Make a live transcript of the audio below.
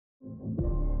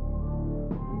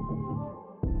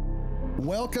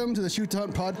Welcome to the Shoot to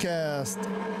Hunt podcast.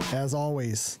 As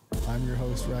always, I'm your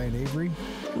host, Ryan Avery.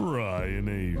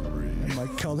 And my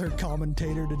color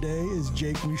commentator today is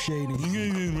Jake Mushaney.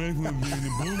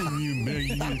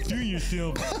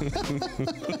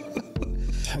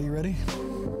 Are you ready?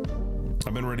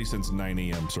 I've been ready since 9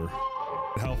 a.m., sir.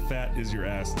 How fat is your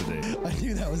ass today? I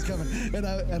knew that was coming, and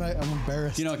I'm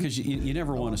embarrassed. You know, because you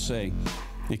never want to say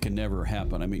it can never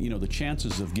happen. I mean, you know, the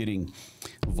chances of getting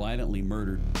violently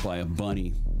murdered by a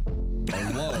bunny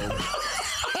are low,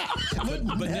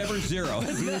 but never zero.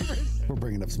 We're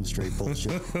bringing up some straight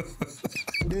bullshit.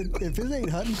 Dude, if it ain't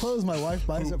hunting clothes, my wife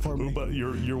buys it for me. But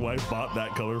your wife bought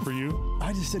that color for you?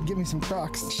 I just said, give me some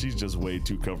Crocs. She's just way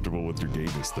too comfortable with your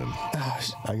gayness then.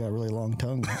 Gosh, I got a really long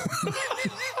tongue.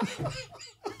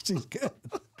 She's good.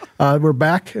 We're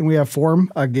back and we have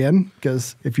Form again,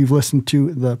 because if you've listened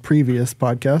to the previous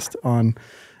podcast on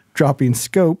dropping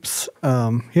scopes,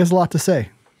 he has a lot to say.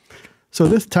 So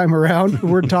this time around,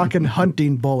 we're talking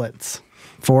hunting bullets.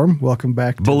 Form, welcome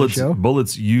back to the show.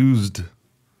 Bullets used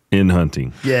in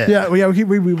hunting. Yeah, we're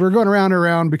going around and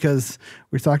around because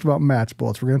we talked about match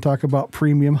bullets. We're going to talk about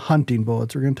premium hunting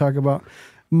bullets. We're going to talk about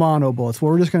mono bullets.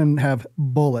 Well, we're just going to have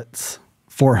bullets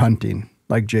for hunting,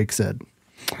 like Jake said.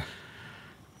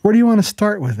 Where do you want to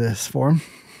start with this, Form?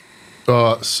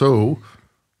 So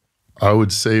I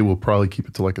would say we'll probably keep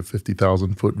it to like a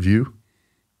 50,000 foot view,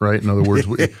 right? In other words,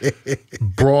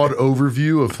 broad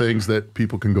overview of things that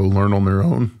people can go learn on their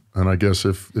own. And I guess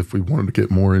if we wanted to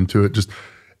get more into it, just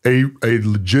a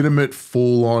legitimate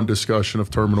full-on discussion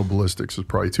of terminal ballistics is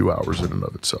probably 2 hours in and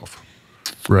of itself,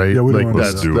 right? Yeah,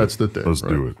 that's the thing. Let's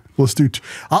do it. Let's do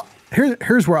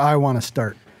here's where I want to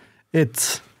start.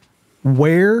 It's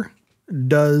where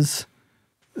does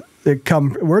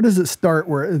it start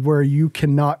where you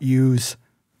cannot use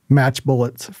match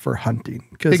bullets for hunting?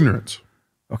 Ignorance.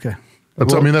 Okay.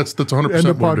 That's 100% end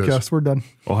of what it is. podcast. We're done.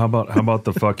 Well, how about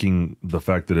the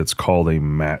fact that it's called a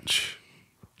match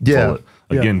bullet?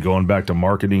 Yeah. Again, going back to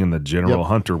marketing and the general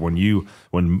hunter, when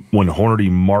Hornady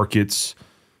markets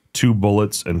two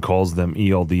bullets and calls them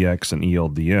ELDX and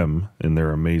ELDM in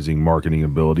their amazing marketing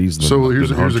abilities, then, so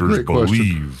here's a great believe.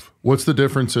 question. What's the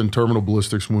difference in terminal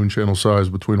ballistics wound channel size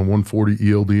between a 140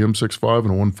 ELDM 6.5 and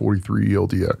a 143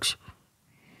 ELDX?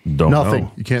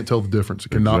 Nothing. You can't tell the difference. It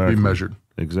cannot be measured.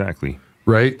 Exactly.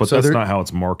 Right? But that's not how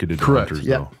it's marketed to correct. hunters,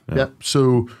 Yeah. though. Yeah.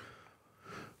 So,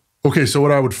 okay, so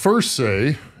what I would first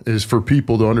say is for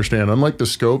people to understand, unlike the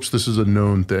scopes, this is a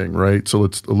known thing, right? So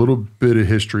it's a little bit of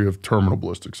history of terminal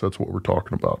ballistics. That's what we're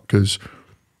talking about. Because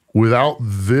without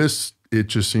this, it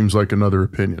just seems like another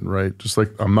opinion, right? Just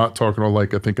like I'm not talking all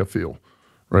like I think I feel,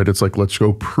 right? It's like, let's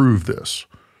go prove this.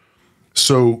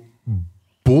 So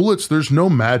bullets, there's no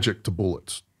magic to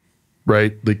bullets,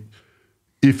 right? Like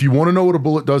if you want to know what a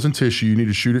bullet does in tissue, you need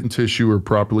to shoot it in tissue or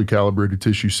properly calibrated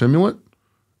tissue simulant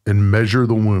and measure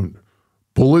the wound.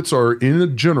 Bullets are,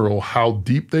 in general, how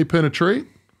deep they penetrate,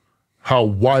 how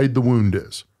wide the wound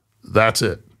is. That's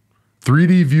it.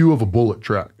 3D view of a bullet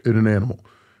track in an animal.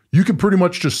 You can pretty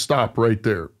much just stop right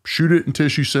there. Shoot it in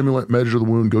tissue simulant, measure the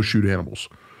wound, go shoot animals.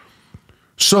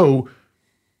 So,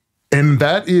 and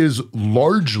that is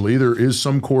largely, there is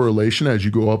some correlation as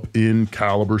you go up in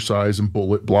caliber, size, and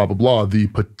bullet, blah, blah, blah. The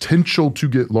potential to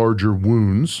get larger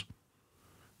wounds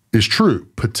is true.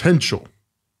 Potential.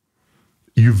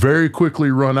 You very quickly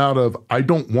run out of, I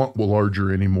don't want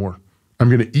larger anymore. I'm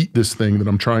going to eat this thing that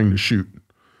I'm trying to shoot,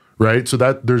 right? So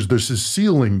that there's a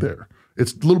ceiling there.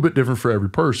 It's a little bit different for every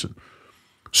person.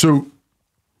 So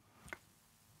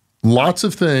lots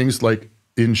of things like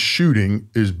in shooting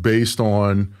is based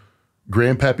on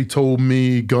Grandpappy told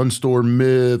me, gun store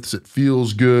myths, it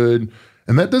feels good.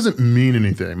 And that doesn't mean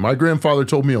anything. My grandfather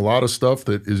told me a lot of stuff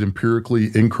that is empirically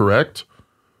incorrect,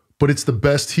 but it's the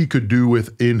best he could do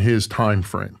within his time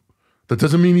frame. That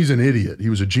doesn't mean he's an idiot. He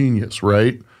was a genius,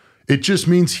 right? It just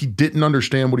means he didn't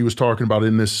understand what he was talking about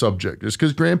in this subject. Just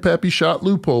because Grandpappy shot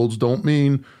loopholes don't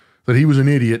mean that he was an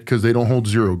idiot because they don't hold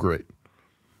zero grade.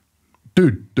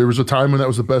 Dude, there was a time when that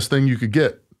was the best thing you could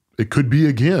get. It could be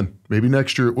again. Maybe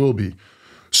next year it will be.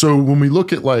 So when we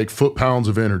look at like foot-pounds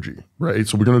of energy, right?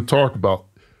 So we're going to talk about,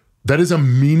 that is a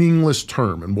meaningless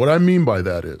term. And what I mean by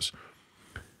that is,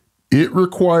 it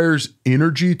requires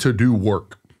energy to do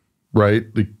work, right?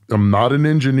 Like, I'm not an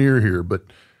engineer here, but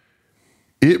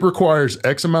it requires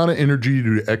X amount of energy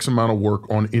to do X amount of work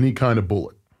on any kind of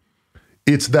bullet.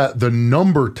 It's that the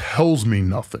number tells me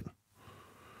nothing.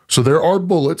 So there are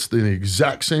bullets in the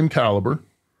exact same caliber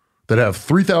that have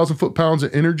 3,000 foot-pounds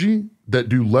of energy that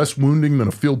do less wounding than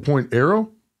a field point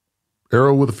arrow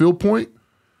with a field point.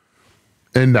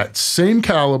 And that same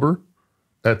caliber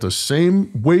at the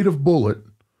same weight of bullet,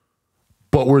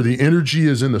 but where the energy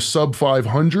is in the sub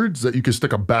 500s that you can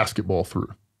stick a basketball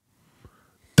through.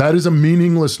 That is a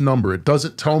meaningless number. It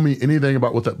doesn't tell me anything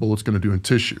about what that bullet's going to do in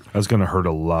tissue. That's going to hurt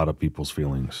a lot of people's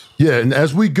feelings. Yeah, and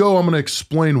as we go, I'm going to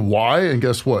explain why. And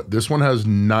guess what? This one has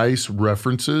nice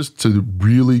references to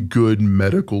really good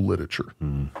medical literature.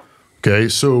 Okay,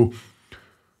 so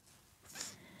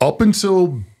up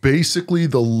until basically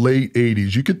the late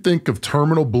 80s, you could think of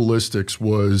terminal ballistics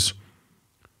was,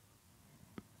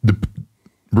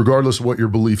 regardless of what your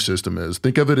belief system is,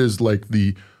 think of it as like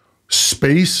the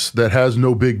space that has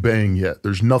no big bang yet.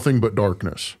 There's nothing but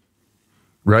darkness,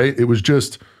 right? It was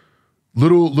just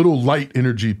little light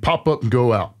energy pop up and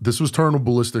go out. This was terminal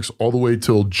ballistics all the way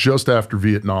till just after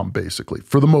Vietnam, basically,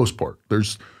 for the most part.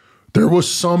 There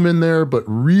was some in there, but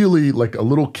really like a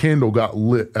little candle got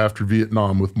lit after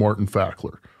Vietnam with Martin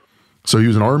Fackler. So he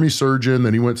was an Army surgeon,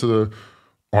 then he went to the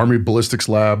Army ballistics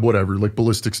lab, whatever, like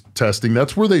ballistics testing.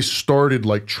 That's where they started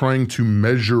like trying to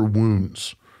measure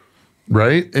wounds.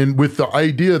 Right. And with the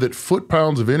idea that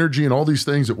foot-pounds of energy and all these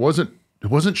things, it wasn't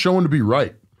shown to be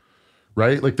right.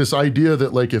 Right. Like this idea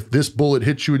that like if this bullet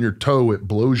hits you in your toe, it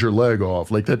blows your leg off.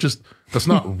 Like that's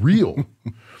not real.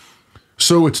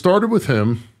 So it started with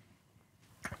him.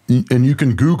 And you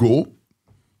can Google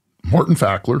Martin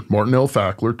Fackler, Martin L.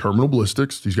 Fackler, terminal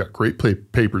ballistics. He's got great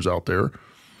papers out there.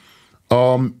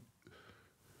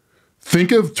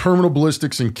 Think of terminal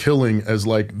ballistics and killing as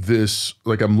like this,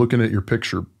 like I'm looking at your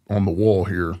picture on the wall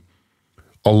here.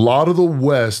 A lot of the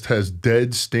West has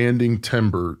dead standing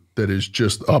timber that is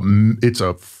just, it's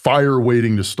a fire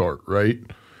waiting to start, right?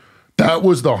 That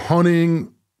was the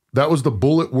hunting, that was the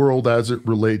bullet world as it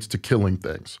relates to killing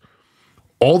things.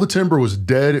 All the timber was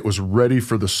dead. It was ready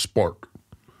for the spark.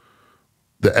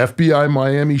 The FBI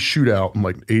Miami shootout in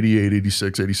like 88,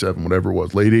 86, 87, whatever it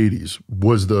was, late 80s,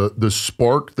 was the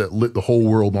spark that lit the whole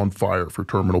world on fire for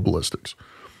terminal ballistics.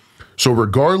 So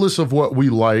regardless of what we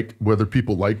like, whether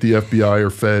people like the FBI or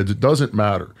feds, it doesn't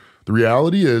matter. The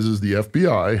reality is the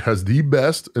FBI has the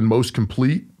best and most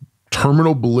complete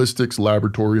terminal ballistics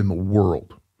laboratory in the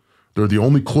world. They're the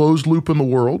only closed loop in the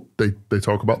world. They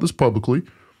talk about this publicly.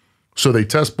 So they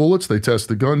test bullets, they test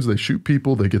the guns, they shoot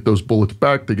people, they get those bullets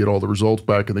back, they get all the results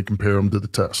back, and they compare them to the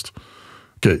test.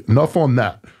 Okay, enough on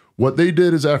that. What they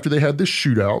did is after they had this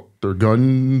shootout,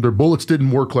 their bullets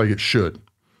didn't work like it should.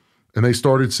 And they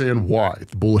started saying why.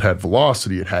 The bullet had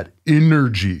velocity, it had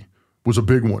energy, was a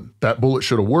big one. That bullet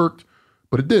should have worked,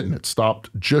 but it didn't. It stopped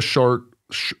just short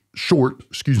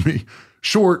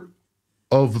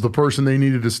of the person they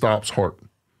needed to stop's heart.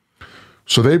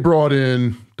 So they brought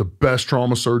in the best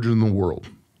trauma surgeon in the world,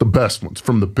 the best ones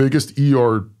from the biggest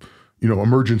ER,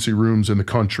 emergency rooms in the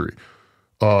country,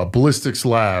 ballistics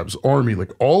labs, Army,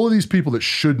 like all of these people that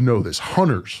should know this,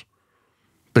 hunters.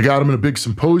 They got them in a big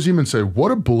symposium and say, what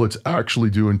do bullets actually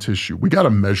do in tissue? We got to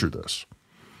measure this.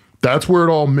 That's where it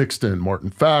all mixed in. Martin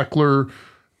Fackler,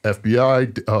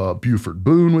 FBI, Buford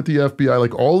Boone with the FBI,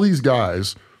 like all these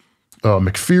guys,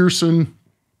 McPherson.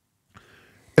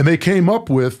 And they came up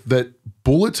with that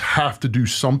bullets have to do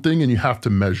something and you have to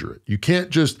measure it. You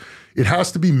can't just, it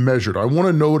has to be measured. I want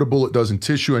to know what a bullet does in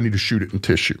tissue. I need to shoot it in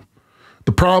tissue.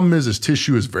 The problem is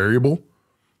tissue is variable,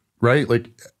 right?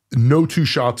 Like no two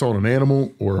shots on an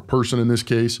animal or a person in this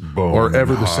case are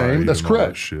ever the same. That's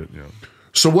correct. Shit, yeah.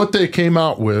 So what they came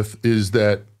out with is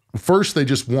that first they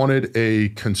just wanted a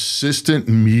consistent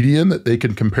median that they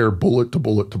can compare bullet to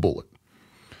bullet to bullet.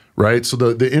 Right? So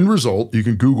the end result, you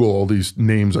can Google all these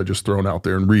names I just thrown out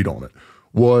there and read on it,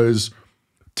 was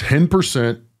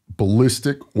 10%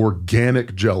 ballistic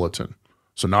organic gelatin.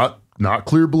 So not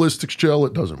clear ballistics gel,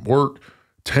 it doesn't work.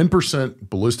 10%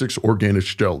 ballistics organic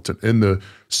gelatin. And the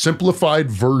simplified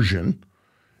version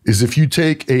is if you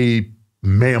take a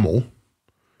mammal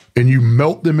and you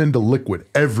melt them into liquid,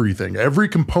 everything, every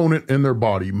component in their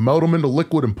body, melt them into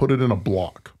liquid and put it in a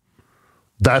block.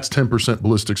 That's 10%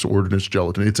 ballistics ordnance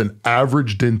gelatin. It's an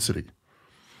average density.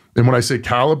 And when I say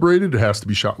calibrated, it has to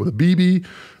be shot with a BB.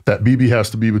 That BB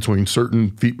has to be between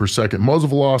certain feet per second muzzle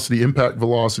velocity, impact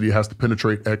velocity. It has to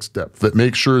penetrate X depth. That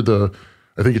makes sure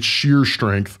I think it's shear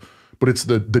strength, but it's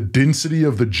the density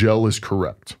of the gel is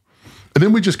correct. And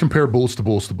then we just compare bullets to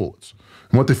bullets to bullets.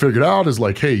 And what they figured out is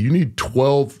like, hey, you need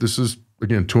 12, this is,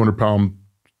 again, 200-pound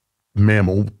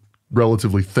mammal,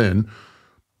 relatively thin.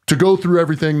 To go through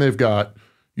everything they've got,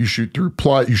 you shoot through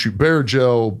you shoot bare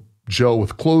gel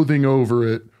with clothing over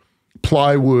it,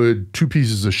 plywood, 2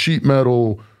 pieces of sheet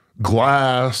metal,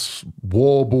 glass,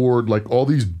 wallboard, like all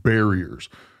these barriers.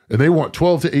 And they want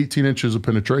 12 to 18 inches of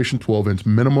penetration, 12-inch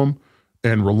minimum,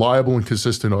 and reliable and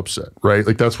consistent upset, right?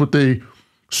 Like that's what they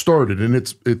started. And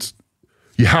it's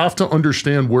You have to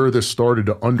understand where this started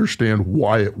to understand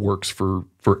why it works for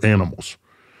animals,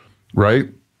 right?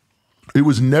 It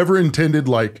was never intended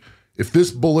like, if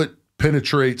this bullet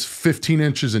penetrates 15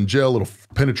 inches in gel, it'll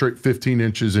penetrate 15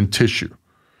 inches in tissue.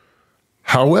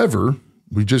 However,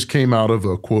 we just came out of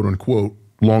a quote unquote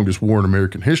longest war in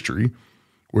American history,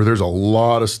 where there's a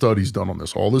lot of studies done on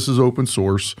this. All this is open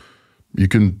source.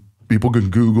 People can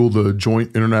Google the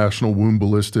Joint International Wound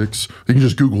Ballistics. You can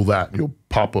just Google that and you'll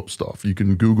pop up stuff. You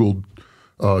can Google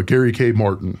Gary K.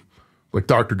 Martin, like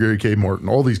Dr. Gary K. Martin,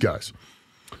 all these guys.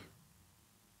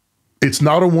 It's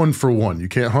not a 1-for-1. You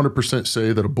can't 100%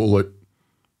 say that a bullet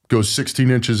goes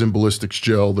 16 inches in ballistics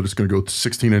gel, that it's going to go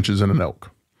 16 inches in an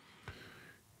elk.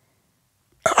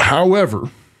 However,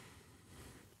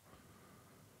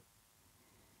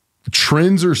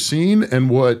 trends are seen, and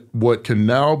what can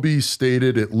now be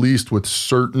stated, at least with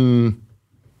certain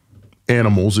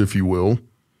animals, if you will,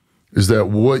 is that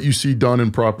what you see done in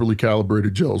properly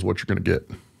calibrated gel is what you're going to get,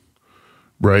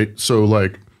 right? So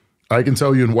like, I can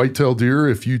tell you in whitetail deer,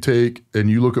 if you take and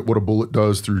you look at what a bullet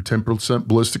does through 10%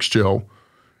 ballistics gel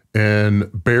and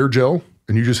bear gel,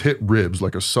 and you just hit ribs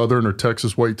like a southern or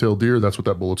Texas whitetail deer, that's what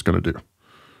that bullet's going to do,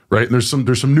 right? And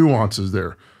there's some nuances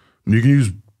there. And you can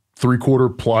use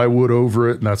 3/4 plywood over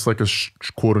it, and that's like a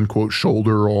quote unquote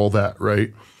shoulder, all that,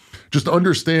 right? Just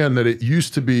understand that it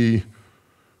used to be,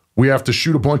 we have to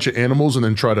shoot a bunch of animals and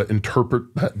then try to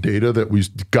interpret that data that we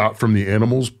got from the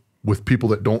animals with people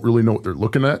that don't really know what they're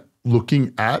looking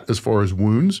at as far as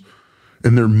wounds,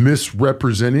 and they're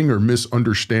misrepresenting or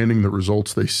misunderstanding the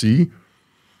results they see.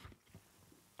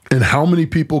 And how many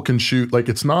people can shoot, like,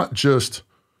 it's not just,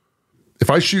 if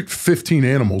I shoot 15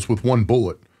 animals with one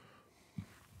bullet,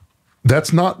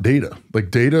 that's not data. Like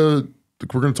data,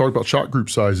 like we're going to talk about shot group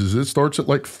sizes. It starts at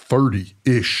like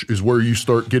 30-ish is where you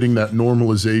start getting that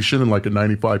normalization and like a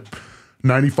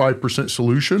 95%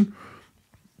 solution.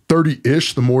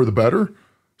 30-ish, the more the better.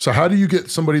 So how do you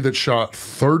get somebody that shot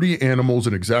 30 animals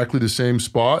in exactly the same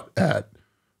spot at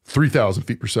 3,000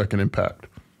 feet per second impact?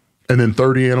 And then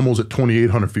 30 animals at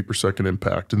 2,800 feet per second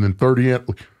impact. And then 30,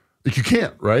 like you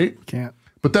can't, right? Can't.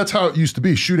 But that's how it used to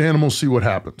be. Shoot animals, see what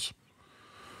happens.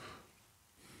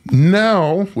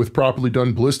 Now, with properly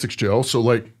done ballistics gel, so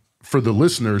like for the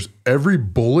listeners, every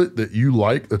bullet that you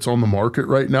like that's on the market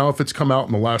right now, if it's come out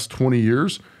in the last 20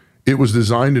 years, it was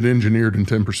designed and engineered in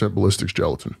 10% ballistics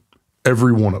gelatin.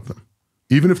 Every one of them.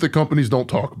 Even if the companies don't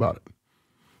talk about it.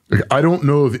 Like, I don't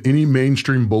know of any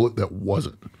mainstream bullet that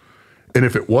wasn't. And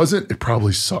if it wasn't, it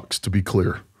probably sucks, to be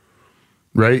clear.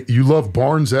 Right? You love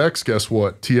Barnes X, guess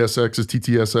what? TSXs,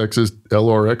 TTSXs,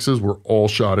 LRXs were all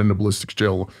shot into ballistics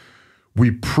gel. We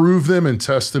prove them and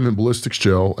test them in ballistics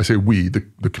gel. I say we,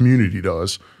 the community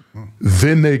does.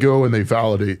 Then they go and they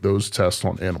validate those tests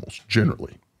on animals,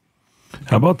 generally.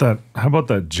 How about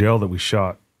that gel that we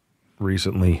shot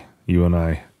recently, you and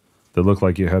I, that looked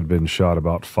like it had been shot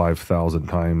about 5,000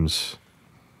 times?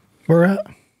 Where at?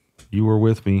 You were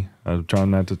with me. I'm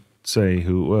trying not to say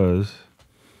who it was.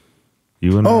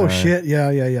 You and I. Oh shit! Yeah.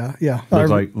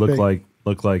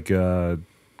 Looked like a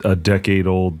decade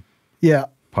old. Yeah.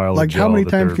 Pile like of gel. How many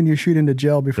times can you shoot into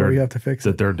gel before you have to fix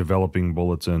that it? They're developing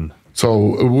bullets in. So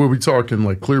were we talking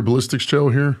like clear ballistics gel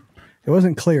here? It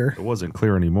wasn't clear. It wasn't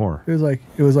clear anymore. It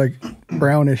was like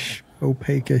brownish,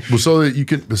 opaque-ish. Well, so that you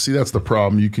can see, that's the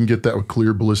problem. You can get that with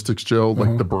clear ballistics gel,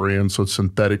 like the brand. So it's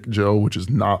synthetic gel, which is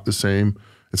not the same.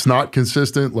 It's not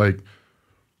consistent. Like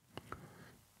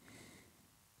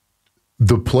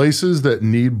the places that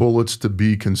need bullets to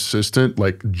be consistent,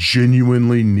 like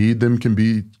genuinely need them, can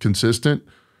be consistent.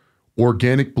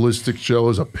 Organic ballistic gel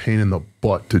is a pain in the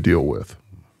butt to deal with.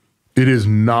 It is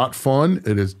not fun.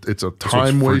 It's a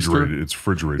time waster. It's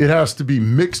refrigerated. It has to be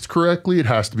mixed correctly. It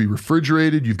has to be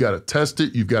refrigerated. You've got to test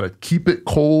it. You've got to keep it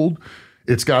cold.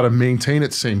 It's got to maintain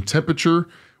its same temperature.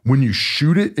 When you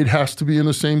shoot it, it has to be in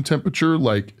the same temperature.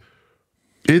 Like,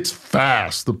 it's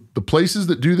fast. The places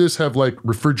that do this have like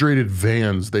refrigerated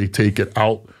vans. They take it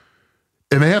out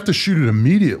and they have to shoot it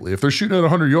immediately. If they're shooting at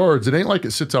 100 yards, it ain't like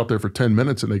it sits out there for 10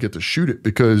 minutes and they get to shoot it,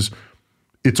 because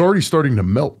it's already starting to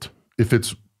melt if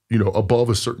it's, above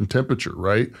a certain temperature,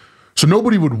 right? So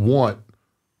nobody would want,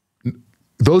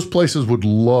 those places would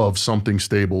love something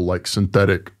stable like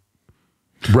synthetic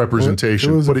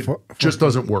representation, but it just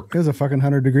doesn't work. It was a fucking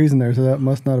 100 degrees in there, so that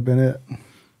must not have been it.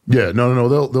 Yeah, no.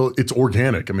 They'll it's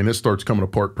organic. I mean, it starts coming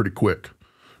apart pretty quick,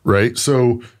 right?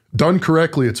 So done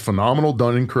correctly, it's phenomenal.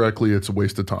 Done incorrectly, it's a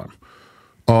waste of time.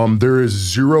 There is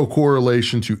zero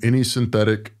correlation to any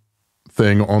synthetic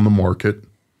thing on the market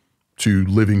to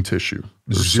living tissue.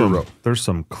 Zero. There's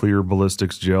some clear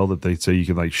ballistics gel that they say you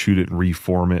can like shoot it and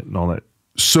reform it and all that.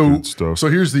 So stuff. so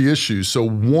here's the issue. So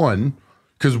one,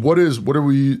 because what is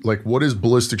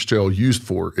ballistics gel used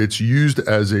for? It's used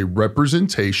as a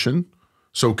representation.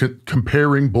 So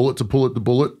comparing bullet to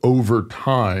bullet over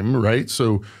time, right?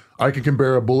 So I can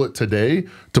compare a bullet today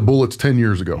to bullets 10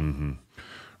 years ago,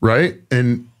 right?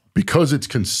 And because it's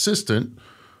consistent,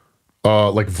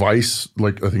 like Vice,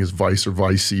 like I think it's Vice or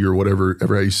Vicey or whatever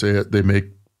how you say it, they make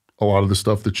a lot of the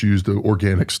stuff that's used, the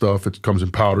organic stuff. It comes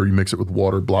in powder, you mix it with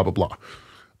water, blah, blah, blah.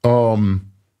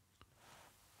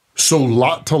 So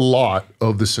lot to lot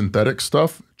of the synthetic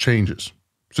stuff changes.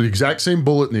 So the exact same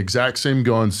bullet and the exact same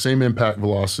gun, same impact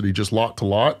velocity, just lot to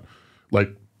lot,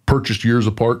 like purchased years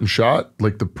apart and shot,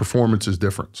 like the performance is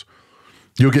different.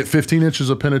 You'll get 15 inches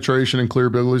of penetration in clear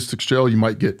ballistics gel. You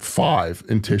might get 5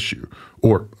 in tissue,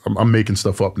 or I'm making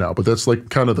stuff up now, but that's like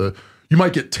kind of you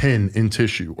might get 10 in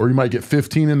tissue, or you might get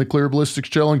 15 in the clear ballistics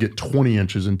gel and get 20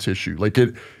 inches in tissue. Like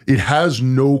it has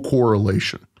no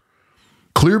correlation.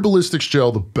 Clear ballistics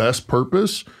gel, the best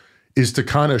purpose is to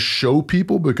kind of show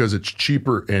people because it's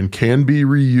cheaper and can be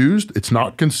reused. It's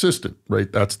not consistent,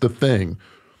 right? That's the thing.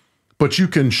 But you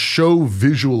can show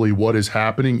visually what is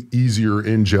happening easier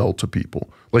in gel to people.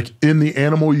 Like in the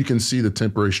animal, you can see the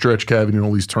temporary stretch cavity and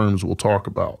all these terms we'll talk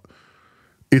about.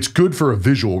 It's good for a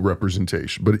visual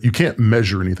representation, but you can't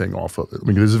measure anything off of it. I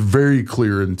mean, it is very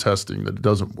clear in testing that it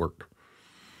doesn't work,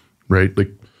 right?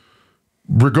 Like,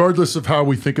 regardless of how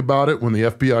we think about it, when the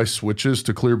FBI switches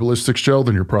to clear ballistics gel,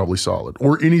 then you're probably solid.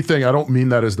 Or anything, I don't mean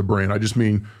that as the brand. I just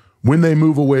mean when they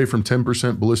move away from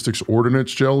 10% ballistics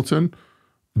ordnance gelatin,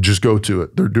 just go to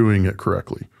it. They're doing it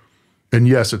correctly. And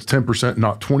yes, it's 10%,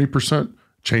 not 20%,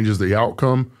 changes the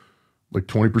outcome. Like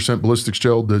 20% ballistics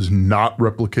gel does not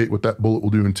replicate what that bullet will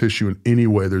do in tissue in any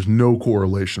way. There's no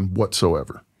correlation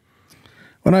whatsoever.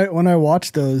 When I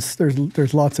watch those,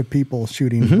 there's lots of people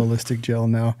shooting ballistic gel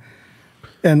now.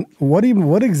 And what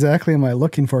exactly am I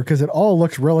looking for? Because it all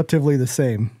looks relatively the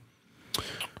same.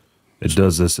 It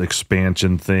does this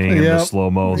expansion thing in the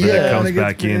slow-mo, then it comes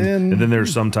back in, and then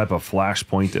there's some type of flash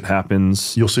point that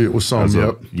happens. You'll see it with some,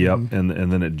 and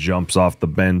then it jumps off the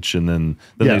bench, and then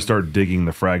they start digging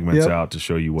the fragments out to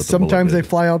show you what the bullet Sometimes they did.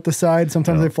 fly out the side,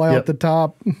 sometimes they fly out the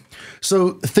top.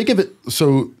 So think of it,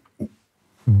 so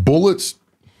bullets,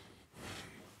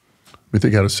 let me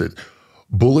think how to say it.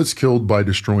 Bullets killed by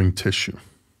destroying tissue,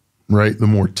 right? The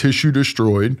more tissue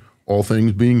destroyed, all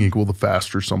things being equal, the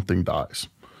faster something dies.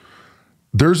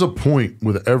 There's a point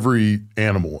with every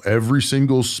animal, every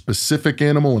single specific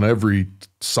animal and every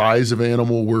size of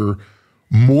animal where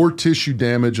more tissue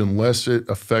damage, unless it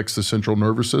affects the central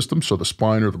nervous system, so the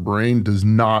spine or the brain, does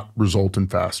not result in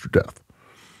faster death,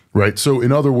 right? So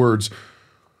in other words,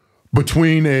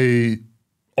 between a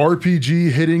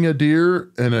RPG hitting a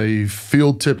deer and a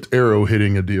field-tipped arrow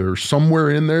hitting a deer, somewhere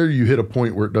in there you hit a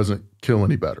point where it doesn't kill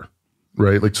any better,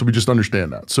 right? Like, so we just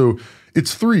understand that. So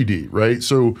it's 3D, right?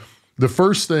 So the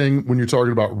first thing when you're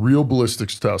talking about real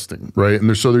ballistics testing, right? And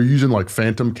they're using like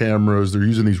phantom cameras, they're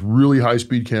using these really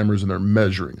high-speed cameras and they're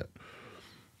measuring it.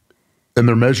 And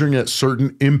they're measuring at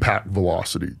certain impact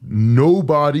velocity.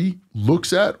 Nobody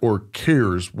looks at or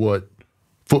cares what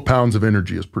foot-pounds of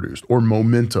energy is produced or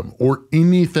momentum or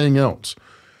anything else,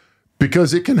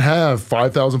 because it can have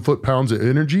 5,000 foot-pounds of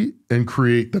energy and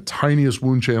create the tiniest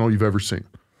wound channel you've ever seen.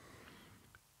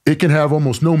 It can have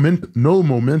almost no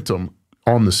momentum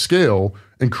on the scale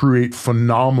and create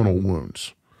phenomenal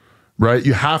wounds, right?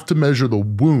 You have to measure the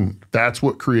wound. That's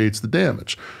what creates the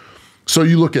damage. So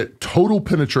you look at total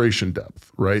penetration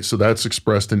depth, right? So that's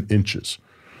expressed in inches,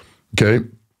 okay?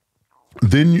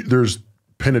 Then there's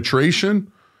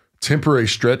penetration, temporary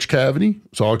stretch cavity.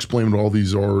 So I'll explain what all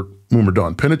these are when we're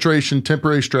done. Penetration,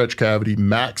 temporary stretch cavity,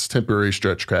 max temporary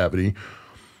stretch cavity,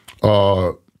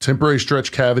 temporary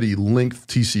stretch cavity length,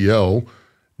 TCL,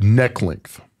 neck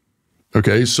length.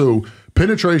 Okay, so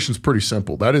penetration is pretty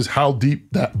simple. That is how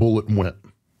deep that bullet went.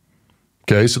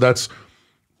 Okay, so that's,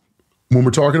 when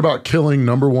we're talking about killing,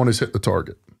 number one is hit the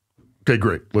target. Okay,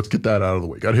 great. Let's get that out of the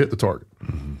way. Got to hit the target.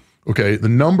 Okay, the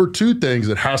number two thing is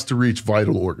it has to reach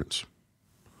vital organs.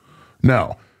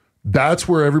 Now, that's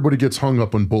where everybody gets hung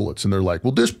up on bullets, and they're like,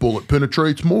 well, this bullet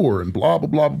penetrates more and blah, blah,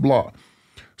 blah, blah, blah.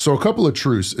 So a couple of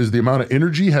truths is the amount of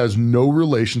energy has no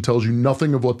relation, tells you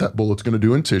nothing of what that bullet's going to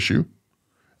do in tissue.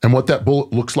 And what that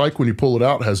bullet looks like when you pull it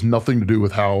out has nothing to do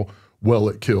with how well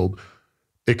it killed,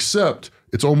 except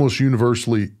it's almost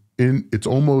universally it's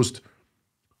almost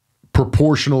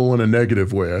proportional in a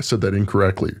negative way. I said that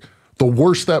incorrectly. The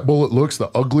worse that bullet looks, the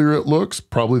uglier it looks,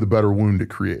 probably the better wound it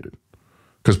created.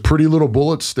 Because pretty little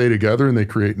bullets stay together and they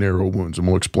create narrow wounds, and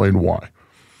we'll explain why.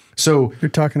 So you're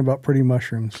talking about pretty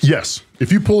mushrooms. Yes.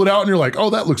 If you pull it out and you're like,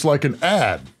 oh, that looks like an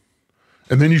ad,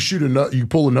 and then you shoot another, you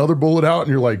pull another bullet out and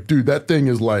you're like, dude, that thing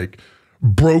is like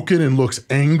broken and looks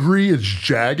angry, it's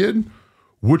jagged.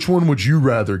 Which one would you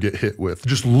rather get hit with?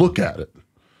 Just look at it,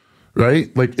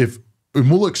 right? Like and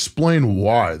we'll explain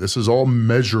why. This is all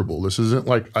measurable. This isn't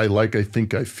like I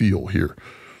think, I feel here.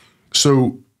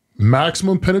 So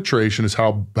maximum penetration is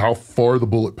how far the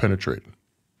bullet penetrated.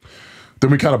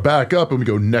 Then we kind of back up and we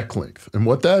go neck length. And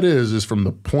what that is from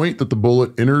the point that the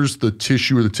bullet enters the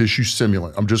tissue or the tissue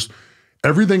simulant.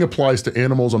 Everything applies to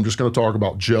animals. I'm just going to talk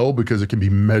about gel because it can be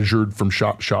measured from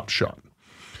shot to shot to shot.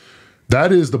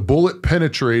 That is the bullet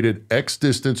penetrated X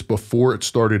distance before it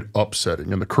started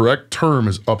upsetting. And the correct term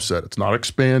is upset. It's not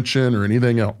expansion or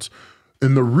anything else.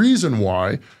 And the reason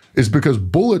why is because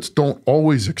bullets don't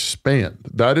always expand.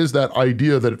 That is that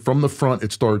idea that from the front,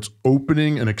 it starts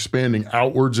opening and expanding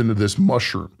outwards into this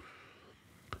mushroom.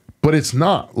 But it's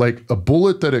not. Like a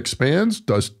bullet that expands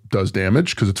does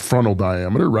damage because it's frontal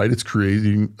diameter, right? It's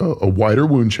creating a wider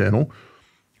wound channel.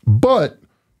 But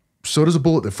so does a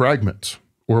bullet that fragments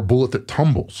or a bullet that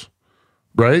tumbles,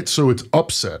 right? So it's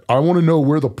upset. I want to know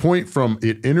where the point from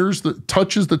it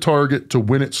touches the target to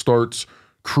when it starts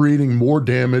creating more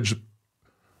damage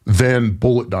than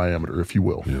bullet diameter, if you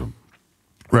will. Yeah.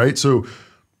 Right? So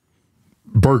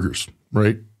burgers,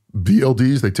 right?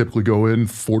 VLDs, they typically go in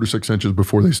 4 to 6 inches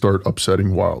before they start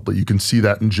upsetting wildly. You can see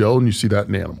that in gel and you see that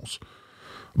in animals.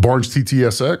 Barnes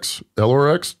TTSX,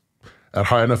 LRX, at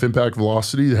high enough impact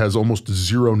velocity, it has almost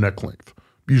 0 neck length,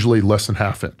 usually less than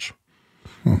 ½ inch.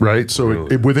 Right? So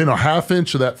Really? within a ½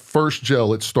 inch of that first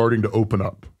gel, it's starting to open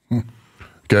up.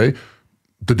 Okay?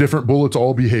 The different bullets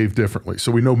all behave differently. So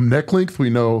we know neck length, we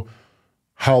know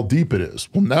how deep it is.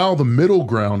 Well, now the middle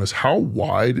ground is how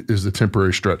wide is the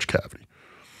temporary stretch cavity.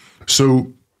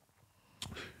 So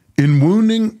in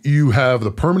wounding, you have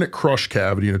the permanent crush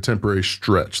cavity and a temporary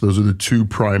stretch. Those are the two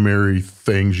primary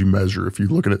things you measure if you're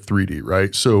looking at 3D,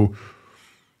 right? So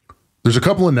there's a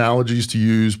couple analogies to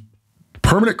use.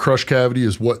 Permanent crush cavity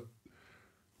is what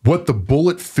the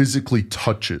bullet physically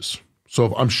touches. So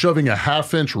if I'm shoving a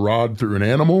 ½ inch rod through an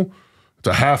animal, it's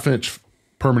a ½ inch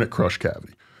permanent crush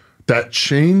cavity. That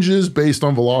changes based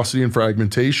on velocity and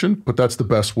fragmentation, but that's the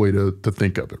best way to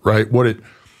think of it, right?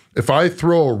 If I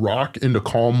throw a rock into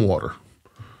calm water,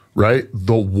 right?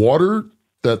 The water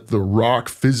that the rock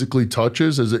physically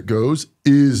touches as it goes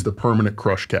is the permanent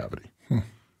crush cavity,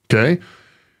 okay?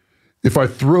 If I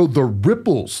throw the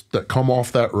ripples that come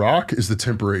off that rock is the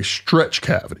temporary stretch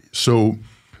cavity. So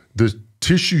the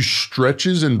tissue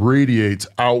stretches and radiates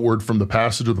outward from the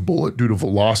passage of the bullet due to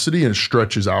velocity and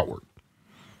stretches outward.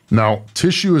 Now,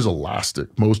 tissue is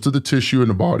elastic. Most of the tissue in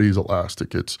the body is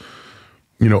elastic. It's,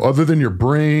 other than your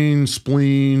brain,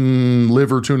 spleen,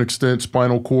 liver to an extent,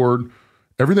 spinal cord,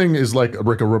 everything is like a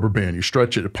rubber band. You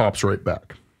stretch it, it pops right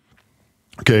back.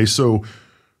 Okay, so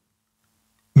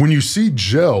when you see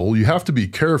gel, you have to be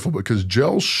careful because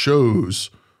gel shows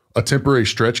a temporary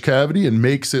stretch cavity and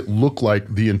makes it look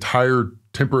like the entire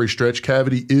temporary stretch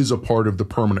cavity is a part of the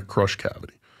permanent crush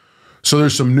cavity. So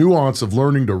there's some nuance of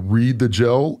learning to read the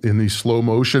gel in the slow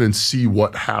motion and see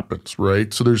what happens,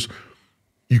 right? So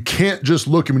you can't just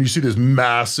look, and when you see this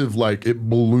massive, like it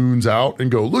balloons out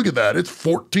and go, look at that, it's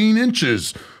 14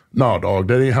 inches. No, dog,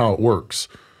 that ain't how it works,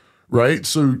 right?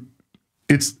 So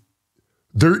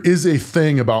there is a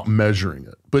thing about measuring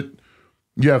it, but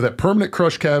you have that permanent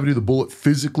crush cavity the bullet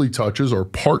physically touches or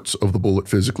parts of the bullet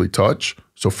physically touch.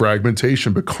 So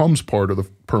fragmentation becomes part of the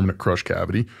permanent crush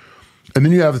cavity. And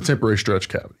then you have the temporary stretch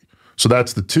cavity. So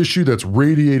that's the tissue that's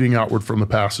radiating outward from the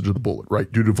passage of the bullet,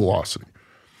 right, due to velocity.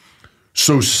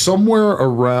 So somewhere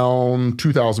around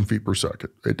 2,000 feet per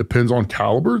second. It depends on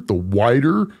caliber. The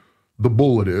wider the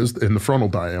bullet is in the frontal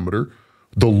diameter,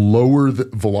 the lower the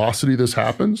velocity this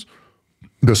happens.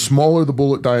 The smaller the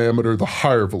bullet diameter, the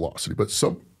higher velocity. But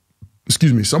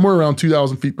somewhere around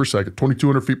 2,000 feet per second,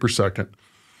 2,200 feet per second,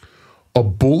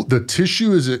 the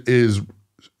tissue is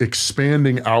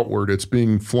expanding outward. It's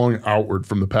being flung outward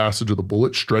from the passage of the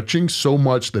bullet, stretching so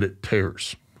much that it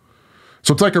tears.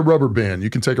 So it's like a rubber band.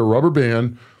 You can take a rubber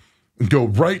band and go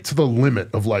right to the limit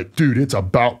of like, dude, it's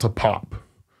about to pop.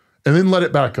 And then let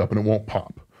it back up and it won't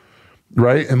pop,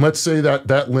 right? And let's say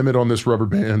that limit on this rubber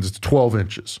band is 12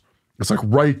 inches. It's like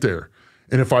right there.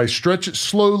 And if I stretch it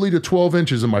slowly to 12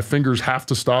 inches and my fingers have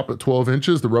to stop at 12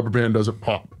 inches, the rubber band doesn't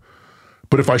pop.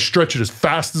 But if I stretch it as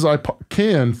fast as I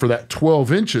can for that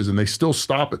 12 inches and they still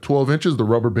stop at 12 inches, the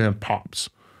rubber band pops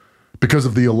because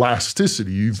of the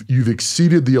elasticity. You've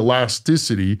exceeded the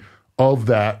elasticity of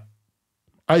that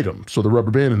item. So the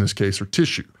rubber band in this case or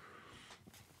tissue.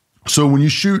 So when you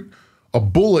shoot, a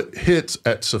bullet hits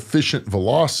at sufficient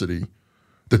velocity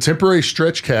The temporary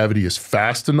stretch cavity is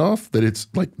fast enough that it's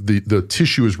like the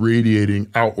tissue is radiating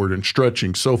outward and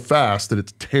stretching so fast that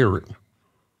it's tearing.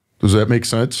 Does that make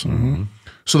sense? Mm-hmm.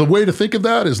 So the way to think of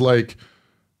that is like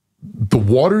the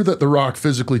water that the rock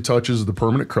physically touches is the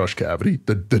permanent crush cavity.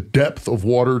 The depth of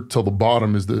water till the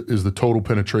bottom is the total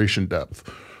penetration depth.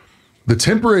 The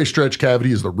temporary stretch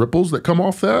cavity is the ripples that come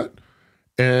off that.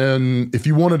 And if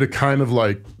you wanted to kind of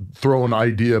like throw an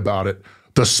idea about it,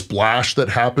 the splash that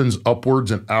happens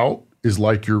upwards and out is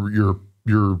like your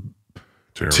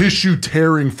tissue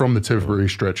tearing from the temporary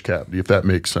stretch cavity, if that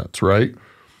makes sense, right?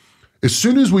 As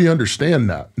soon as we understand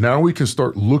that, now we can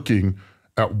start looking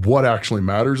at what actually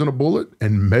matters in a bullet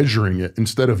and measuring it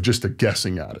instead of just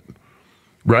guessing at it,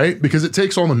 right? Because it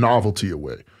takes all the novelty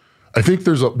away. I think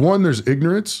there's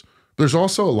ignorance. There's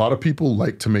also a lot of people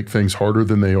like to make things harder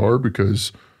than they are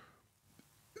because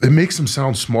it makes them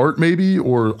sound smart maybe,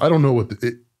 or I don't know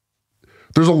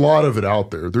there's a lot of it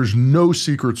out there. There's no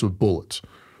secrets with bullets.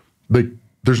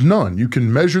 There's none. You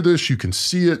can measure this, you can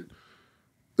see it.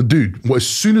 Dude, as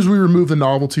soon as we remove the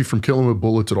novelty from killing with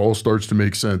bullets, it all starts to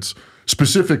make sense.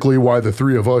 Specifically why the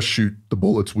three of us shoot the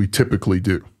bullets we typically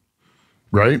do,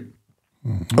 right?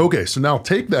 Mm-hmm. Okay, so now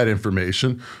take that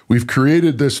information. We've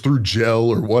created this through gel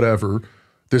or whatever,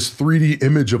 this 3D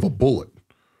image of a bullet.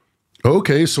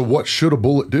 Okay, so what should a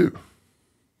bullet do?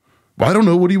 Well, I don't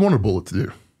know. What do you want a bullet to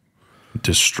do?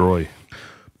 Destroy.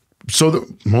 So,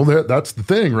 that's the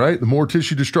thing, right? The more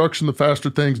tissue destruction, the faster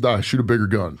things die. Shoot a bigger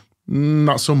gun.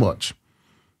 Not so much,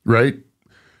 right?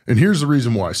 And here's the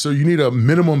reason why. So you need a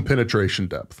minimum penetration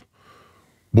depth.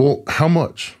 Well, how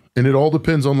much? And it all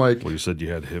depends on like... Well, you said you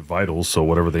had to hit vitals, so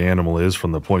whatever the animal is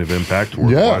from the point of impact where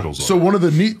the vitals are. So one of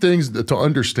the neat things to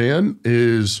understand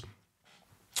is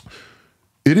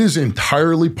it is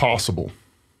entirely possible,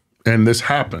 and this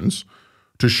happens,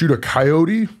 to shoot a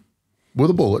coyote with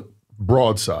a bullet,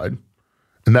 broadside,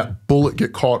 and that bullet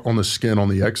get caught on the skin on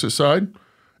the exit side,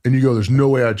 and you go, there's no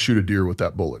way I'd shoot a deer with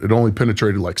that bullet. It only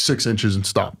penetrated like 6 inches and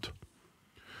stopped.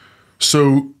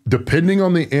 So depending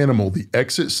on the animal, the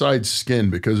exit side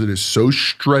skin, because it is so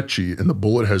stretchy and the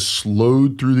bullet has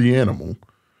slowed through the animal,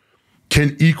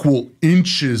 can equal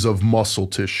inches of muscle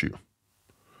tissue.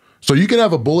 So you can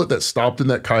have a bullet that stopped in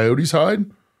that coyote's hide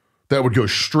that would go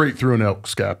straight through an elk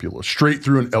scapula, straight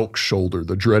through an elk shoulder,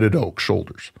 the dreaded elk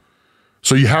shoulders.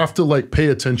 So you have to like pay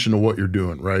attention to what you're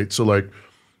doing, right? So like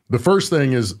the first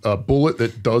thing is a bullet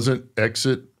that doesn't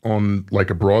exit on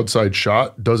like a broadside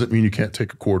shot doesn't mean you can't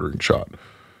take a quartering shot.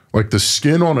 Like the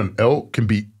skin on an elk can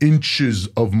be inches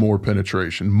of more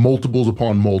penetration, multiples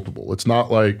upon multiple. It's not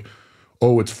like,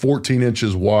 oh, it's 14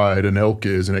 inches wide, an elk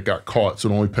is, and it got caught, so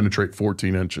it only penetrate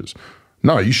 14 inches.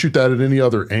 No, you shoot that at any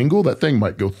other angle, that thing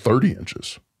might go 30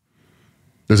 inches.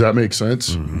 Does that make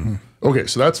sense? Mm-hmm. Okay,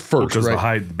 so that's first, because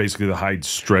right? Basically the hide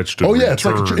stretched. Oh yeah, it's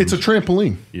like it's a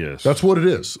trampoline. Yes, that's what it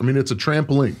is. I mean, it's a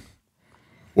trampoline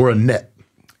or a net.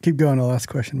 Keep going. The last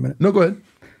question a minute. No, go ahead.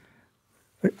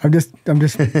 I'm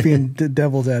just being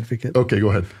devil's advocate. Okay, go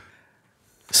ahead.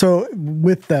 So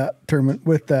with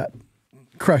that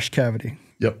crush cavity.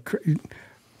 Yep.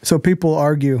 So people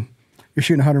argue you're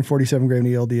shooting 147 grain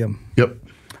ELDM. Yep.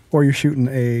 Or you're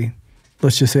shooting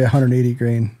let's just say 180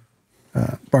 grain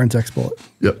Barnes X bullet.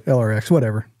 Yep. LRX,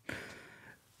 whatever.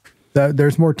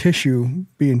 There's more tissue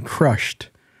being crushed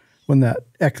when that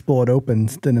X bullet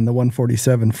opens than in the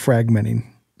 147 fragmenting.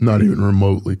 Not even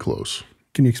remotely close.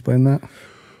 Can you explain that?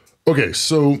 Okay,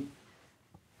 so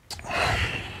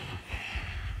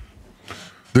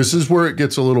this is where it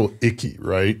gets a little icky,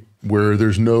 right? Where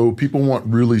people want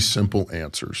really simple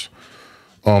answers.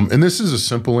 And this is a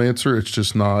simple answer. It's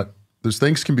just not, those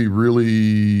things can be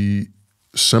really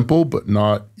simple, but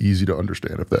not easy to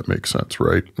understand, if that makes sense,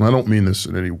 right? And I don't mean this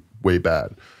in any way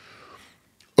bad.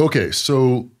 Okay,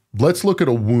 so let's look at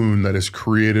a wound that is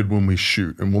created when we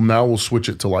shoot, and we'll switch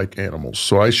it to like animals.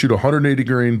 So I shoot 180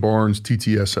 grain Barnes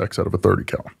TTSX out of a 30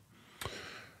 cal.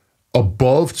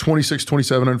 Above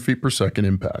 2,700 feet per second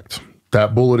impact,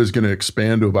 that bullet is going to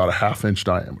expand to about a 1/2 inch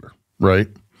diameter, right?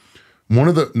 We're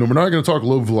not going to talk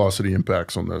low velocity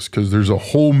impacts on this because there's a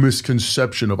whole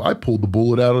misconception of I pulled the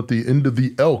bullet out at the end of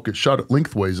the elk, it shot it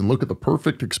lengthways, and look at the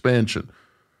perfect expansion.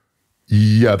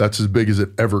 Yeah, that's as big as it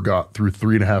ever got through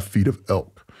 3.5 feet of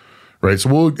elk, right? So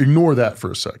we'll ignore that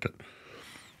for a second.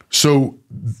 So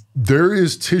there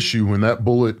is tissue when that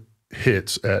bullet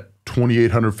hits at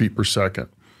 2,800 feet per second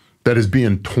that is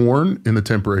being torn in the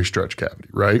temporary stretch cavity,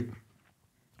 right?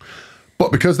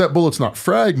 But because that bullet's not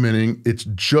fragmenting, it's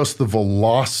just the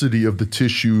velocity of the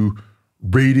tissue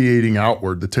radiating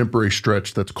outward, the temporary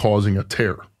stretch that's causing a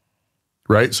tear,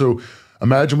 right? So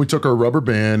Imagine we took our rubber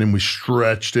band and we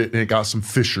stretched it and it got some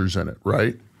fissures in it,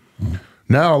 right?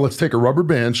 Now let's take a rubber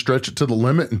band, stretch it to the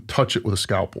limit, and touch it with a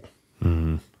scalpel.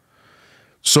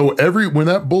 So when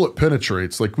that bullet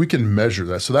penetrates, like we can measure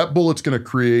that. So that bullet's going to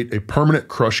create a permanent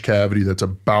crush cavity that's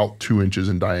about 2 inches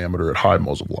in diameter at high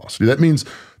muzzle velocity. That means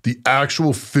the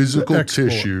actual physical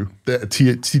tissue, the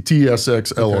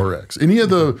TSX, LRX, any of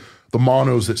the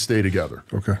monos that stay together.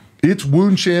 Okay. Its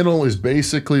wound channel is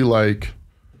basically like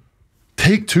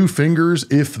take 2 fingers,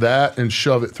 if that, and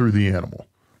shove it through the animal.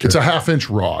 Okay. It's a 1/2 inch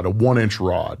rod, a 1 inch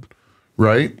rod,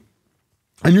 right?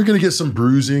 And you're going to get some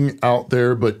bruising out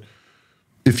there, but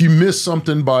if you miss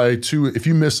something by if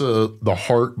you miss the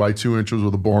heart by 2 inches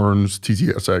with a Barnes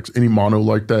TTSX, any mono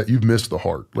like that, you've missed the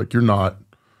heart. Like you're not.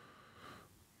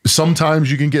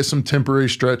 Sometimes you can get some temporary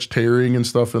stretch tearing and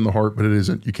stuff in the heart, but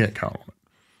you can't count on it.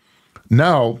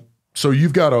 Now, so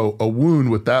you've got a wound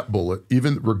with that bullet,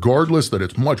 even regardless that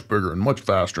it's much bigger and much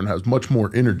faster and has much more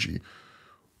energy.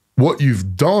 What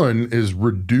you've done is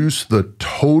reduce the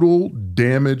total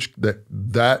damage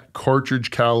that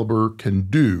cartridge caliber can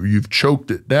do. You've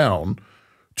choked it down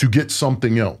to get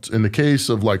something else. In the case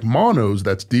of like monos,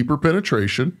 that's deeper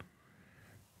penetration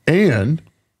and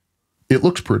it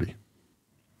looks pretty,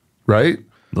 right?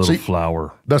 Little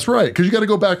flower. That's right, because you got to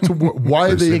go back to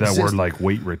why they exist. That word like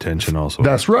weight retention also.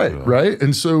 That's right, right?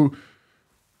 And so,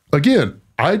 again,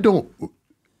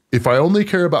 if I only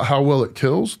care about how well it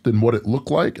kills, then what it looked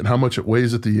like and how much it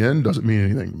weighs at the end doesn't mean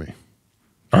anything to me.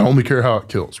 I only care how it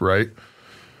kills, right?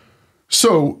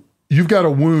 So you've got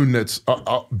a wound that's,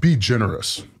 be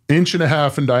generous, 1.5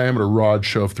 inch in diameter rod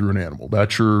shoved through an animal.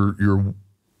 That's your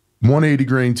 180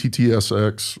 grain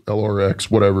TTSX, LRX,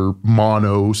 whatever,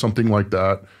 mono, something like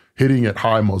that, hitting at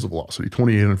high muzzle velocity,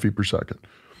 2,800 feet per second.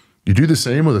 You do the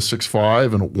same with a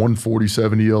 6.5 and a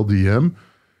 147 ELDM.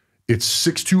 It's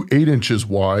 6 to 8 inches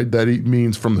wide. That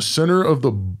means from the center of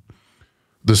the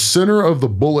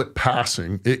bullet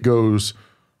passing, it goes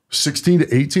 16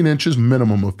 to 18 inches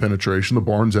minimum of penetration. The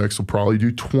Barnes X will probably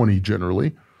do 20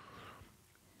 generally.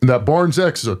 And that Barnes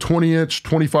X is a 20-inch,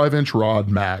 25-inch rod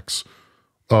max.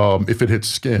 If it hits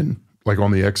skin, like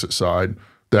on the exit side,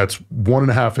 that's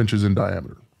 1.5 inches in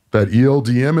diameter. That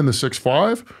ELDM in the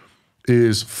 6.5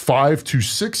 is 5 to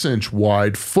 6 inch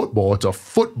wide football. It's a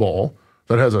football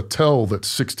that has a tail that's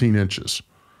 16 inches.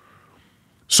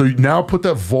 So you now put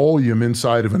that volume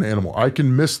inside of an animal. I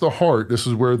can miss the heart. This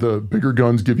is where the bigger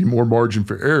guns give you more margin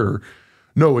for error.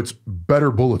 No, it's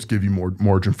better bullets give you more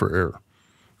margin for error,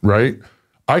 right?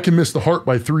 I can miss the heart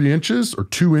by 3 inches or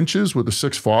 2 inches with a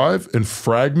 6.5 and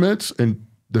fragments and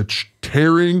the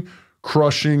tearing,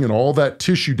 crushing, and all that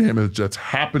tissue damage that's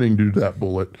happening due to that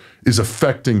bullet is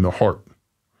affecting the heart,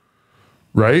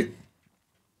 right?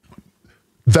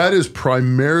 That is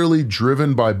primarily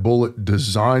driven by bullet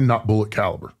design, not bullet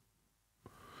caliber.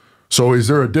 So is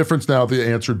there a difference now? The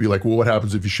answer would be like, well, what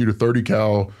happens if you shoot a 30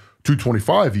 cal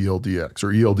 225 ELDX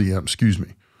or ELDM, excuse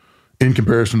me, in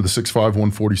comparison to the 6.5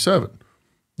 147?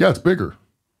 Yeah, it's bigger.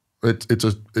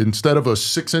 Instead of a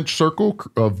 6 inch circle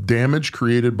of damage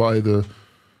created by the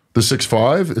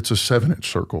 6.5, it's a 7 inch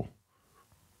circle.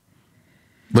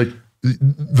 Like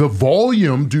the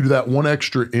volume due to that 1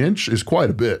 extra inch is quite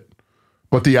a bit,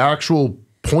 but the actual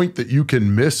point that you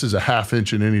can miss is a 1/2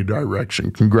 inch in any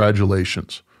direction.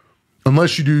 Congratulations.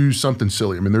 Unless you do something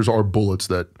silly. I mean, there's our bullets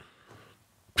that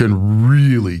can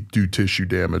really do tissue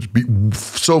damage,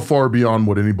 so far beyond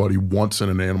what anybody wants in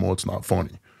an animal, it's not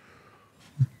funny.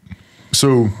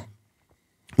 So,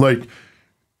 like,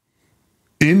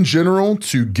 in general,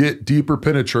 to get deeper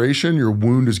penetration, your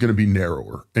wound is going to be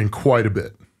narrower and quite a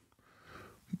bit.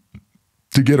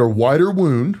 To get a wider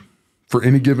wound for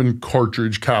any given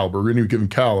cartridge caliber, any given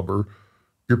caliber,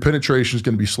 your penetration is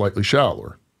going to be slightly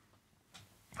shallower.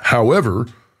 However,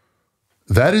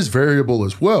 that is variable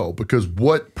as well, because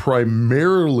what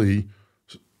primarily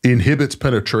inhibits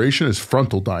penetration is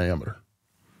frontal diameter,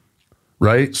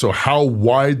 right? So how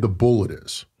wide the bullet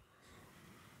is.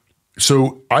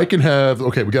 So I can have,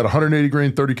 okay, we got a 180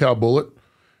 grain 30 cal bullet.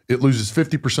 It loses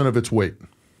 50% of its weight.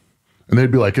 And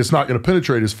they'd be like, it's not going to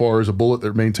penetrate as far as a bullet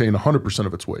that maintained 100%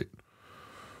 of its weight.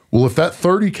 Well, if that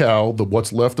 30 cal,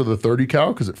 what's left of the 30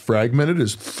 cal, because it fragmented,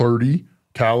 is 30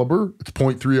 caliber, it's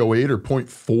 0.308 or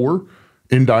 0.4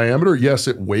 in diameter. Yes,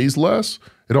 it weighs less.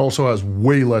 It also has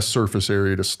way less surface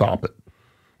area to stop it.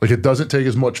 Like, it doesn't take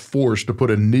as much force to put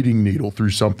a knitting needle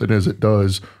through something as it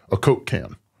does a Coke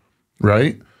can,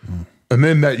 right? Mm. And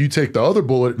then that you take the other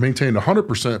bullet, it maintained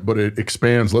 100%, but it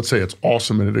expands. Let's say it's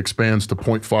awesome and it expands to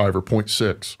 0.5 or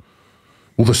 0.6.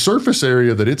 Well, the surface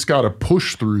area that it's got to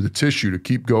push through the tissue to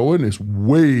keep going is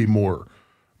way more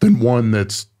than one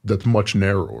that's much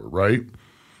narrower, right?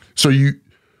 So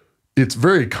it's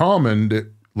very common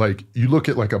that like you look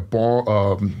at like a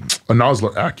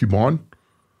Nosler AccuBond.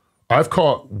 I've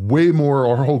caught way more,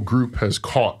 our whole group has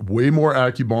caught way more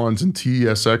AccuBonds and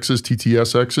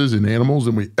TTSXs in animals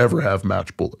than we ever have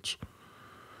match bullets.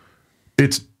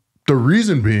 The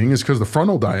reason being is because the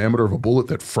frontal diameter of a bullet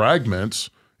that fragments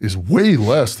is way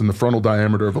less than the frontal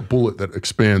diameter of a bullet that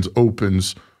expands,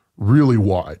 opens really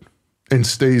wide and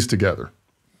stays together.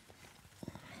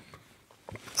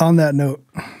 On that note,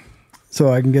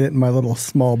 so I can get it in my little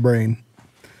small brain.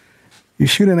 You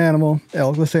shoot an animal,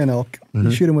 elk, let's say an elk. Mm-hmm.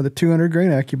 You shoot him with a 200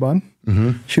 grain AccuBond.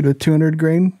 Mm-hmm. Shoot a 200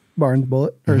 grain Barnes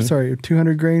bullet, or mm-hmm. sorry, a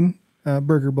 200 grain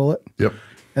Berger bullet. Yep.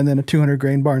 And then a 200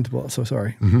 grain Barnes bullet. So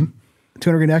sorry. Mm-hmm.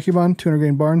 200 grain AccuBond, 200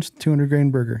 grain Barnes, 200 grain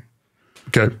Berger.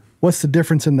 Okay. What's the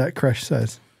difference in that crush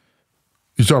size?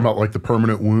 You're talking about like the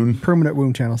permanent wound? Permanent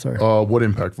wound channel, sorry. What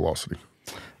impact velocity?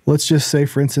 Let's just say,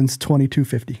 for instance,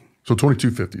 2250. So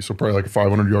 2250. So probably like a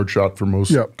 500-yard shot for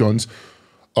most guns.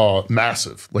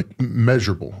 Massive, like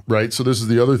measurable, right? So this is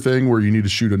the other thing where you need to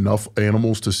shoot enough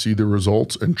animals to see the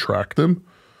results and track them.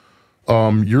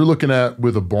 You're looking at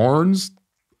with a Barnes,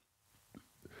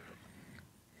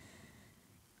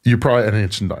 you're probably an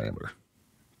inch in diameter.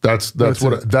 That's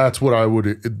what I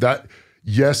would.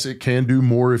 Yes, it can do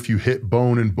more if you hit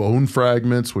bone and bone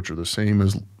fragments, which are the same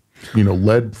as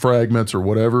lead fragments or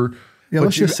whatever. Yeah, but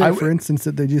let's just say, for instance,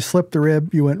 that they just slipped the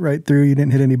rib, you went right through, you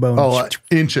didn't hit any bone. Oh,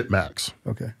 inch at max.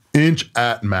 Okay. Inch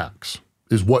at max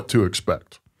is what to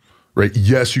expect, right?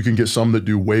 Yes, you can get some that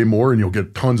do way more, and you'll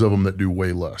get tons of them that do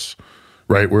way less,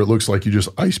 right? Where it looks like you just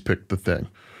ice picked the thing.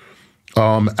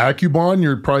 AccuBond,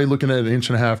 you're probably looking at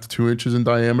 1.5 to 2 inches in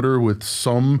diameter with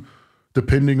some,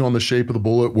 depending on the shape of the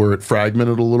bullet, where it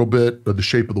fragmented a little bit, or the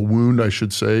shape of the wound, I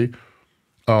should say.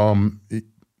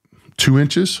 2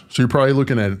 inches. So you're probably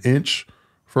looking at 1 inch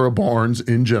for a Barnes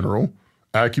in general.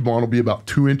 AccuBond will be about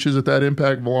 2 inches at that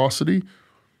impact velocity.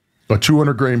 A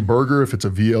 200 grain Berger if it's a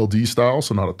VLD style,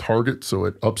 so not a target, so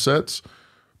it upsets.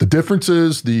 The difference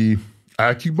is the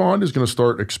AccuBond is going to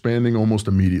start expanding almost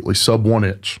immediately, sub 1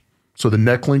 inch. So the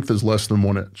neck length is less than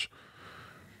 1 inch.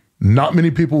 Not many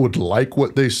people would like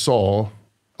what they saw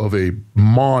of a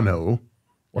mono,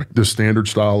 like the standard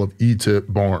style of E-tip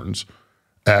Barnes,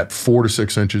 at 4 to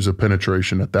 6 inches of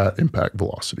penetration at that impact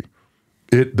velocity.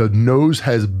 The nose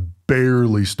has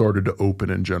barely started to open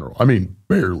in general. I mean,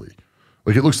 barely.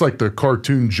 Like it looks like the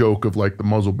cartoon joke of like the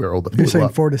muzzle barrel. That You're saying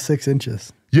 4 to 6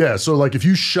 inches. Yeah, so like if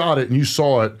you shot it and you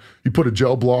saw it, you put a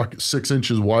gel block 6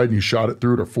 inches wide and you shot it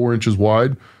through it, or 4 inches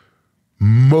wide,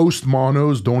 most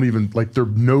monos don't even, like their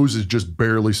nose is just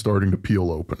barely starting to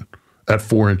peel open at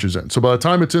 4 inches in. So by the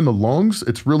time it's in the lungs,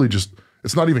 it's really just,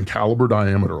 it's not even caliber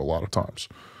diameter a lot of times.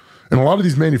 And a lot of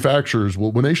these manufacturers,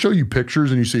 well, when they show you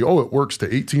pictures and you see, oh, it works to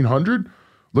 1800,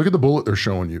 look at the bullet they're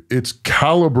showing you. It's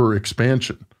caliber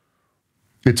expansion.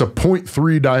 It's a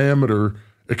 0.3 diameter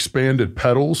expanded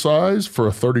pedal size for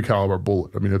a 30 caliber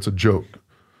bullet. I mean, it's a joke,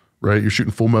 right? You're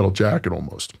shooting Full Metal Jacket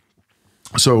almost.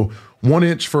 So 1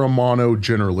 inch for a mono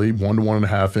generally, 1 to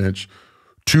 1.5 inch,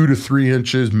 2 to 3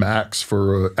 inches max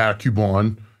for an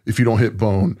AccuBond if you don't hit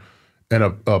bone. And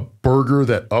a Berger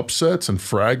that upsets and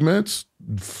fragments,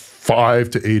 5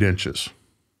 to 8 inches.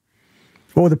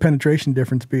 What would the penetration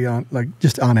difference be on, like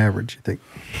just on average, you think?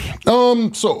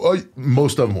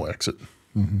 Most of them will exit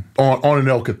on an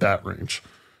elk at that range.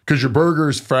 Because your Berger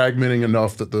is fragmenting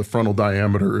enough that the frontal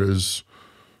diameter is,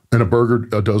 and a Berger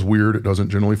does weird, it doesn't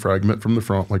generally fragment from the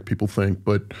front like people think,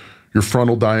 but your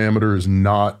frontal diameter is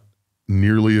not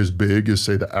nearly as big as,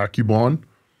 say, the AccuBond.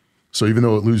 So even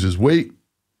though it loses weight,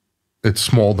 it's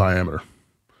small diameter.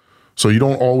 So you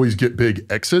don't always get big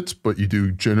exits, but you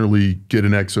do generally get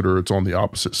an exit or it's on the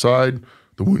opposite side.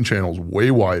 The wound channel is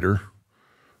way wider.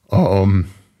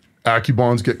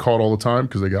 AccuBonds get caught all the time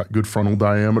because they got good frontal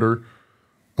diameter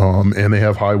and they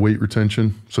have high weight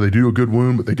retention. So they do a good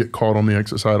wound, but they get caught on the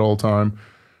exit side all the time.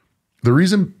 The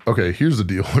reason, okay, here's the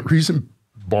deal. The reason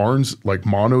Barnes, like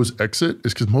monos, exit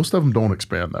is because most of them don't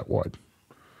expand that wide.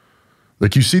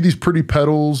 Like you see these pretty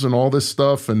pedals and all this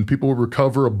stuff, and people will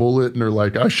recover a bullet and they're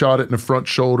like, I shot it in the front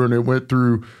shoulder and it went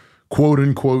through quote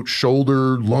unquote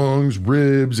shoulder, lungs,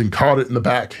 ribs, and caught it in the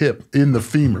back hip in the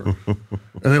femur. And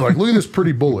they're like, look at this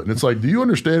pretty bullet. And it's like, do you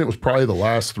understand it was probably the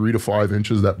last 3 to 5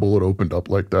 inches that bullet opened up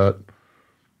like that?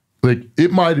 Like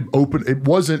it might have opened, it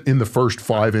wasn't in the first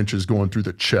 5 inches going through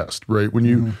the chest, right? When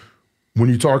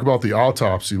you talk about the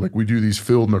autopsy, like we do these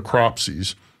field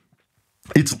necropsies,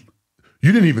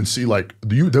 you didn't even see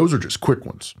those are just quick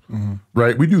ones,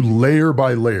 right? We do layer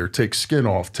by layer, take skin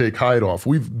off, take hide off.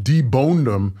 We've deboned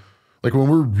them Like when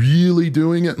we're really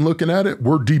doing it and looking at it,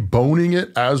 we're deboning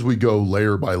it as we go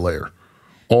layer by layer,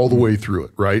 all the way through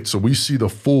it, right? So we see the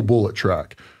full bullet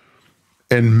track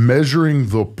and measuring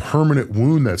the permanent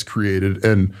wound that's created,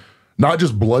 and not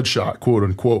just bloodshot, quote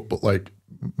unquote, but like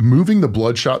moving the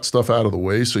bloodshot stuff out of the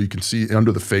way so you can see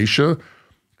under the fascia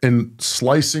and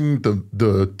slicing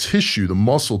the tissue, the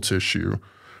muscle tissue,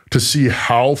 to see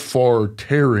how far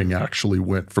tearing actually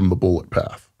went from the bullet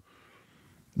path,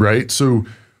 right? So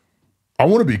I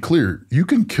want to be clear. You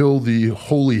can kill the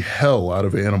holy hell out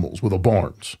of animals with a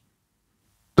Barnes.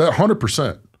 That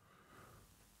 100%.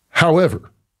 However,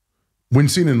 when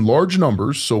seen in large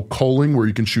numbers, so culling where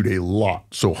you can shoot a lot,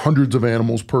 so hundreds of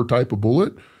animals per type of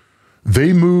bullet,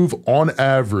 they move on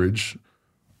average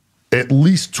at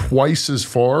least twice as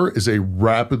far as a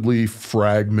rapidly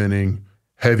fragmenting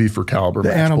heavy for caliber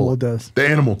match animal bullet. does. The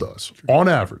animal does, on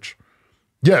average.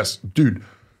 Yes, dude,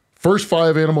 first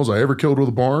 5 animals I ever killed with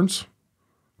a Barnes,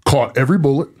 caught every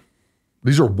bullet.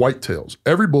 These are whitetails.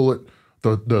 Every bullet,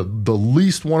 the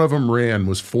least one of them ran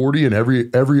was 40, and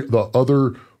the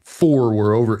other 4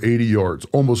 were over 80 yards,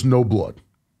 almost no blood.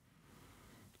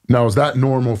 Now, is that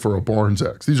normal for a Barnes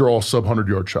X? These are all sub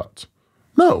 100-yard shots.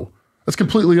 No, that's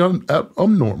completely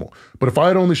unnormal. But if I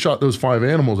had only shot those 5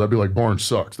 animals, I'd be like, Barnes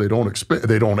sucks. They don't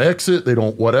they don't exit, they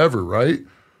don't whatever, right?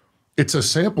 It's a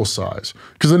sample size,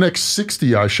 because the next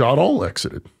 60 I shot all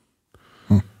exited,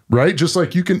 right? Just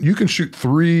like you can shoot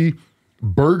 3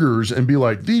 burgers and be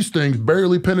like, these things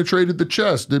barely penetrated the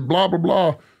chest, did blah, blah,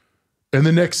 blah. And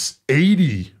the next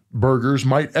 80 burgers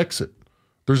might exit.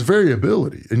 There's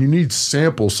variability, and you need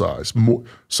sample size.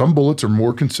 Some bullets are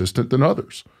more consistent than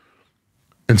others.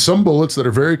 And some bullets that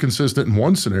are very consistent in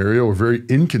one scenario are very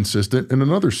inconsistent in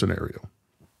another scenario.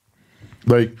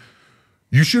 Like,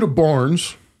 you shoot a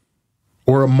Barnes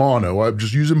or a mono. I'm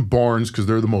just using Barnes because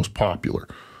they're the most popular.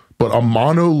 But a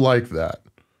mono like that,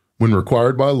 when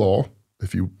required by law,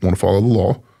 if you want to follow the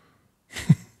law,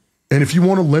 and if you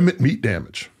want to limit meat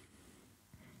damage,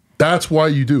 that's why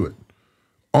you do it.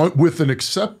 With an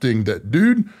accepting that,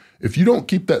 dude, if you don't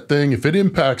keep that thing, if it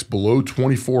impacts below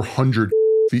 2,400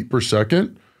 feet per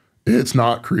second, it's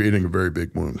not creating a very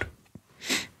big wound.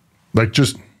 Like,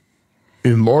 just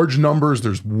in large numbers,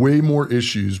 there's way more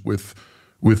issues with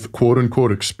quote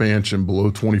unquote expansion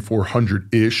below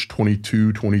 2,400-ish,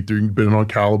 22, 23, depending on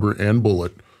caliber and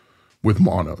bullet with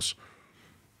monos,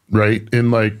 right?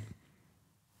 And like,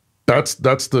 that's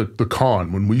the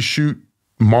con. When we shoot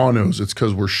monos, it's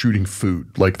because we're shooting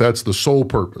food. Like, that's the sole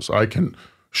purpose. I can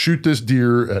shoot this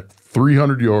deer at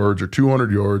 300 yards or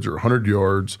 200 yards or 100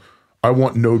 yards. I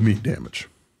want no meat damage.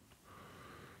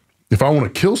 If I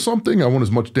want to kill something, I want as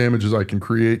much damage as I can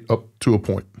create up to a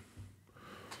point.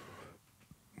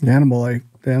 The animal I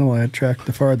had tracked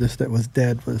the farthest that was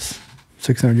dead was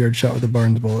 600-yard shot with a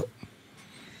Barnes bullet.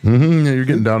 Mm-hmm. Yeah, you're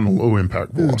getting down to low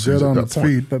impact velocities. It was dead on at its that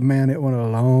point. feet, but man, it went a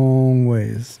long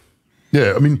ways.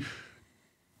 Yeah, I mean,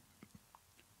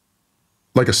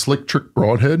 like a slick trick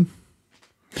broadhead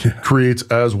creates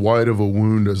as wide of a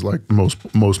wound as like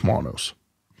most monos.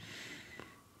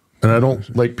 And I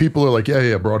don't, like, people are like,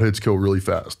 yeah, broadheads kill really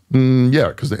fast. Yeah,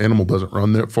 because the animal doesn't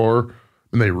run that far,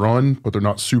 and they run, but they're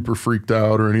not super freaked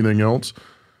out or anything else.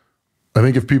 I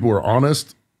think if people are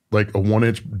honest, like a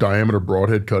 1-inch diameter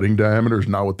broadhead cutting diameter is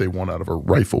not what they want out of a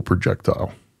rifle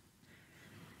projectile.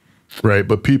 Right?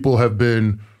 But people have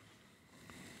been,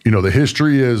 the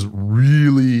history is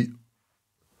really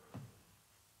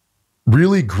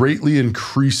greatly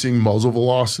increasing muzzle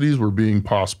velocities were being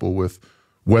possible with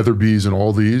Weatherbees and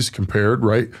all these compared,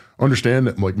 right? Understand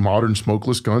that like modern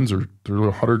smokeless guns they're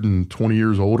 120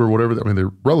 years old or whatever. I mean,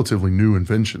 they're relatively new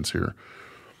inventions here.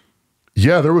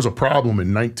 Yeah, there was a problem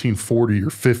in 1940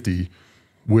 or 50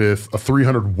 with a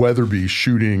 300 Weatherby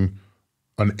shooting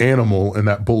an animal and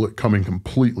that bullet coming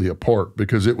completely apart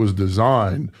because it was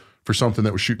designed for something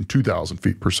that was shooting 2,000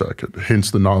 feet per second, hence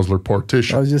the Nosler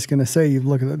partition. I was just going to say, you've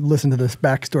listened to this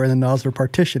backstory the Nosler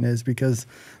partition is because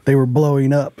they were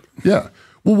blowing up. Yeah.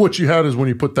 Well, what you had is when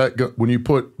you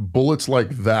put bullets like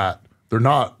that, they're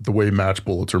not the way match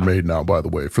bullets are made now, by the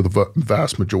way, for the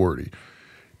vast majority.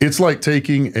 It's like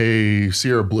taking a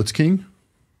Sierra Blitz King,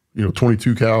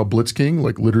 22 cal Blitz King,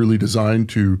 like literally designed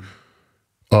to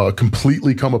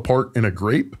completely come apart in a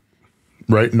grape,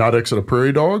 right? Not exit a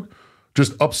prairie dog.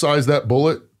 Just upsize that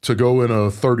bullet to go in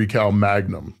a 30 cal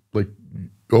Magnum. Like,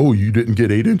 oh, you didn't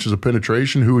get 8 inches of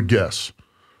penetration? Who would guess?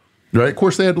 Right? Of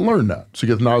course, they had to learn that. So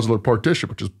you get the Nosler partition,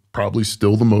 which is probably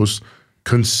still the most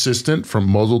consistent from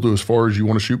muzzle to as far as you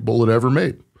want to shoot bullet ever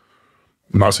made.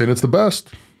 I'm not saying it's the best.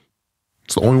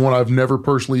 It's the only one I've never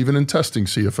personally, even in testing,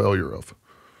 see a failure of.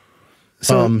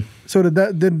 So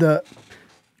did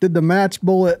did the match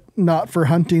bullet not for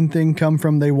hunting thing come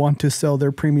from they want to sell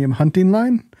their premium hunting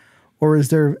line? Or is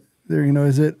there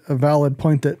is it a valid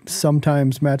point that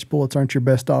sometimes match bullets aren't your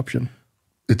best option?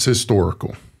 It's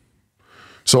historical.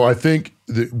 So I think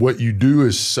that what you do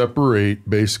is separate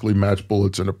basically match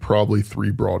bullets into probably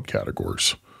 3 broad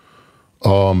categories.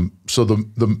 So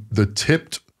the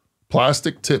tipped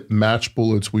plastic tip match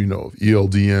bullets we know of,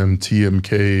 ELDM,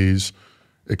 TMKs,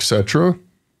 etc.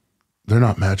 They're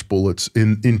not match bullets.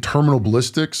 In terminal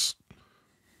ballistics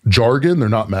jargon, they're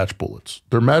not match bullets.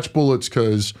 They're match bullets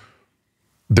because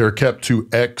they're kept to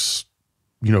X,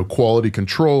 quality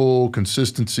control,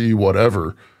 consistency,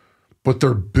 whatever. But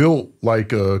they're built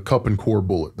like a cup and core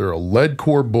bullet. They're a lead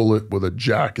core bullet with a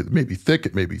jacket. It may be thick,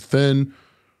 it may be thin.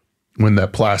 When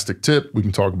that plastic tip, we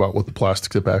can talk about what the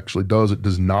plastic tip actually does. It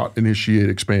does not initiate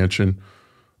expansion.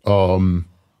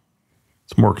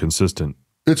 It's more consistent.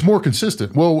 It's more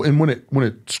consistent. Well, and when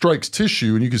it strikes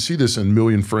tissue, and you can see this in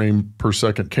million frame per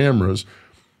second cameras,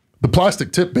 the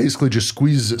plastic tip basically just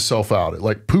squeezes itself out. It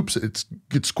like poops, it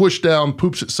gets squished down,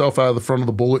 poops itself out of the front of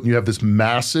the bullet, and you have this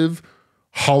massive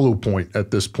hollow point at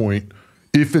this point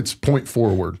if it's point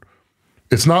forward.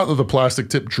 It's not that the plastic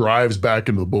tip drives back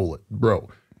into the bullet, bro.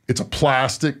 It's a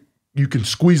plastic, you can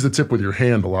squeeze the tip with your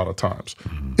hand a lot of times.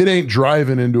 It ain't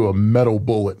driving into a metal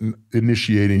bullet and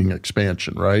initiating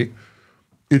expansion, right?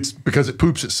 It's because it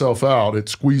poops itself out, it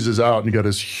squeezes out, and you got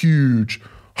this huge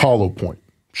hollow point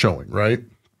showing, right?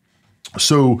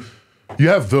 So you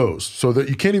have those, so that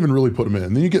you can't even really put them in.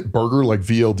 And then you get burger like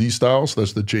VLD style, so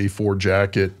that's the J4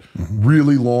 jacket,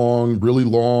 really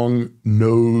long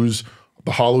nose,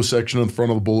 the hollow section in the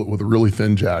front of the bullet with a really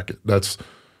thin jacket. That's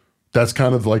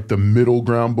kind of like the middle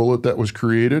ground bullet that was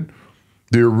created.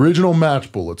 The original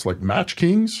match bullets, like Match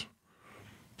Kings,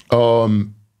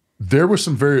 there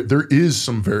is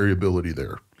some variability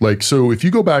there. Like, so if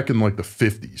you go back in like the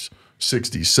 50s,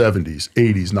 60s, 70s,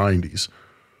 80s, 90s,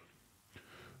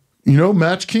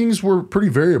 Match Kings were pretty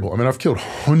variable. I mean, I've killed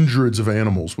hundreds of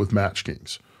animals with Match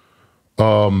Kings.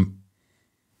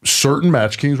 Certain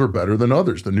Match Kings were better than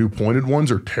others. The new pointed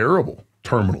ones are terrible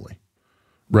terminally,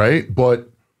 right? But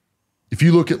if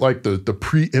you look at like the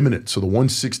preeminent, so the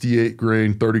 168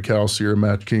 grain 30 cal Sierra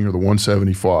Match King or the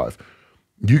 175,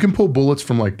 you can pull bullets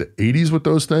from like the 80s with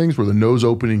those things where the nose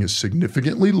opening is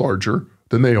significantly larger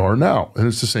than they are now. And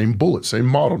it's the same bullet, same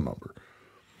model number.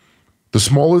 The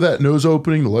smaller that nose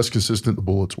opening, the less consistent the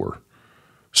bullets were.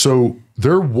 So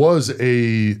there was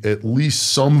at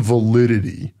least some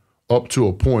validity up to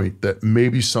a point that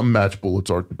maybe some match bullets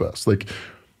aren't the best. Like,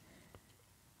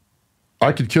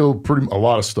 I could kill a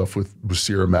lot of stuff with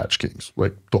Sierra Match Kings,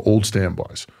 like the old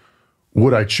standbys.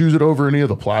 Would I choose it over any of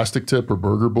the plastic tip or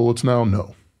burger bullets now?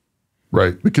 No,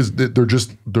 right? Because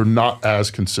they're not as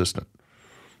consistent.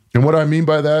 And what I mean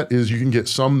by that is you can get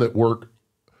some that work.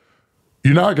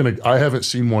 I haven't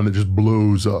seen one that just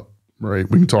blows up, right?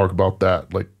 We can talk about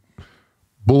that. Like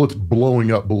bullets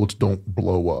blowing up, bullets don't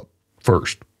blow up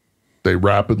first. They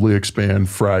rapidly expand,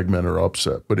 fragment, or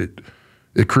upset, but it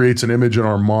creates an image in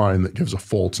our mind that gives a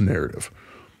false narrative.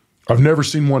 I've never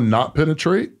seen one not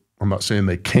penetrate. I'm not saying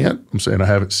they can't. I'm saying I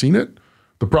haven't seen it.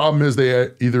 The problem is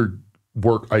they either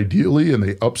work ideally and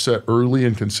they upset early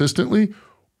and consistently,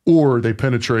 or they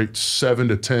penetrate 7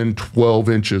 to 10, 12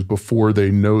 inches before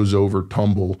they nose over,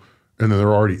 tumble, and then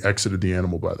they're already exited the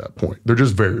animal by that point. They're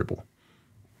just variable.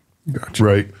 Gotcha.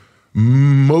 Right?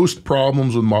 Most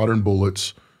problems with modern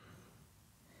bullets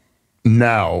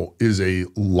now is a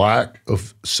lack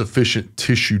of sufficient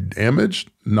tissue damage,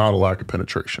 not a lack of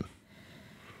penetration.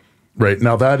 Right?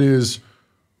 Now that is,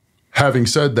 having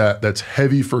said that, that's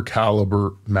heavy for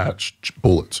caliber matched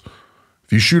bullets.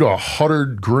 If you shoot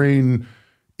 100 grain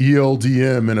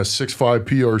ELDM in a 6.5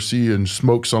 PRC and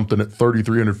smoke something at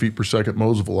 3,300 feet per second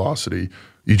muzzle velocity,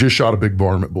 you just shot a big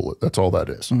varmint bullet. That's all that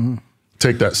is.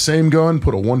 Take that same gun,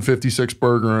 put a 156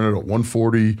 burger in it, a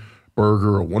 140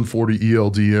 burger, a 140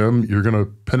 ELDM, you're going to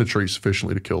penetrate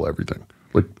sufficiently to kill everything,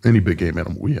 like any big game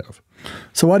animal we have.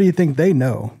 So why do you think they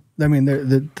know? I mean,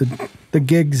 the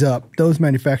gig's up. Those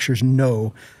manufacturers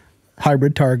know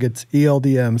hybrid targets,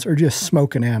 ELDMs, are just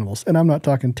smoking animals. And I'm not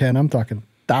talking 10, I'm talking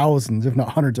thousands, if not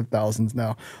hundreds of thousands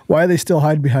now. Why do they still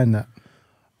hide behind that?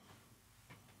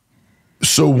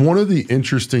 So one of the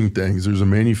interesting things, there's a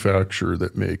manufacturer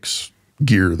that makes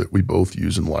gear that we both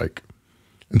use and like,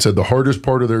 and said the hardest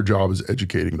part of their job is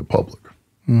educating the public.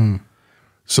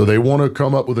 So they want to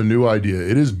come up with a new idea.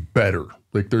 It is better.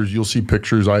 Like you'll see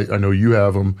pictures, I know you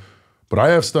have them, but I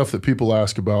have stuff that people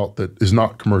ask about that is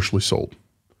not commercially sold.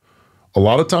 A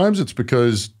lot of times it's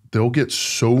because they'll get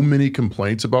so many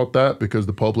complaints about that because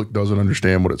the public doesn't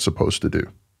understand what it's supposed to do.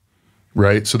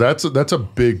 right? So that's a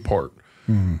big part.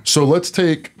 So let's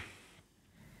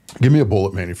give me a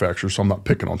bullet manufacturer so I'm not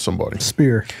picking on somebody.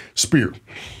 Spear.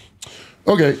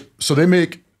 Okay, so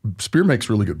Spear makes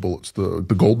really good bullets. The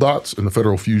gold dots and the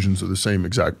Federal Fusions are the same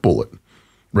exact bullet,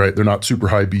 right? They're not super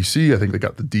high BC. I think they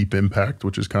got the Deep Impact,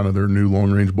 which is kind of their new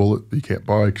long range bullet that you can't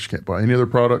buy because you can't buy any other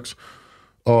products.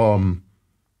 In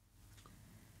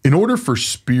order for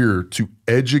Spear to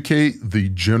educate the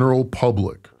general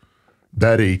public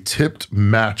that a tipped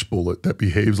match bullet that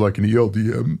behaves like an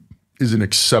ELDM is an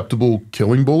acceptable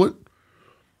killing bullet,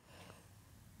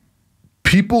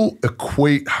 people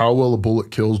equate how well a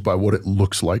bullet kills by what it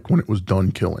looks like when it was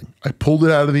done killing. I pulled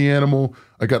it out of the animal.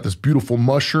 I got this beautiful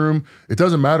mushroom. It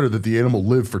doesn't matter that the animal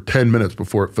lived for 10 minutes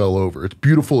before it fell over. It's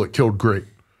beautiful. It killed great.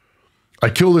 I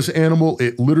kill this animal.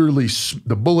 It literally,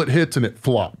 the bullet hits and it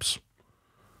flops.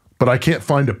 But I can't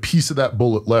find a piece of that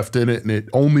bullet left in it, and it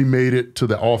only made it to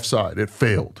the offside. It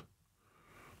failed.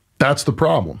 That's the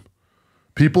problem.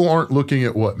 People aren't looking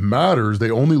at what matters.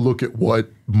 They only look at what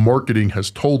marketing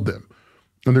has told them.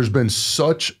 And there's been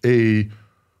such a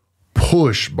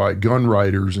push by gun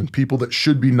writers and people that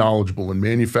should be knowledgeable and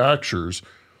manufacturers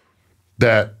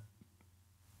that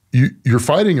you're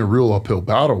fighting a real uphill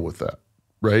battle with that,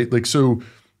 right? Like, so,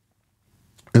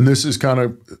 and this is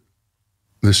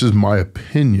my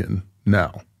opinion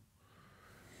now,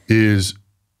 is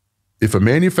if a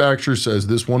manufacturer says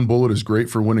this one bullet is great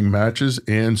for winning matches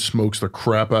and smokes the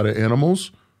crap out of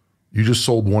animals, you just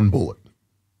sold one bullet.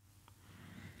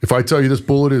 If I tell you this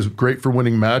bullet is great for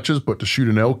winning matches, but to shoot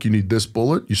an elk, you need this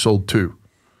bullet, you sold two.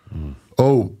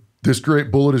 Oh, this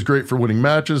great bullet is great for winning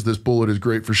matches. This bullet is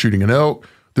great for shooting an elk.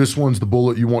 This one's the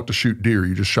bullet you want to shoot deer.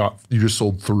 You just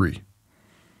sold three.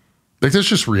 Like, that's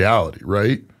just reality,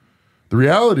 right? The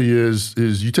reality is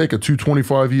you take a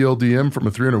 225 ELDM from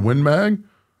a 300 Win Mag,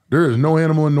 there is no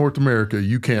animal in North America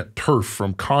you can't turf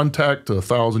from contact to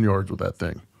 1,000 yards with that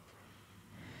thing.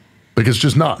 Like, it's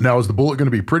just not. Now, is the bullet going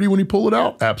to be pretty when you pull it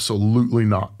out? Absolutely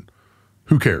not.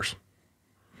 Who cares?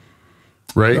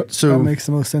 Right? So what makes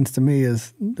the most sense to me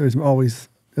is there's always,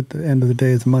 at the end of the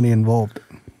day, is money involved.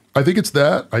 I think it's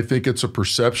that. I think it's a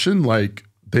perception. Like,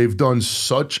 they've done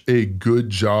such a good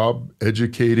job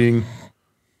educating.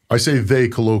 I say they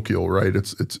colloquial, right?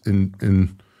 It's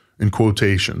in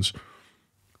quotations.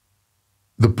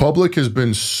 The public has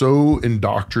been so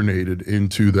indoctrinated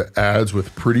into the ads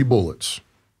with pretty bullets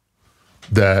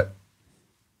that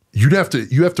you have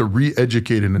to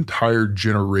re-educate an entire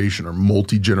generation or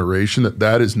multi-generation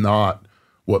that is not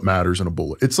what matters in a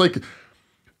bullet. It's like,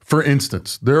 for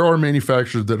instance, there are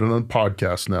manufacturers that are on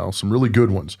podcasts now, some really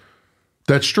good ones,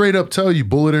 that straight up tell you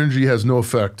bullet energy has no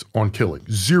effect on killing.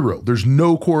 Zero. There's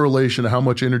no correlation to how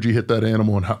much energy hit that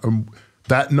animal and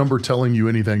that number telling you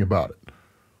anything about it.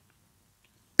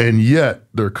 And yet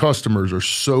their customers are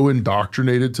so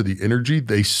indoctrinated to the energy,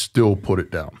 they still put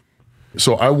it down.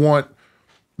 So I want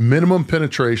minimum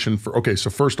penetration for, okay, so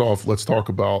first off, let's talk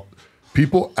about,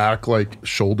 people act like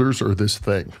shoulders are this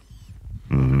thing.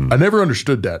 I never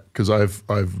understood that because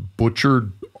I've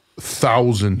butchered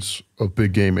thousands of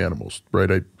big game animals, right?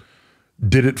 I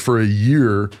did it for a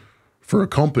year for a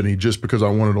company just because I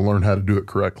wanted to learn how to do it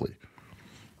correctly.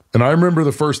 And I remember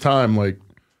the first time, like,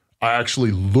 I actually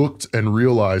looked and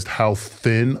realized how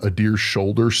thin a deer's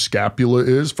shoulder scapula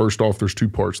is. First off, there's two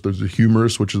parts. There's the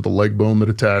humerus, which is the leg bone that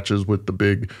attaches with the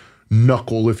big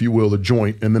knuckle, if you will, the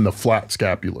joint, and then the flat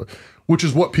scapula, which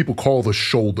is what people call the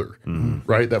shoulder,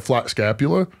 right? That flat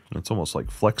scapula. It's almost like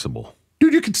flexible.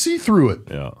 Dude, you can see through it.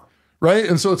 Yeah. Right?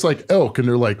 And so it's like elk, and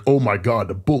they're like, oh my God,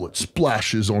 the bullet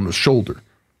splashes on the shoulder.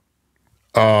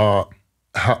 Do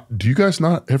you guys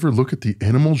not ever look at the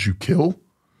animals you kill?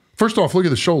 First off, look at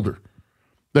the shoulder.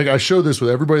 Like, I show this with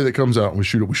everybody that comes out and we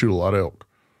shoot a lot of elk.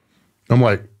 I'm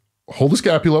like, hold the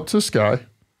scapula up to the sky,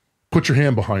 put your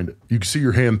hand behind it. You can see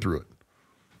your hand through it.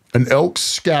 An elk's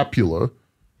scapula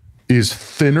is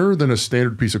thinner than a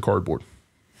standard piece of cardboard.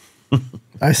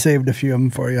 I saved a few of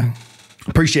them for you.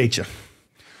 Appreciate you.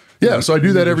 Yeah, so I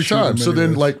do that every time. So then,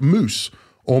 anyways. like, moose.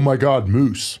 Oh my God,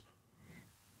 moose.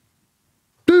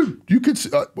 Dude, you could see,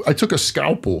 I took a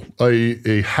scalpel,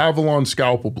 a Havalon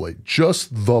scalpel blade, just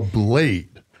the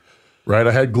blade, right?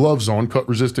 I had gloves on,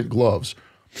 cut-resistant gloves,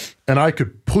 and I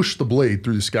could push the blade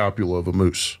through the scapula of a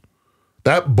moose.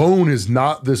 That bone is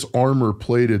not this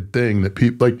armor-plated thing that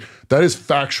people, like, that is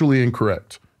factually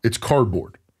incorrect. It's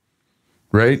cardboard,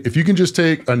 right? If you can just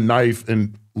take a knife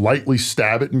and lightly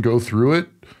stab it and go through it,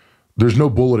 there's no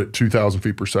bullet at 2,000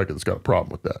 feet per second that's got a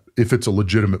problem with that, if it's a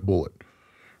legitimate bullet.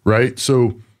 Right?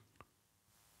 So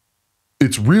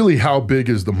it's really how big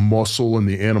is the muscle in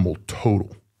the animal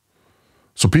total.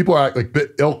 So people act like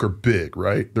elk are big,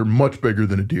 right? They're much bigger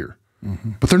than a deer,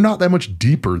 but they're not that much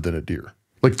deeper than a deer.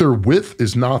 Like their width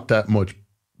is not that much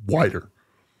wider.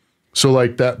 So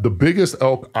like the biggest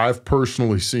elk I've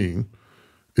personally seen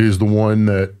is the one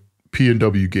that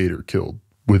P&W Gator killed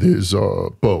with his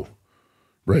bow,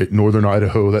 right? Northern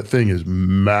Idaho, that thing is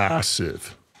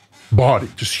massive. Body,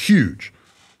 just huge.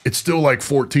 It's still like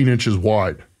 14 inches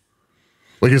wide.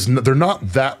 Like they're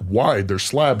not that wide, they're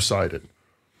slab-sided,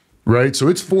 right? So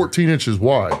it's 14 inches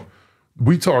wide.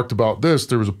 We talked about this.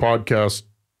 There was a podcast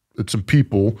that some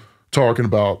people talking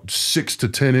about 6 to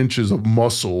 10 inches of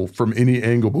muscle from any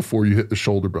angle before you hit the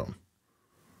shoulder bone.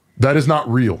 That is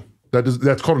not real.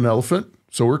 That's called an elephant,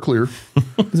 so we're clear.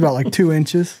 It's about like 2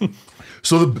 inches.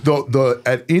 So the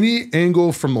at any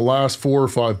angle from the last 4 or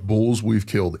 5 bulls we've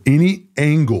killed, any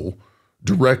angle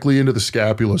directly into the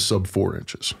scapula, sub 4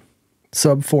 inches.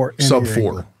 Sub 4. Sub 4.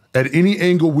 Angle. At any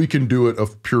angle we can do it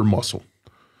of pure muscle.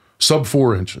 Sub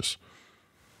 4 inches.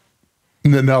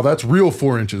 Now that's real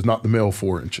 4 inches, not the male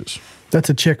 4 inches. That's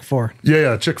a chick 4.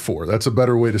 Yeah, chick 4. That's a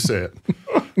better way to say it.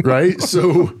 Right?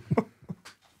 So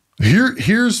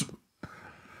here's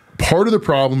part of the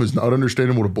problem is not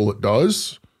understanding what a bullet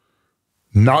does,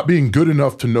 not being good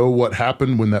enough to know what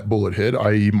happened when that bullet hit,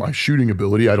 i.e. my shooting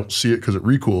ability. I don't see it because it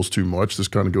recoils too much. This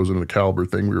kind of goes into the caliber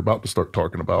thing we were about to start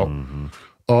talking about.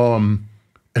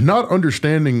 And not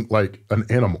understanding like an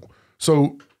animal.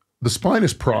 So the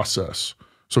spinous process.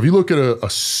 So if you look at a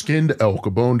skinned elk, a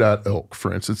boned out elk,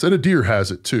 for instance, and a deer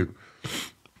has it too.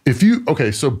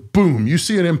 So boom, you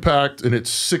see an impact and it's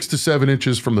 6 to 7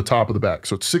 inches from the top of the back.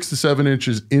 So it's 6 to 7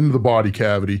 inches into the body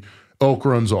cavity, elk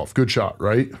runs off. Good shot,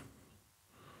 right?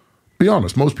 Be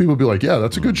honest, most people be like, yeah,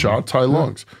 that's a good shot, tie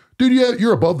lungs. Dude, yeah,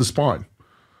 you're above the spine.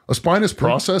 A spinous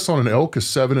process on an elk is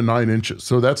 7 to 9 inches.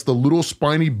 So that's the little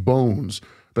spiny bones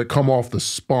that come off the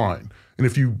spine. And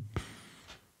if you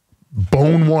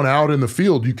bone one out in the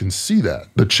field, you can see that.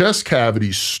 The chest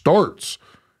cavity starts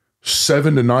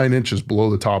 7 to 9 inches below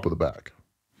the top of the back.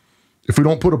 If we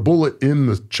don't put a bullet in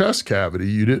the chest cavity,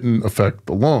 you didn't affect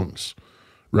the lungs,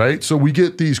 right? So we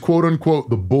get these quote unquote,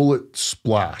 the bullet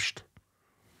splashed,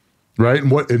 right?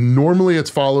 And normally it's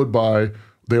followed by,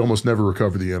 they almost never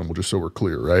recover the animal, just so we're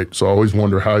clear, right? So I always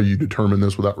wonder how you determine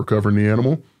this without recovering the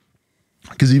animal.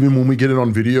 Because even when we get it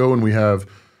on video and we have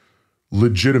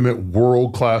legitimate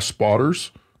world-class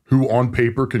spotters who on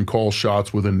paper can call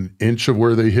shots within an inch of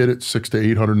where they hit it, 600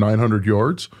 to 800, 900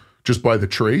 yards, just by the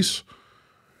trace,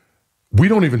 we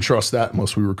don't even trust that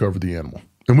unless we recover the animal.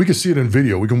 And we can see it in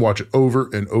video. We can watch it over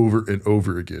and over and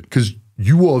over again because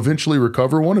you will eventually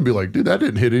recover one and be like, dude, that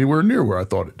didn't hit anywhere near where I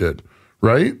thought it did,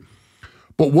 right?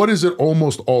 But what is it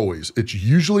almost always? It's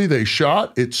usually they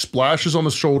shot, it splashes on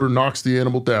the shoulder, knocks the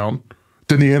animal down,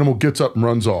 then the animal gets up and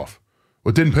runs off. Well,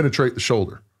 it didn't penetrate the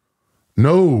shoulder.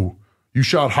 No, you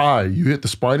shot high. You hit the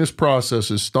spinous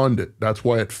processes, stunned it. That's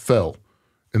why it fell.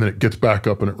 And then it gets back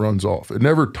up and it runs off. It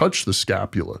never touched the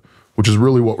scapula, which is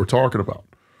really what we're talking about.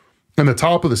 And the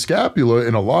top of the scapula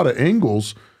in a lot of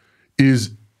angles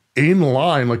is in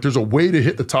line. Like there's a way to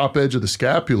hit the top edge of the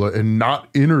scapula and not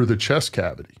enter the chest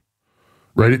cavity,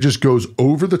 right? It just goes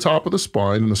over the top of the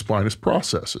spine and the spinous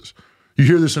processes. You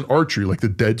hear this in archery, like the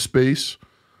dead space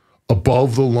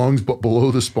above the lungs but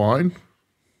below the spine.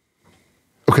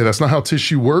 Okay, that's not how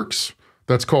tissue works.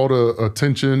 That's called a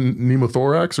tension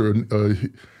pneumothorax or a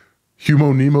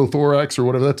pneumothorax or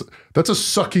whatever. That's a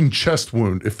sucking chest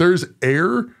wound. If there's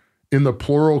air in the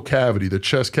pleural cavity, the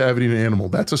chest cavity in an animal,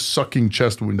 that's a sucking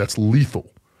chest wound. That's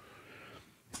lethal.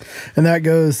 And that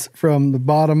goes from the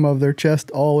bottom of their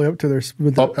chest all the way up to their,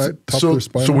 top of their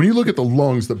spine. So when you look at the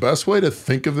lungs, the best way to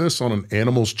think of this on an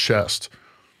animal's chest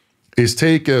is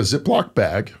take a Ziploc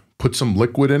bag, put some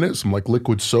liquid in it, some like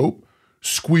liquid soap,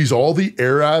 squeeze all the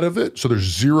air out of it so there's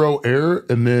zero air,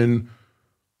 and then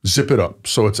zip it up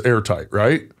so it's airtight,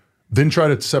 right? Then try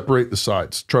to separate the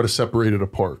sides, try to separate it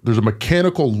apart. There's a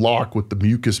mechanical lock with the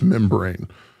mucous membrane,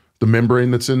 the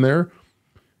membrane that's in there.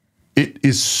 It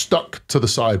is stuck to the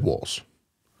sidewalls.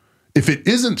 If it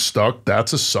isn't stuck,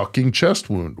 that's a sucking chest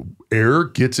wound. Air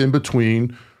gets in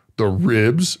between the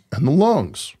ribs and the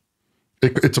lungs.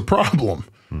 It's a problem,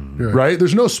 right?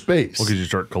 There's no space. Well, because you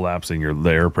start collapsing, the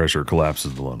air pressure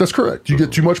collapses the lung. That's correct. You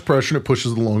get too much pressure and it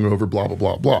pushes the lung over, blah, blah,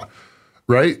 blah, blah,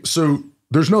 right? So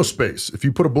there's no space. If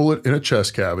you put a bullet in a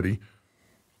chest cavity,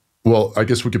 well, I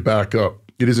guess we could back up.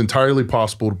 It is entirely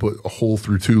possible to put a hole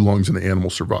through 2 lungs and the animal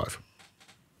survive.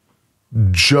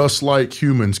 Just like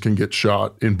humans can get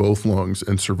shot in both lungs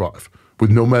and survive with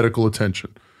no medical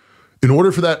attention. In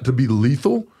order for that to be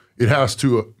lethal, you have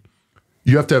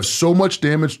to have so much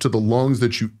damage to the lungs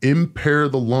that you impair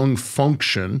the lung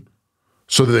function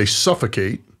so that they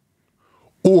suffocate,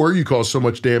 or you cause so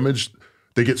much damage,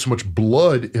 they get so much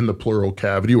blood in the pleural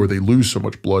cavity, or they lose so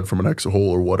much blood from an exit hole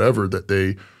or whatever that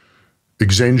they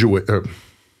exsanguinate.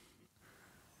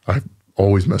 I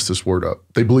always mess this word up.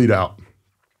 They bleed out.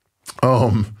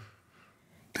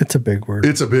 It's a big word.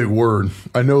 It's a big word.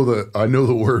 I know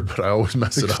the word, but I always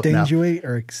mess it up now. Extinguate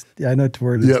or I know what the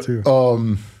word is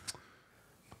too.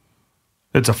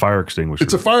 It's a fire extinguisher.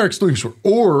 It's a fire extinguisher,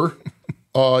 or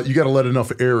you got to let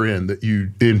enough air in that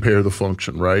you impair the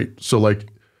function, right? So like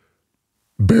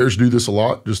bears do this a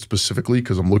lot, just specifically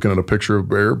because I'm looking at a picture of a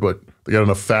bear, but they got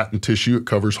enough fat and tissue, it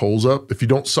covers holes up. If you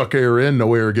don't suck air in,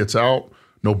 no air gets out,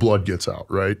 no blood gets out,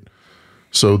 right?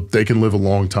 So they can live a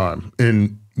long time.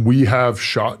 And we have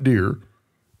shot deer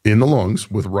in the lungs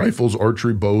with rifles,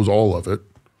 archery, bows, all of it,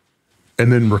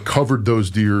 and then recovered those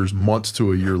deers months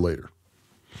to a year later.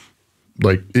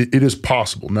 Like it is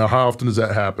possible. Now, how often does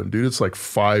that happen? Dude, it's like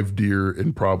 5 deer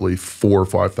in probably 4,000 or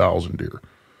 5,000 deer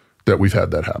that we've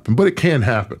had that happen. But it can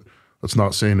happen. That's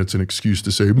not saying it's an excuse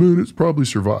to say, man, it's probably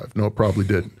survived. No, it probably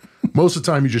didn't. Most of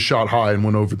the time you just shot high and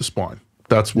went over the spine.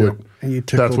 That's what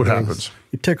happens.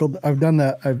 You tickled. I've done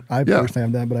that. I personally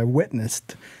have done, but I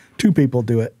witnessed 2 people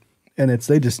do it, and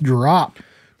they just drop.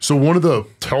 So one of the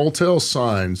telltale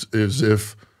signs is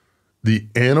if the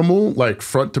animal, like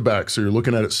front to back, so you're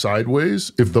looking at it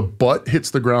sideways, if the butt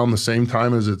hits the ground the same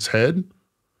time as its head,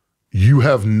 you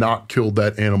have not killed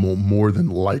that animal more than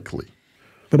likely.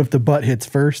 But if the butt hits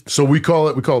first? So we call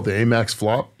it the AMAX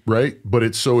flop, right? But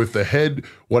it's so if the head,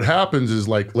 what happens is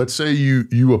like, let's say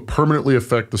you permanently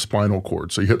affect the spinal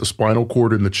cord. So you hit the spinal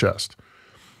cord in the chest.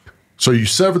 So you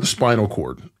sever the spinal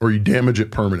cord or you damage it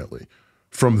permanently.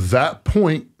 From that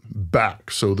point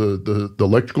back, so the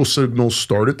electrical signals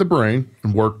start at the brain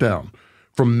and work down.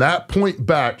 From that point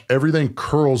back, everything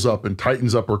curls up and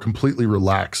tightens up or completely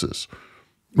relaxes,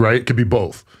 right? It could be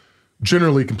both.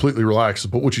 Generally completely relaxes.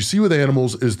 But what you see with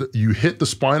animals is that you hit the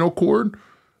spinal cord,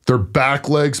 their back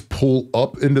legs pull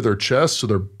up into their chest, so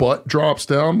their butt drops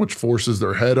down, which forces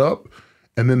their head up,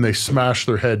 and then they smash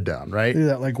their head down, right? Do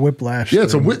that like whiplash. Yeah,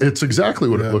 it's exactly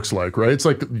what it looks like, right? It's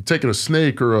like you're taking a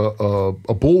snake or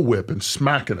a bull whip and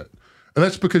smacking it. And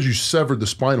that's because you severed the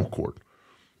spinal cord.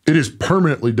 It is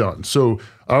permanently done. So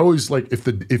I always like,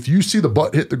 if you see the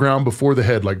butt hit the ground before the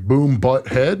head, like boom, butt,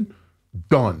 head,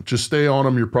 done. Just stay on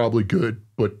them. You're probably good,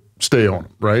 but stay on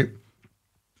them, right?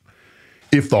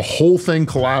 If the whole thing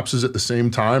collapses at the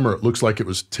same time, or it looks like it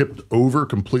was tipped over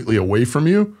completely away from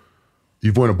you,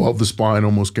 you've went above the spine,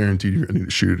 almost guaranteed you're gonna need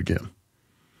to shoot it again,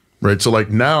 right? So like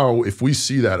now, if we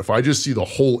see that, if I just see the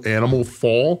whole animal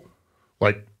fall,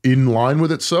 like in line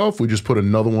with itself, we just put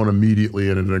another one immediately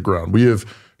in the ground. We have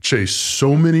chased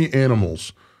so many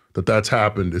animals that's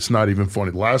happened. It's not even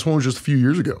funny. The last one was just a few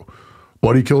years ago.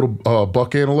 Buddy killed a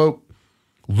buck antelope.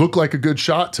 Looked like a good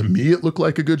shot. To me, it looked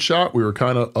like a good shot. We were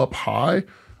kind of up high.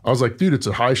 I was like, dude, it's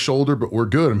a high shoulder, but we're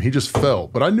good. I mean, he just fell.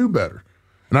 But I knew better.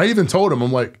 And I even told him,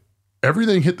 I'm like,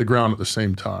 everything hit the ground at the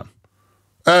same time.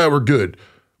 We're good.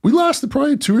 We lasted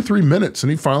probably 2 or 3 minutes,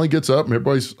 and he finally gets up, and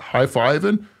everybody's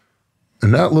high-fiving.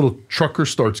 And that little trucker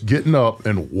starts getting up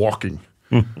and walking.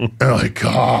 And I'm like,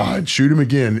 God, shoot him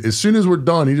again. As soon as we're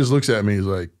done, he just looks at me. He's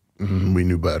like, we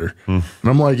knew better. And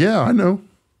I'm like, yeah, I know.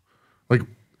 Like,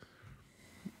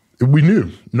 we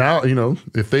knew. Now, you know,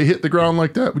 if they hit the ground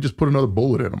like that, we just put another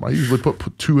bullet in them. I usually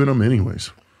put 2 in them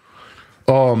anyways.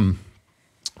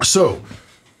 So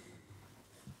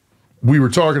we were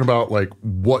talking about like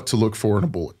what to look for in a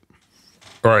bullet.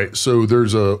 All right, so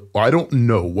I don't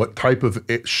know what type of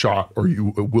shot are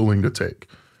you willing to take.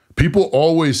 People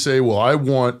always say, well, I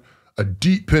want a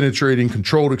deep penetrating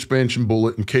controlled expansion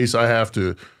bullet in case I have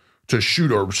to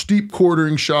shoot a steep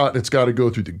quartering shot and it's got to go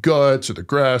through the guts or the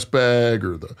grass bag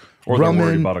or the Or they're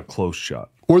worried about a close shot.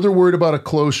 Or they're worried about a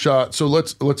close shot. So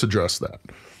let's address that.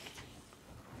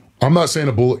 I'm not saying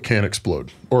a bullet can't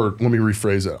explode. Or let me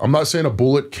rephrase that. I'm not saying a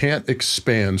bullet can't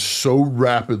expand so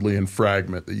rapidly and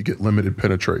fragment that you get limited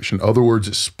penetration. In other words,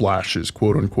 it splashes,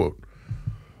 quote unquote.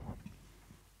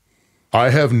 I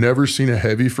have never seen a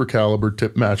heavy for caliber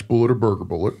tip match bullet or burger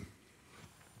bullet.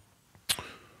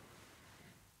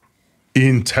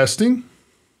 In testing,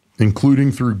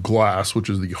 including through glass, which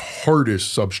is the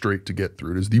hardest substrate to get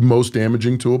through, it is the most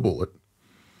damaging to a bullet.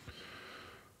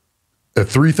 At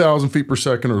 3,000 feet per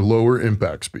second or lower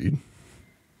impact speed,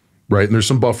 right? And there's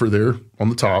some buffer there on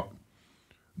the top,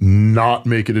 not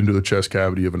make it into the chest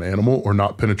cavity of an animal or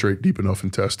not penetrate deep enough in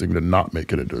testing to not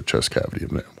make it into the chest cavity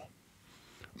of an animal.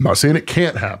 I'm not saying it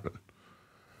can't happen.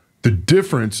 The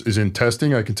difference is in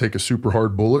testing, I can take a super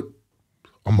hard bullet,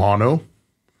 a mono.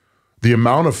 The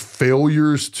amount of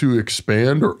failures to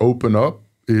expand or open up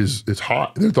it's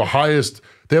high. They're the highest.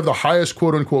 They have the highest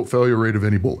quote unquote failure rate of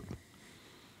any bullet.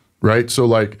 Right. So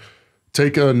like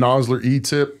take a Nosler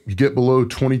E-tip, you get below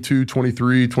 22,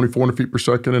 23, 2400 feet per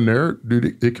second in there,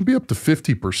 dude, it can be up to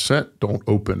 50% don't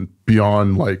open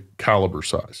beyond like caliber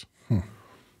size.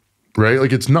 Right.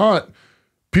 Like it's not,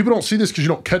 people don't see this because you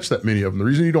don't catch that many of them. The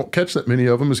reason you don't catch that many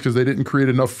of them is because they didn't create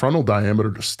enough frontal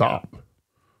diameter to stop.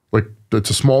 Like it's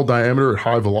a small diameter at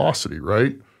high velocity,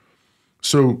 right?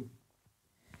 So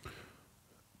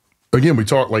again, we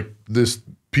talk like this,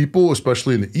 people,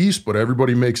 especially in the East, but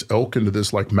everybody makes elk into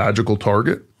this like magical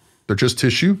target. They're just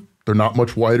tissue. They're not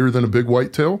much wider than a big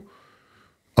whitetail.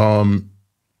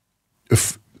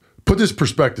 If put this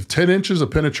perspective, 10 inches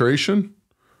of penetration,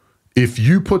 if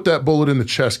you put that bullet in the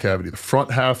chest cavity, the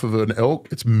front half of an elk,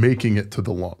 it's making it to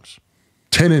the lungs.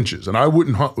 10 inches. And I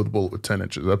wouldn't hunt with a bullet with 10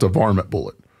 inches. That's a varmint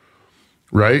bullet,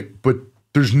 right? But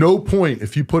there's no point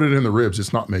if you put it in the ribs,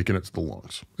 it's not making it to the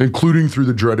lungs, including through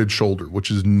the dreaded shoulder,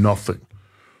 which is nothing.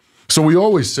 So we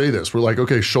always say this. We're like,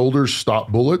 okay, shoulders stop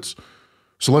bullets.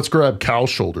 So let's grab cow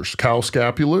shoulders, cow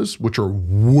scapulas, which are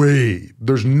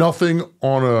there's nothing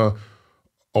on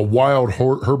a wild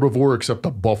herbivore except a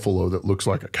buffalo that looks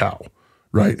like a cow,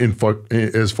 right?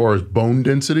 As far as bone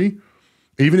density,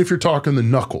 even if you're talking the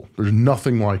knuckle, there's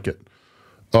nothing like it.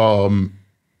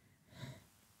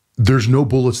 There's no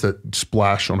bullets that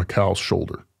splash on a cow's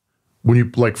shoulder. When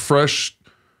you like fresh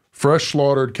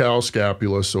slaughtered cow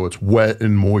scapula, so it's wet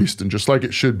and moist and just like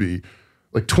it should be,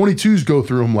 like 22s go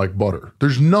through them like butter.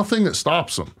 There's nothing that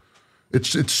stops them.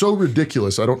 It's so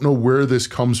ridiculous. I don't know where this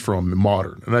comes from in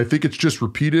modern. And I think it's just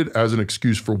repeated as an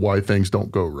excuse for why things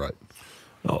don't go right.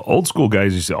 Old school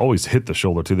guys used to always hit the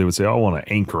shoulder too. They would say, I want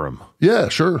to anchor him. Yeah,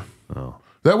 sure. Oh.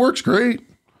 That works great.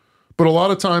 But a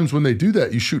lot of times when they do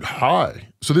that, you shoot high.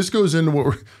 So this goes into what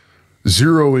we're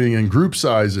zeroing in group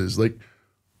sizes. Like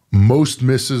most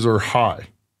misses are high.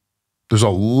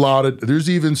 There's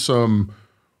even some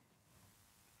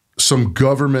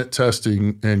government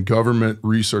testing and government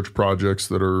research projects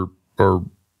that are,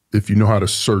 if you know how to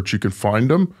search, you can find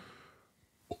them.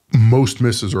 Most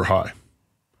misses are high.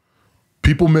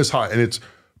 People miss high, and it's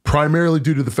primarily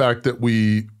due to the fact that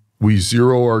we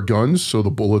zero our guns so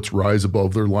the bullets rise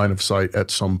above their line of sight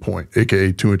at some point,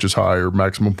 aka 2 inches high or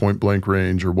maximum point blank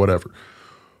range or whatever.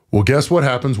 Well, guess what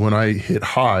happens when I hit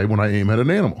high when I aim at an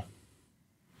animal?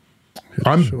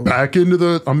 I'm back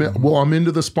into I'm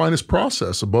into the spinous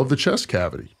process above the chest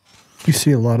cavity. You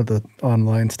see a lot of the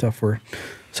online stuff where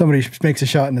somebody makes a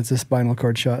shot and it's a spinal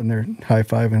cord shot and they're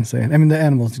high-fiving and saying, I mean, the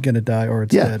animal's going to die or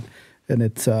it's dead. And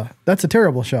it's that's a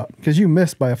terrible shot because you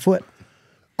missed by a foot.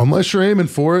 Unless you're aiming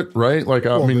for it, right? Like,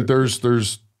 I mean, there's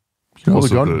the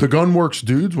Gunworks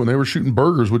dudes, when they were shooting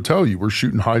burgers, would tell you we're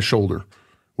shooting high shoulder,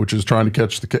 which is trying to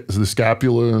catch the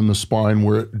scapula and the spine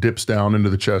where it dips down into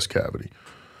the chest cavity.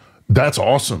 That's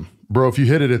awesome. Bro, if you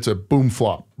hit it, it's a boom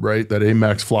flop, right? That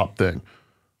AMAX flop thing.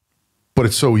 But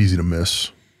it's so easy to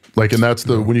miss. Like, and that's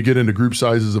when you get into group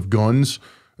sizes of guns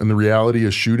and the reality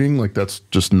of shooting, like that's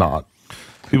just not.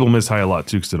 People miss high a lot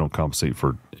too because they don't compensate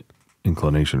for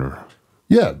inclination or...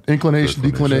 Yeah, inclination,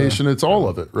 declination, it's all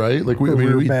of it, right? Like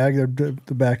the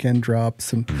back end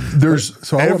drops. And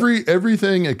there's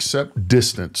everything except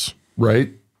distance,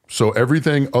 right? So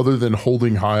everything other than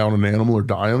holding high on an animal or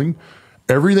dialing,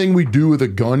 everything we do with a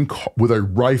gun, with a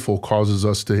rifle, causes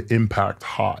us to impact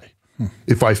high.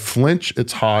 If I flinch,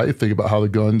 it's high. Think about how the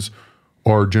guns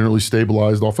are generally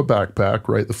stabilized off a backpack,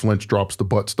 right? The flinch drops the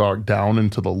buttstock down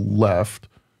into the left,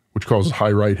 which causes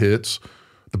high right hits.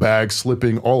 The bag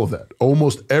slipping, all of that.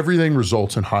 Almost everything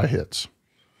results in high hits.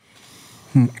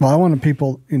 Well, I want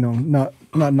people, not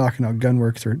knocking out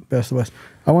Gunworks or Best of West.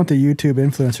 I want the YouTube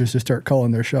influencers to start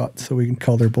calling their shots so we can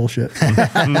call their bullshit.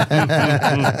 Kind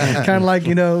of like,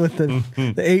 with the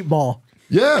 8-ball.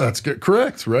 Yeah, that's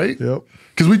correct, right? Yep.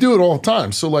 Because we do it all the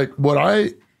time. So like what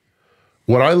I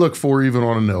look for even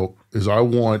on an elk is I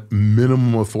want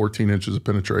minimum of 14 inches of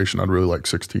penetration. I'd really like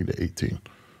 16 to 18.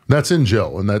 That's in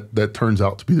gel, and that turns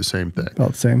out to be the same thing.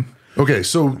 About the same. Okay,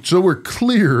 so we're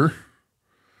clear.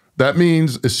 That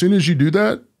means as soon as you do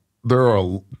that, there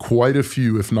are quite a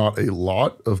few, if not a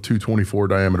lot, of 224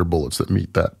 diameter bullets that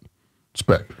meet that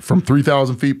spec, from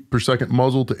 3,000 feet per second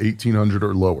muzzle to 1,800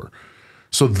 or lower.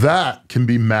 So that can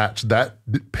be matched. That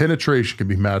penetration can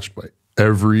be matched by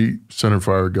every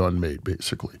centerfire gun made,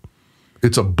 basically.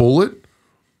 It's a bullet.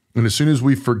 And as soon as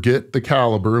we forget the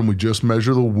caliber and we just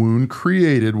measure the wound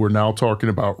created, we're now talking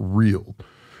about real.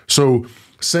 So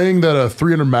saying that a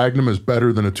 300 Magnum is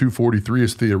better than a 243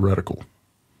 is theoretical.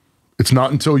 It's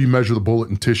not until you measure the bullet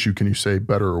in tissue can you say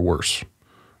better or worse,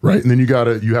 right? And then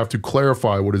you have to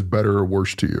clarify what is better or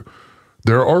worse to you.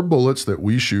 There are bullets that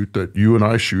we shoot, that you and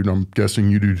I shoot, and I'm guessing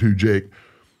you do too, Jake.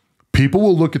 People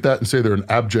will look at that and say they're an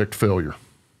abject failure.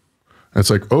 And it's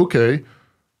like, okay,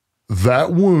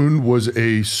 that wound was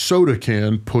a soda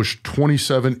can pushed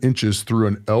 27 inches through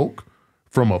an elk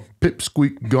from a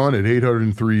pipsqueak gun at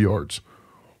 803 yards.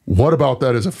 What about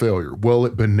that as a failure? Well,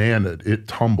 it bananaed, it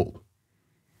tumbled.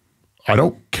 I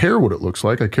don't care what it looks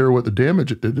like. I care what the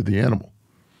damage it did to the animal,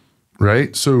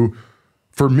 right? So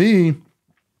for me,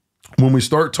 when we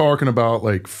start talking about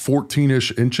like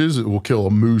 14-ish inches, it will kill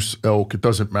a moose, elk, it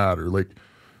doesn't matter. Like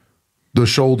the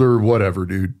shoulder, whatever,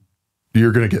 dude.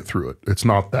 You're going to get through it. It's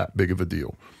not that big of a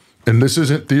deal. And this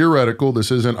isn't theoretical. This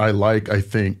isn't I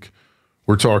think.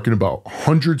 We're talking about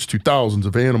hundreds to thousands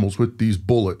of animals with these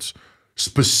bullets,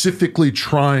 specifically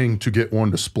trying to get one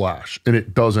to splash, and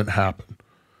it doesn't happen.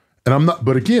 And I'm not,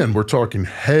 but again, we're talking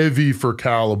heavy for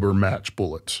caliber match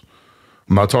bullets.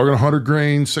 I'm not talking 100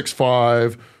 grain,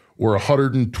 6.5, or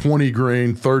 120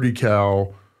 grain, 30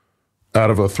 cal out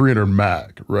of a 300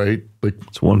 mag, right? Like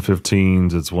it's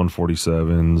 115s, it's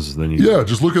 147s. Then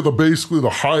just look at basically the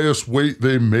highest weight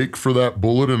they make for that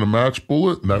bullet in a match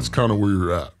bullet, and that's kind of where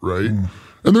you're at, right?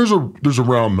 And there's a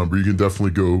round number. You can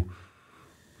definitely go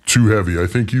too heavy. I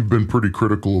think you've been pretty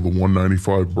critical of the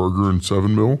 195 Burger and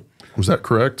 7 mil. Was that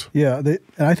correct? Yeah, and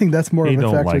I think that's more of a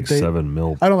don't factor. like 7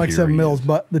 mil. I don't like 7 mils,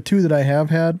 but the two that I have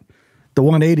had, the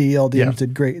 180 LDMs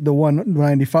did great. The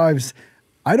 195s,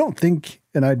 I don't think.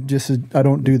 And I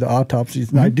don't do the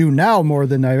autopsies. And I do now more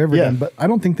than I've ever done, but I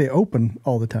don't think they open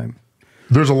all the time.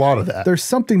 There's a lot of that. There's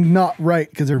something not right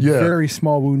because they're very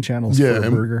small wound channels for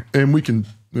a burger. And we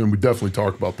definitely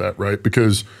talk about that, right?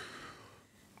 Because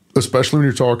especially when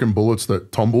you're talking bullets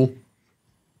that tumble,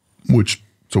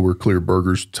 so we're clear,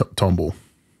 burgers tumble,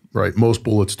 right? Most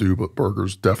bullets do, but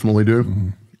burgers definitely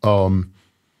do.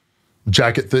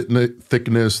 Jacket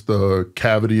thickness, the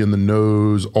cavity in the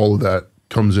nose, all of that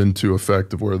comes into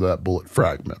effect of where that bullet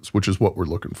fragments, which is what we're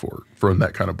looking for in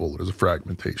that kind of bullet, is a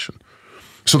fragmentation.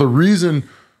 So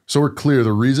we're clear,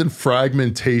 the reason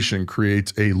fragmentation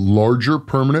creates a larger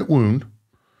permanent wound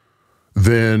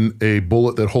than a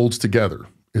bullet that holds together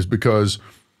is because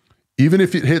even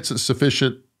if it hits a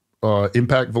sufficient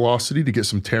impact velocity to get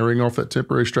some tearing off that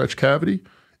temporary stretch cavity,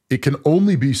 it can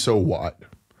only be so wide.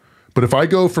 But if I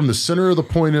go from the center of the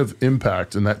point of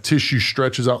impact and that tissue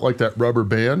stretches out like that rubber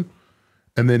band,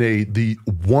 and then the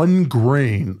 1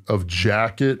 grain of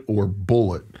jacket or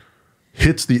bullet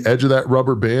hits the edge of that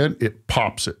rubber band, it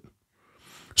pops it.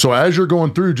 So as you're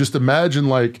going through, just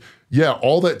imagine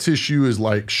all that tissue is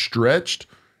like stretched,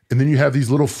 and then you have these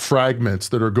little fragments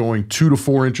that are going 2 to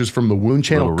 4 inches from the wound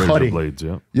channel cutting. Blades,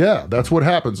 Yeah, that's what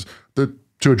happens. To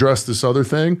address this other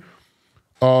thing,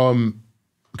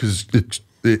 because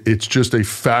it's just a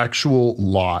factual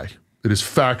lie. It is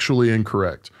factually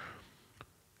incorrect.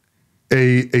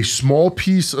 A small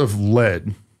piece of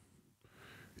lead,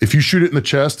 if you shoot it in the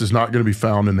chest, is not going to be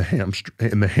found in the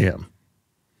ham.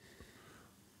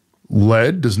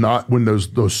 Lead does not, when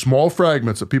those small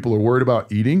fragments that people are worried about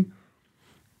eating,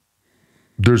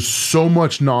 there's so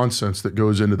much nonsense that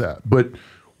goes into that. But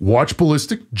watch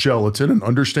ballistic gelatin and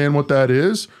understand what that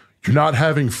is. You're not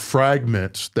having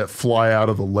fragments that fly out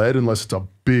of the lead unless it's a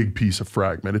big piece of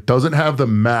fragment. It doesn't have the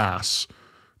mass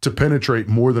to penetrate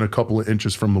more than a couple of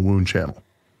inches from the wound channel.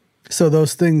 So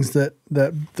those things that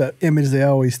image they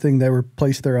always think they were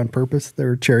placed there on purpose, they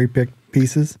were cherry-picked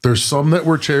pieces? There's some that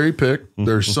were cherry-picked.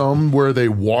 There's some where they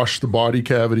washed the body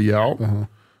cavity out,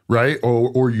 right?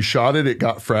 Or you shot it, it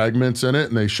got fragments in it,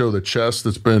 and they show the chest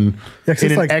that's been it's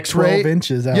in an like X-ray. 12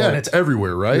 inches out. Yeah, and it's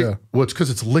everywhere, right? Yeah. Well, it's because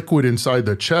it's liquid inside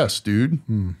the chest, dude.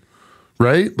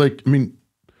 Right? Like, I mean,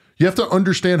 you have to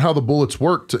understand how the bullets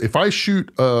work. If I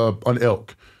shoot an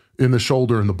elk in the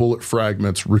shoulder and the bullet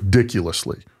fragments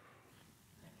ridiculously,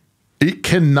 it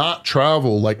cannot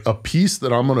travel. Like a piece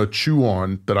that I'm going to chew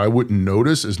on that I wouldn't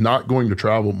notice is not going to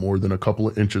travel more than a couple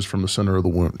of inches from the center of the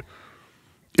wound.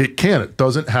 It can't. It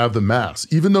doesn't have the mass.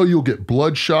 Even though you'll get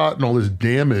bloodshot and all this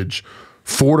damage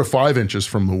 4 to 5 inches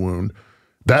from the wound,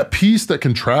 that piece that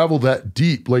can travel that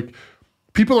deep, like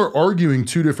people are arguing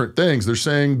two different things. They're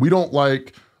saying we don't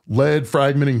like lead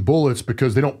fragmenting bullets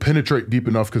because they don't penetrate deep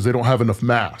enough because they don't have enough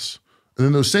mass. And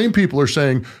then those same people are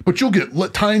saying, but you'll get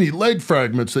tiny lead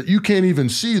fragments that you can't even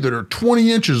see that are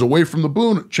 20 inches away from the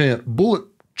bullet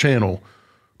channel,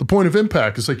 the point of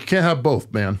impact. It's like you can't have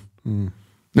both, man.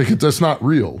 Like that's not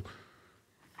real.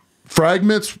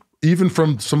 Fragments, even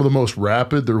from some of the most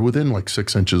rapid, they're within like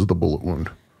 6 inches of the bullet wound.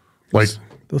 Like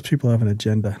those people have an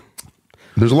agenda.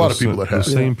 There's a lot of people that have.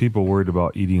 The same people worried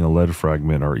about eating a lead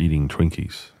fragment are eating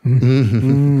Twinkies.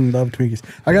 Love Twinkies.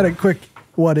 I got a quick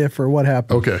what if or what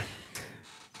happened. Okay.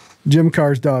 Jim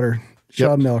Carr's daughter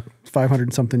shot an elk,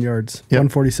 500 something yards,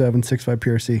 147, 6.5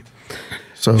 PRC.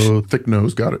 So thick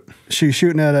nose, got it. She's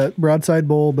shooting at a broadside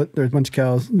bull, but there's a bunch of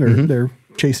cows. They're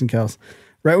chasing cows.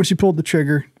 Right when she pulled the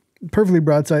trigger, perfectly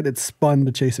broadside, it spun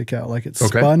to chase a cow. Like it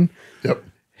spun. Yep.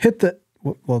 Hit the.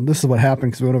 Well, this is what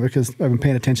happened because we went over because I've been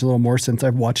paying attention a little more since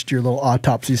I've watched your little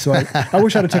autopsy. So I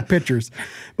wish I'd have took pictures,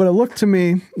 but it looked to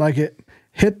me like it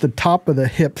hit the top of the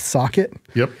hip socket.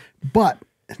 Yep. But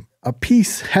a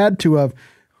piece had to have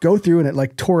go through and it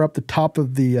like tore up the top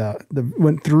of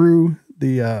went through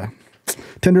the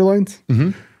tenderloins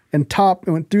and top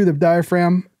and went through the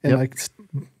diaphragm and like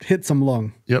hit some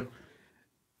lung. Yep.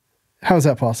 How is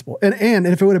that possible? And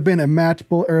if it would have been a match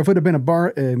bullet, or if it would have been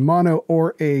a mono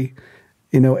or a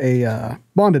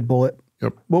bonded bullet,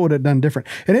 what would it have done different?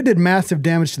 And it did massive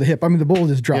damage to the hip. I mean, the bullet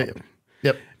just dropped.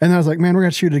 Yep. And I was like, man, we're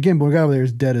gonna shoot it again. But we got over there,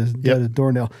 it's dead as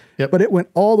doornail. Yep. But it went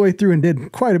all the way through and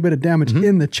did quite a bit of damage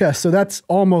in the chest. So that's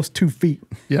almost 2 feet.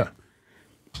 Yeah.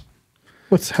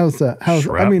 How's that?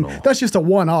 I mean, that's just a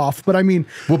one-off. But I mean,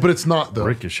 but it's not though.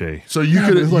 Ricochet. So you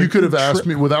could have asked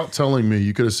me without telling me.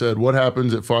 You could have said, "What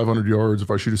happens at 500 yards if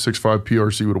I shoot a 6.5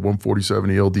 PRC with a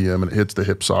 147 ELDM and it hits the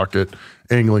hip socket,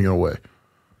 angling it away?"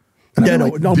 And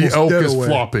the elk is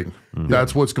flopping.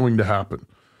 That's what's going to happen,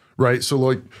 right? So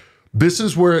like, this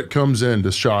is where it comes into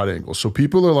shot angle. So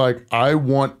people are like, "I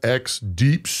want X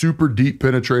deep, super deep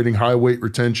penetrating, high weight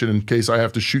retention in case I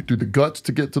have to shoot through the guts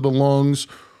to get to the lungs."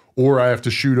 Or I have to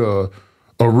shoot a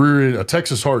rear end, a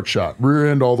Texas heart shot, rear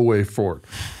end all the way forward.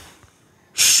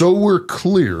 So we're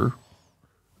clear,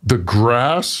 the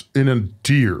grass in a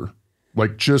deer,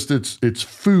 like just its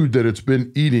food that it's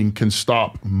been eating, can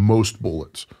stop most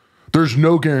bullets. There's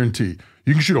no guarantee.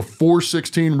 You can shoot a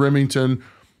 416 Remington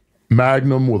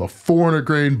Magnum with a 400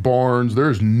 grain Barnes.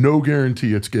 There's no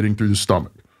guarantee it's getting through the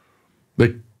stomach.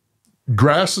 Like,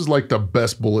 grass is like the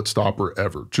best bullet stopper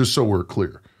ever, just so we're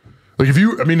clear. Like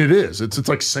it is. It's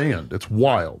like sand. It's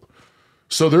wild.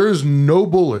 So there is no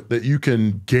bullet that you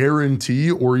can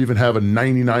guarantee or even have a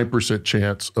 99%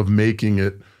 chance of making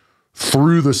it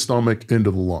through the stomach into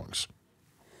the lungs.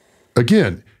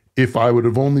 Again, if I would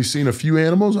have only seen a few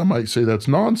animals, I might say that's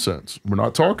nonsense. We're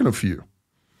not talking a few.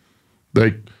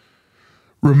 Like,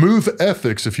 remove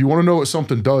ethics. If you want to know what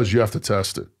something does, you have to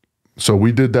test it. So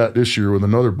we did that this year with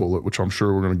another bullet, which I'm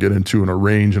sure we're going to get into in a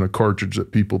range and a cartridge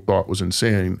that people thought was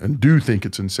insane and do think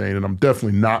it's insane. And I'm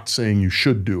definitely not saying you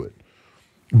should do it.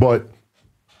 But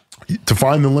to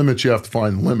find the limits, you have to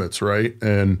find the limits, right?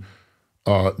 And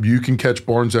you can catch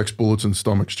Barnes X bullets in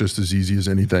stomachs just as easy as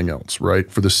anything else,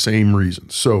 right? For the same reason.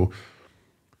 So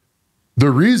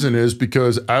the reason is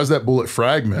because as that bullet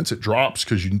fragments, it drops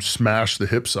because you smash the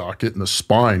hip socket and the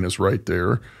spine is right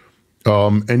there.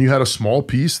 And you had a small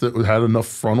piece that had enough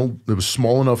frontal, that was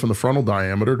small enough in the frontal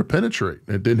diameter to penetrate.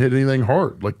 It didn't hit anything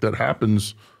hard. Like, that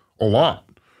happens a lot.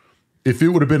 If it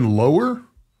would have been lower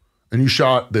and you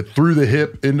shot that through the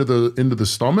hip into the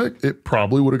stomach, it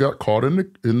probably would have got caught in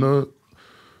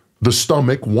the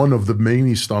stomach, one of the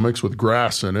many stomachs with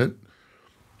grass in it.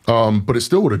 But it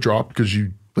still would have dropped because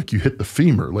you hit the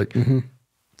femur. Like,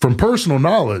 from personal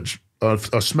knowledge,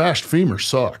 a smashed femur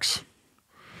sucks.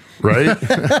 Right?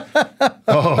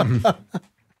 Oh,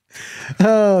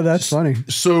 that's funny.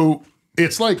 So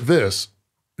it's like this.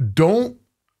 Don't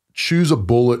choose a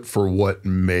bullet for what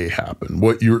may happen.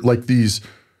 What you're like these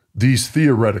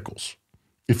theoreticals.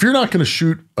 If you're not going to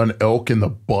shoot an elk in the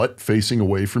butt facing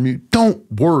away from you, don't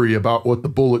worry about what the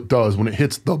bullet does when it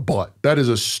hits the butt. That is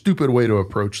a stupid way to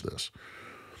approach this.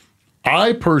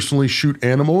 I personally shoot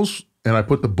animals and I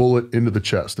put the bullet into the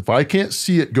chest. If I can't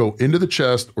see it go into the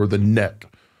chest or the neck,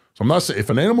 so I'm not saying if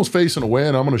an animal's facing away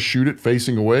and I'm going to shoot it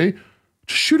facing away,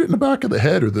 just shoot it in the back of the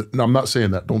head no, I'm not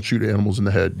saying that. Don't shoot animals in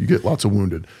the head. You get lots of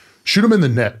wounded. Shoot them in the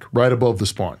neck, right above the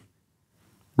spine,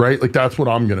 right? Like, that's what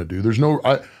I'm going to do.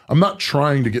 I'm not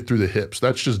trying to get through the hips.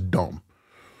 That's just dumb.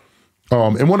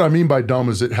 And what I mean by dumb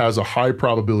is it has a high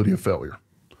probability of failure,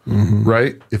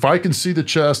 right? If I can see the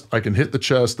chest, I can hit the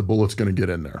chest, the bullet's going to get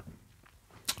in there.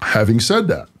 Having said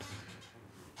that,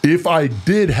 if I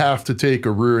did have to take a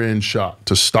rear end shot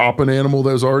to stop an animal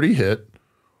that was already hit,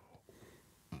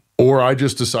 or I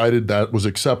just decided that was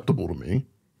acceptable to me,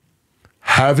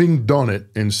 having done it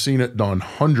and seen it done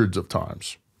hundreds of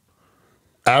times,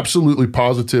 absolutely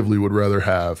positively would rather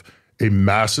have a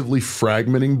massively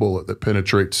fragmenting bullet that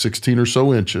penetrates 16 or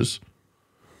so inches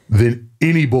than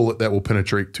any bullet that will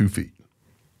penetrate 2 feet.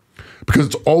 Because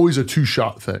it's always a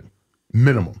two-shot thing,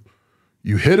 minimum.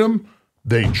 You hit them,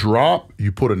 they drop,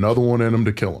 you put another one in them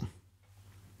to kill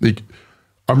them.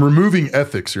 I'm removing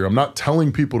ethics here. I'm not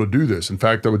telling people to do this. In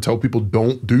fact, I would tell people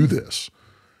don't do this.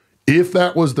 If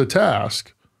that was the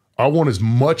task, I want as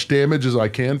much damage as I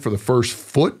can for the first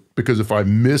foot, because if I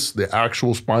miss the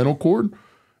actual spinal cord,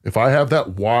 if I have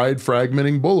that wide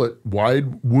fragmenting bullet,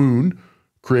 wide wound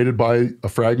created by a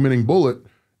fragmenting bullet,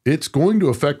 it's going to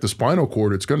affect the spinal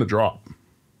cord. It's going to drop.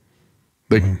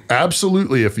 Like,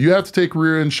 absolutely, if you have to take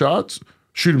rear end shots,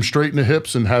 shoot them straight in the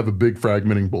hips and have a big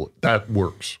fragmenting bullet. That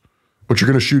works. But you're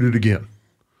going to shoot it again.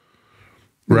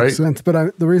 Right? Makes sense.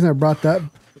 But the reason I brought that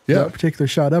particular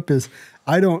shot up is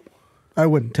I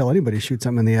wouldn't tell anybody to shoot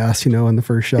something in the ass, in the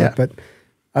first shot, but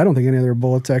I don't think any other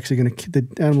bullet's actually going to, the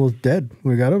animal's dead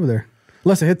when we got over there.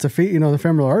 Unless it hits the feet, the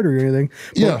femoral artery or anything.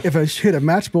 But if I hit a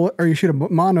match bullet, or you shoot a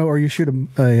mono, or you shoot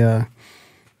a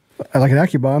like an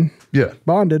AccuBond,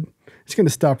 bonded, it's going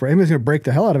to stop right. I mean, it's going to break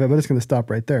the hell out of it, but it's going to stop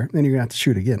right there. Then you're going to have to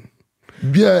shoot again.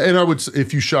 Yeah, and I would say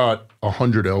if you shot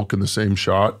 100 elk in the same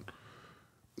shot,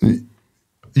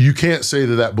 you can't say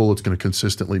that bullet's going to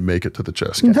consistently make it to the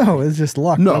chest cavity. No, it's just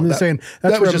luck. No, I'm just saying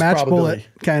that's where a match bullet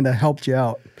kind of helped you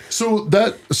out. So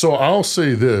I'll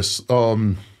say this.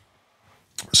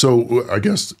 So I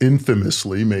guess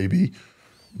infamously, maybe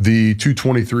the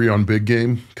 223 on big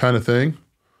game kind of thing.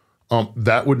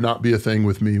 That would not be a thing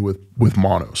with me with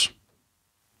monos.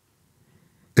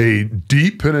 A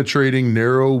deep penetrating,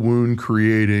 narrow wound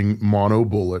creating mono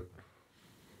bullet.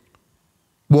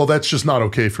 Well, that's just not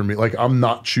okay for me. Like, I'm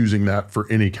not choosing that for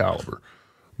any caliber.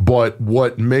 But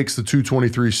what makes the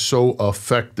 223 so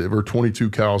effective, or 22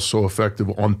 cal so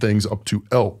effective on things up to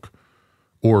elk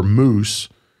or moose,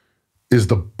 is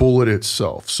the bullet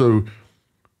itself. So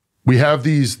we have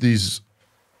these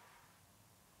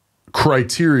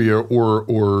criteria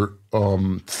or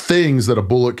things that a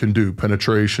bullet can do: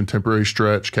 penetration, temporary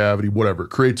stretch, cavity, whatever. It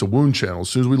creates a wound channel. As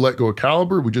soon as we let go of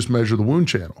caliber, we just measure the wound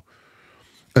channel.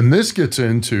 And this gets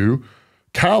into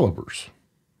calibers,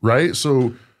 right?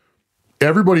 So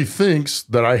everybody thinks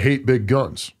that I hate big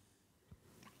guns.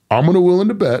 I'm going to willing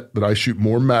to bet that I shoot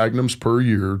more Magnums per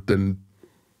year than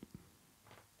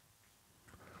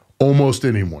almost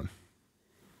anyone.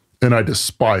 And I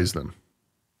despise them.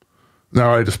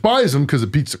 Now, I despise them because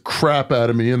it beats the crap out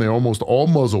of me, and they almost all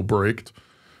muzzle braked,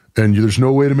 and there's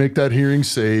no way to make that hearing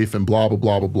safe, and blah, blah,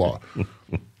 blah, blah, blah.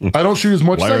 I don't shoot as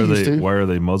much as I used to. Why are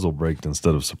they muzzle braked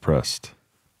instead of suppressed?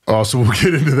 Oh, so we'll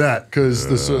get into that because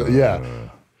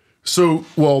So,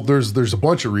 well, there's a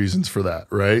bunch of reasons for that,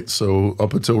 right? So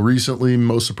up until recently,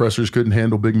 most suppressors couldn't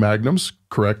handle big Magnums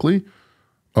correctly.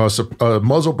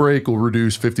 Muzzle brake will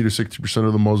reduce 50 to 60%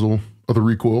 of the muzzle of the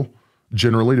recoil.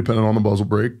 Generally, depending on the muzzle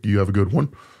brake, you have a good one.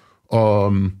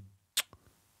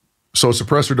 So a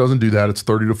suppressor doesn't do that. It's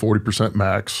 30 to 40%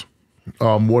 max.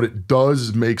 What it does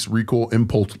is makes recoil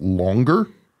impulse longer.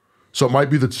 So it might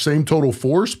be the same total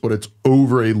force, but it's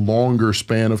over a longer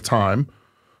span of time.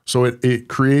 So it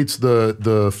creates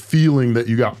the feeling that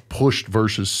you got pushed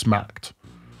versus smacked.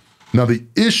 Now, the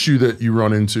issue that you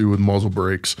run into with muzzle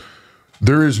brakes,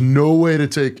 there is no way to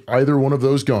take either one of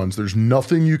those guns. There's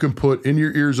nothing you can put in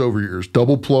your ears, over your ears.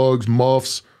 Double plugs,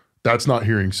 muffs, that's not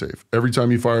hearing safe. Every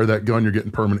time you fire that gun, you're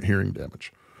getting permanent hearing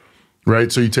damage,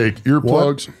 right? So you take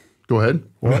earplugs. What? Go ahead.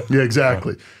 What? Yeah,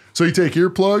 exactly. So you take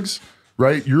earplugs,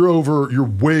 right? You're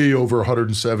way over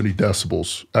 170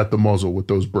 decibels at the muzzle with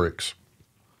those brakes.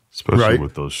 Especially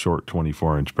with those short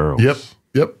 24-inch barrels.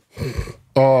 Yep.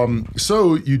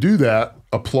 So you do that.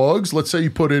 Plugs, let's say you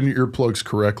put in your earplugs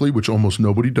correctly, which almost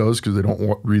nobody does because they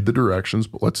don't read the directions,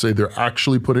 but let's say they're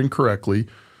actually put in correctly.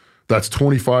 That's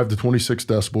 25 to 26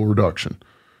 decibel reduction.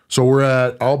 So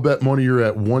I'll bet money you're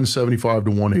at 175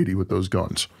 to 180 with those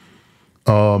guns.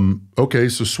 Okay,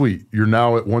 so sweet. You're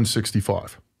now at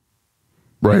 165,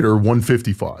 right? Or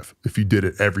 155 if you did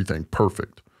everything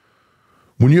perfect.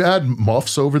 When you add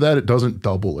muffs over that, it doesn't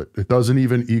double it. It doesn't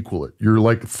even equal it. You're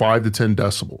like 5 to 10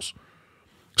 decibels.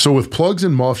 So with plugs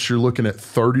and muffs, you're looking at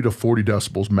 30 to 40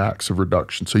 decibels max of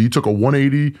reduction. So you took a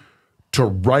 180 to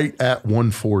right at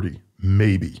 140,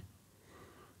 maybe,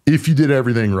 if you did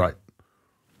everything right.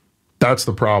 That's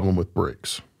the problem with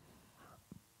brakes.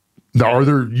 Now, are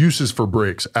there uses for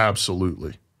brakes?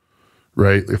 Absolutely.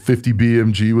 Right? A 50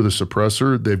 BMG with a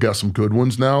suppressor, they've got some good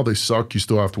ones now. They suck. You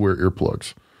still have to wear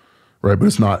earplugs. Right, but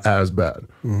it's not as bad.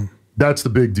 That's the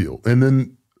big deal. And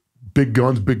then big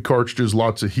guns, big cartridges,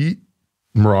 lots of heat,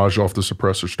 mirage off the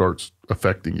suppressor starts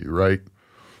affecting you, right?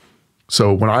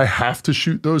 So when I have to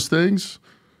shoot those things,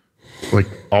 like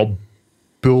I'll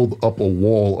build up a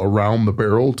wall around the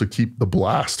barrel to keep the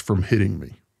blast from hitting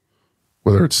me,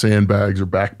 whether it's sandbags or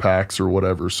backpacks or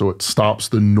whatever. So it stops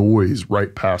the noise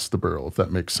right past the barrel, if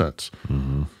that makes sense.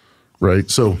 Right?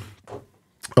 So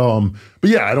but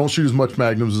yeah, I don't shoot as much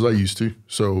Magnums as I used to.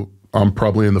 So I'm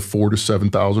probably in the 4,000 to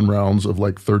 7,000 rounds of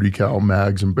like 30 cal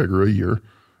mags and bigger a year,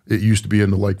 It used to be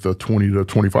into like the 20 to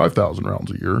 25,000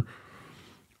 rounds a year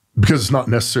because it's not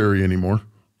necessary anymore.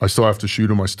 I still have to shoot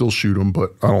them. I still shoot them,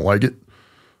 but I don't like it.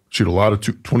 Shoot a lot of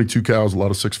 22 cals, a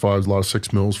lot of 6.5s, a lot of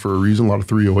 6 mils for a reason, a lot of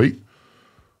 308.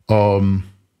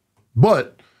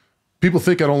 But people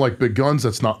think I don't like big guns.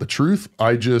 That's not the truth.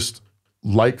 I just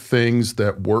like things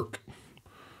that work.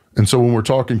 And so when we're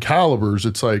talking calibers,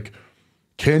 it's like,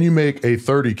 can you make a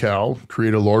 30 cal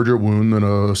create a larger wound than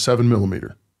a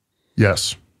 7mm?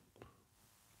 Yes.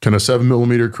 Can a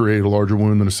 7mm create a larger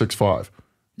wound than a 6.5?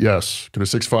 Yes. Can a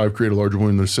 6.5 create a larger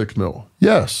wound than a 6 mil?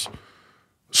 Yes.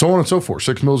 So on and so forth.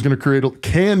 6 mil is going to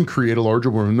can create a larger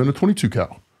wound than a 22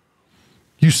 cal.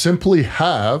 You simply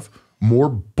have more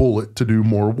bullet to do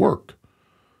more work.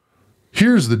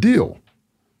 Here's the deal.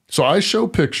 So I show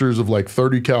pictures of like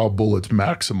 30 cal bullets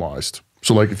maximized.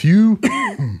 So like if you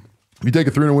take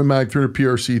a 300 Win Mag, 300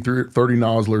 PRC, 30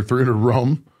 Nosler, 300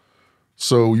 Rum.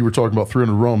 So you were talking about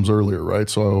 300 Rums earlier, right?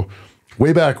 So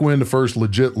way back when the first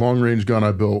legit long range gun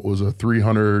I built was a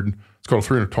 300, it's called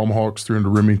 300 Tomahawks, 300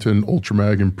 Remington Ultra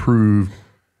Mag improved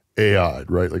AI'd,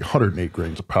 right? Like 108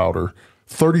 grains of powder,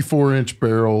 34-inch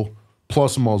barrel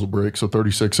plus a muzzle brake, so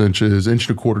 36 inches,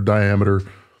 1.25 diameter.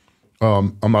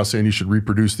 I'm not saying you should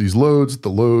reproduce these loads. The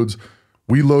loads,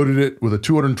 we loaded it with a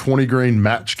 220 grain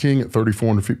Match King at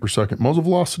 3,400 feet per second muzzle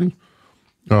velocity.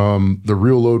 The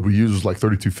real load we used was like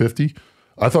 3,250.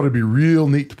 I thought it'd be real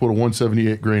neat to put a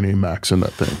 178 grain AMAX in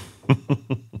that thing.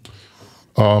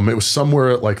 It was somewhere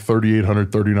at like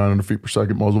 3,800, 3,900 feet per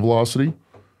second muzzle velocity.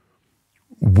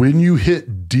 When you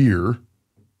hit deer,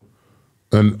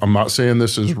 and I'm not saying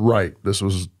this is right. This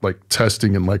was like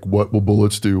testing and like what will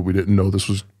bullets do. We didn't know this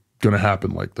was going to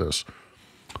happen like this.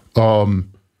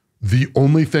 The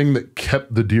only thing that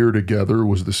kept the deer together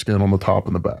was the skin on the top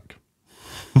and the back.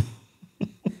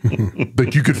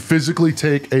 Like you could physically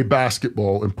take a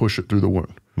basketball and push it through the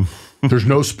wound. There's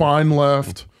no spine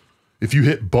left. If you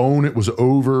hit bone, it was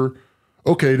over.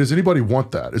 Okay, does anybody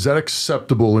want that? Is that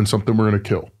acceptable in something we're going to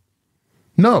kill?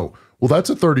 No. Well, that's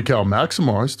a 30 cal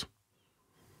maximized.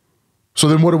 So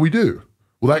then what do?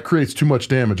 Well, that creates too much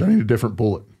damage. I need a different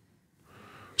bullet.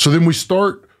 So then we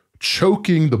start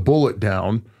choking the bullet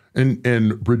down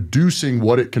and reducing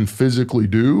what it can physically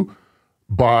do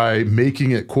by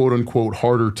making it quote unquote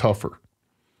harder, tougher.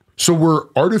 So we're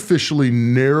artificially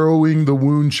narrowing the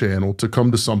wound channel to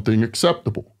come to something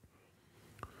acceptable.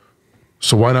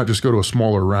 So why not just go to a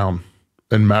smaller round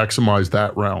and maximize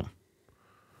that round?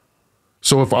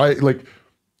 So if I like,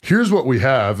 here's what we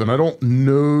have, and I don't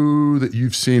know that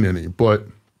you've seen any, but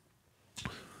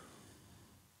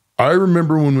I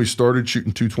remember when we started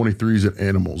shooting 223s at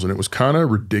animals, and it was kind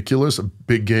of ridiculous, a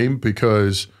big game,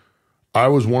 because I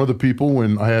was one of the people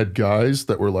when I had guys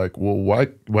that were like, well, why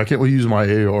can't we use my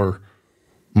AR,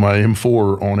 my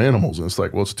M4 on animals? And it's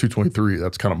like, well, it's a 223.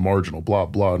 That's kind of marginal, blah,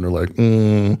 blah. And they're like,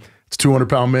 it's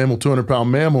 200-pound mammal, 200-pound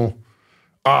mammal.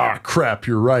 Ah, crap,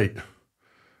 you're right.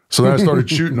 So then I started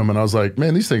shooting them, and I was like,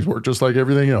 man, these things work just like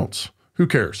everything else. Who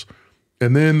cares?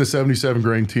 And then the 77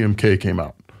 grain TMK came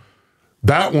out.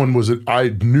 That one was,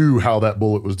 I knew how that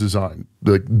bullet was designed.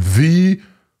 Like the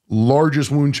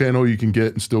largest wound channel you can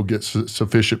get and still get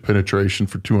sufficient penetration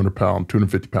for 200-pound,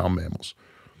 250-pound mammals.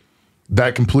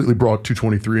 That completely brought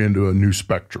 223 into a new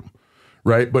spectrum,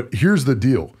 right? But here's the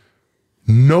deal.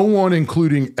 No one,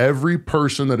 including every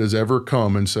person that has ever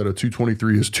come and said a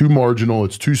 223 is too marginal,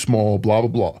 it's too small, blah, blah,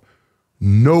 blah.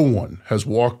 No one has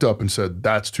walked up and said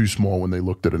that's too small when they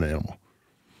looked at an animal.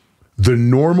 The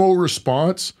normal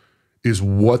response is,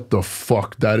 what the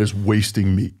fuck? That is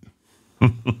wasting meat.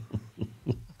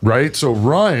 Right? So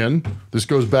Ryan, this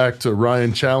goes back to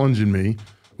Ryan challenging me,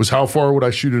 was how far would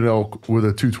I shoot an elk with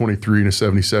a 223 and a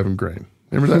 77 grain?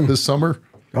 Remember that this summer?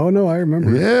 Oh, no, I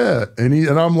remember. Yeah. And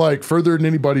I'm like, further than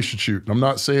anybody should shoot. And I'm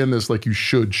not saying this like you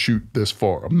should shoot this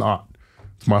far. I'm not.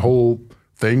 It's my whole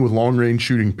thing with long range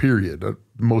shooting, period.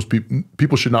 Most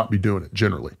people should not be doing it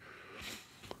generally.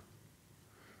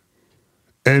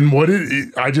 And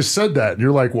I just said that, and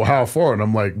you're like, well, how far? And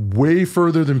I'm like, way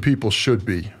further than people should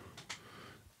be.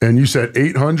 And you said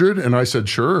 800, and I said,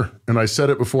 sure. And I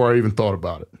said it before I even thought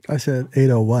about it. I said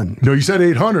 801. No, you said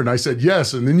 800, and I said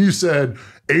yes. And then you said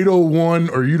 801,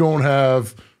 or you don't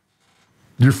have,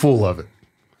 you're full of it.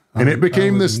 And it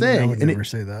became this thing. I would never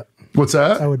say that. What's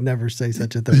that? I would never say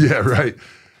such a thing. Yeah, right.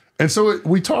 And so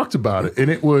we talked about it,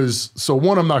 and it was, so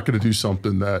one, I'm not going to do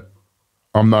something that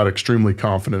I'm not extremely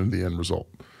confident in the end result.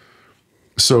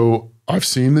 So I've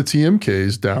seen the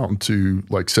TMKs down to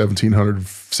like 1,700,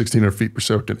 1,600 feet per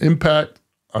second impact.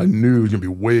 I knew it was going to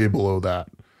be way below that.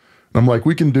 And I'm like,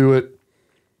 we can do it.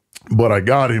 But I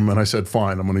got him, and I said,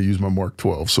 fine, I'm going to use my Mark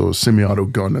 12. So a semi-auto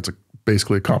gun that's a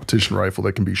basically a competition rifle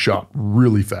that can be shot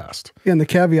really fast. And the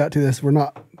caveat to this, we're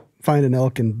not finding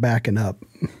elk and backing up.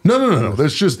 No.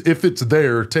 That's just, if it's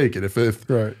there, take it. If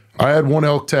Right. I had one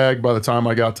elk tag by the time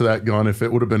I got to that gun, if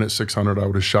it would have been at 600, I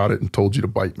would have shot it and told you to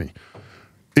bite me.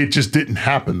 It just didn't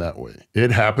happen that way.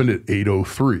 It happened at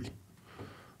 803.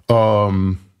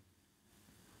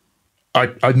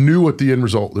 I knew what the end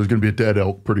result, there's going to be a dead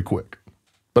elk pretty quick.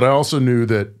 But I also knew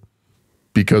that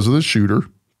because of the shooter,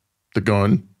 the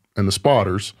gun, and the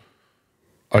spotters,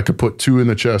 I could put 2 in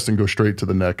the chest and go straight to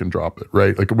the neck and drop it,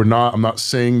 right? Like I'm not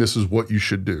saying this is what you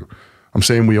should do. I'm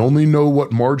saying we only know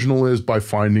what marginal is by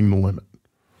finding the limit.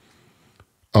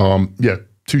 Yeah,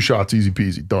 2 shots, easy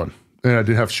peasy, done. And I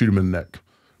didn't have to shoot him in the neck.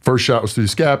 First shot was through the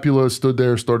scapula, stood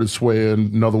there, started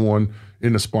swaying. Another one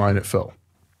in the spine, it fell.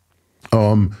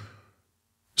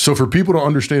 So for people to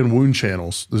understand wound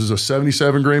channels, this is a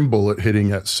 77 grain bullet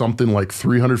hitting at something like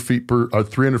 300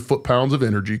 foot-pounds of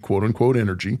energy, quote unquote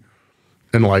energy,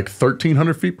 and like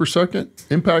 1,300 feet per second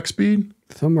impact speed.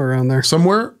 Somewhere around there.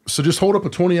 Somewhere. So just hold up a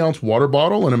 20-ounce water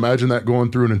bottle and imagine that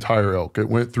going through an entire elk. It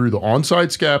went through the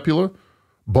onside scapula,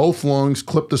 both lungs,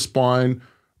 clipped the spine,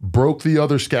 broke the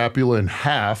other scapula in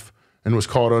half, and was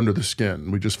caught under the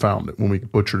skin. We just found it when we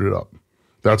butchered it up.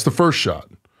 That's the first shot.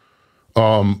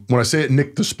 When I say it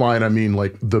nicked the spine, I mean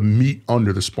like the meat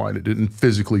under the spine. It didn't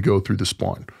physically go through the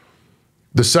spine.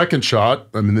 The second shot,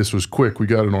 I mean, this was quick. We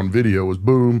got it on video, was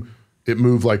boom. It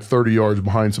moved like 30 yards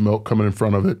behind some elk coming in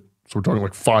front of it. So we're talking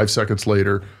like 5 seconds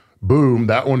later. Boom,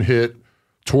 that one hit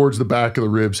towards the back of the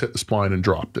ribs, hit the spine, and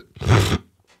dropped it.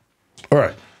 All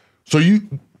right. So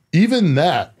even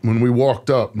that, when we walked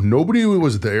up, nobody who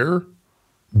was there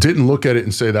didn't look at it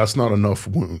and say, that's not enough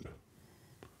wound.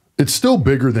 It's still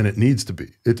bigger than it needs to be.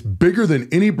 It's bigger than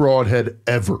any broadhead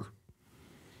ever.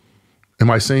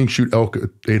 Am I saying shoot elk at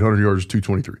 800 yards,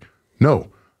 223? No.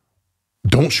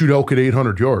 Don't shoot elk at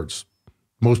 800 yards.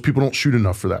 Most people don't shoot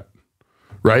enough for that,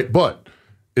 right? But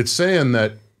it's saying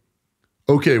that,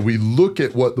 okay, we look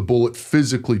at what the bullet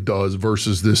physically does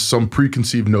versus some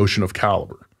preconceived notion of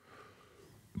caliber.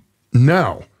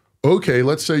 Now, okay,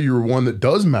 let's say you're one that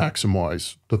does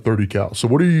maximize the 30 cal. So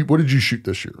what did you shoot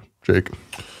this year, Jake?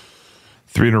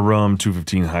 300 rum,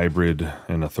 215 hybrid,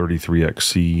 and a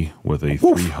 33XC with a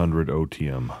 300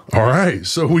 OTM. All right,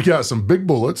 so we got some big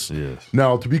bullets. Yes.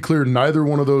 Now, to be clear, neither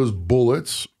one of those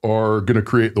bullets are going to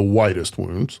create the widest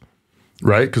wounds,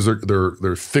 right? Because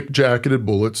they're thick jacketed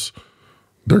bullets.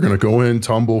 They're going to go in,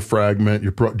 tumble, fragment.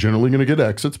 You're generally going to get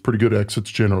exits, pretty good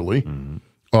exits generally.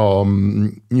 Mm-hmm.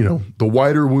 You know, the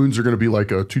wider wounds are going to be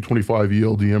like a 225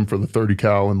 ELDM for the 30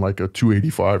 cal and like a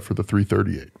 285 for the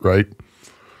 338, right?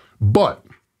 But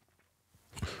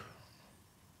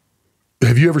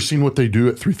have you ever seen what they do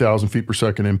at 3,000 feet per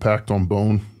second impact on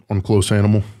bone on close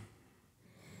animal?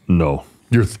 No.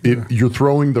 You're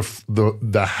throwing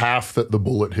the half that the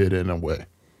bullet hit in away,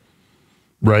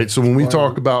 right? So when we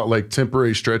talk about like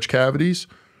temporary stretch cavities,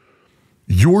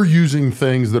 you're using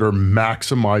things that are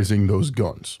maximizing those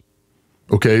guns.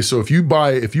 Okay, so if you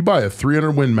buy a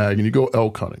 300 Win Mag and you go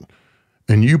elk hunting,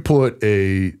 and you put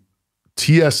a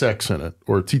TSX in it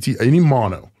or a TT, any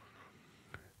mono,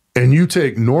 and you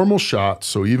take normal shots,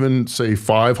 so even say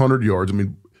 500 yards, I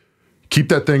mean, keep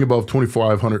that thing above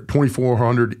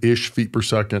 2,400-ish feet per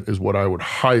second is what I would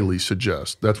highly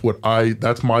suggest. That's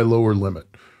my lower limit.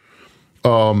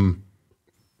 But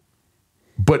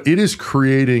it is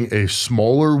creating a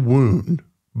smaller wound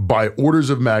by orders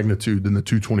of magnitude than the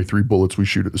 223 bullets we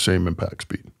shoot at the same impact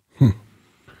speed.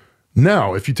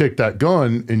 Now, if you take that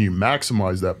gun and you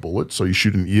maximize that bullet, so you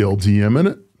shoot an ELDM in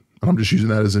it, and I'm just using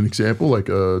that as an example, like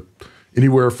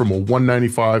anywhere from a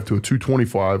 195 to a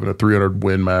 225 and a 300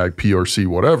 Win Mag, PRC,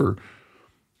 whatever,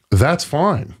 that's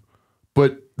fine.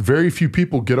 But very few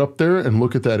people get up there and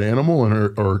look at that animal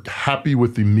and are happy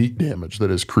with the meat damage that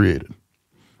is created,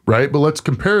 right? But let's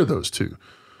compare those two.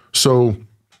 So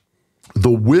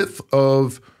the width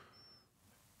of,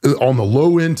 on the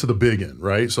low end to the big end,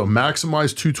 right? So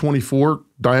maximize 224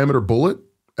 diameter bullet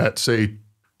at say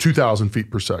 2,000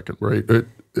 feet per second, right?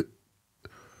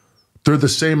 They're the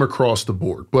same across the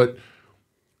board, but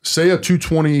say a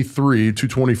 223,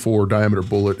 224 diameter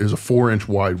bullet is a 4-inch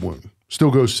wide wound.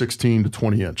 Still goes 16 to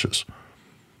 20 inches.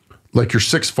 Like your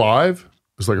 6.5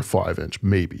 is like a 5-inch,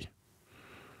 maybe.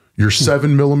 Your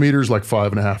 7 millimeters, like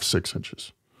 5.5, 6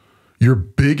 inches. Your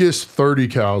biggest 30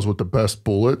 cals with the best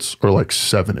bullets are like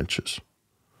 7 inches.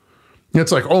 And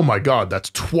it's like, oh my God, that's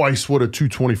twice what a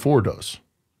 224 does.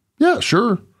 Yeah,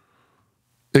 sure.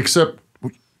 Except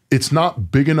it's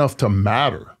not big enough to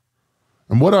matter.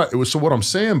 And what I'm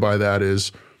saying by that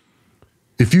is,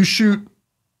 if you shoot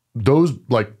those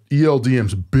like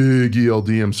ELDMs, big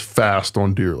ELDMs fast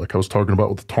on deer, like I was talking about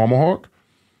with the Tomahawk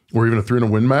or even a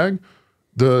 300 Win Mag,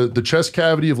 the chest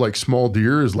cavity of like small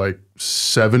deer is like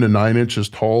 7 to 9 inches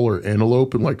tall, or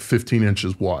antelope, and like 15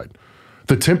 inches wide.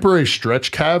 The temporary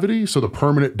stretch cavity, so the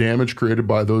permanent damage created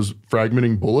by those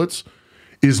fragmenting bullets,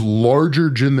 is larger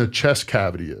than the chest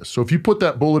cavity is. So if you put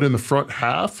that bullet in the front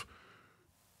half,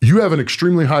 you have an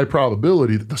extremely high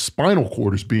probability that the spinal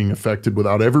cord is being affected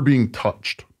without ever being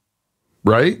touched,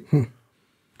 right?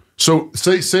 So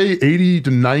say 80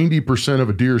 to 90% of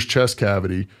a deer's chest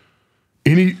cavity,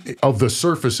 any of the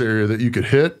surface area that you could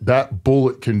hit, that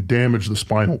bullet can damage the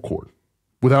spinal cord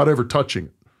without ever touching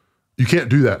it. You can't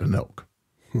do that in an elk.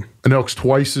 An elk's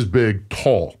twice as big,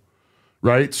 tall,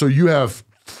 right? So you have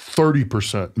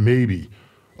 30% maybe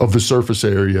of the surface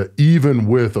area, even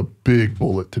with a big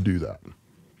bullet to do that.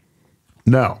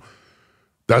 Now,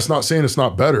 that's not saying it's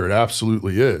not better. It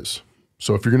absolutely is.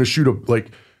 So if you're going to shoot this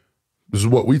is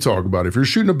what we talk about. If you're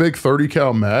shooting a big 30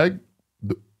 cal mag,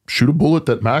 shoot a bullet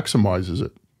that maximizes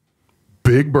it.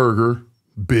 Big burger,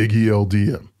 big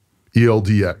ELDM,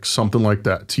 ELDX, something like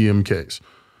that, TMKs.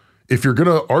 If you're going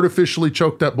to artificially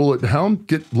choke that bullet down,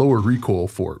 get lower recoil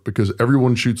for it, because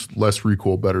everyone shoots less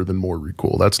recoil better than more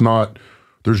recoil.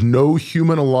 There's no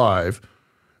human alive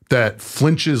that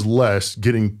flinches less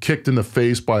getting kicked in the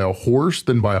face by a horse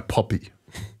than by a puppy.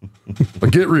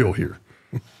 Like, get real here,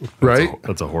 right?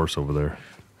 That's a horse over there.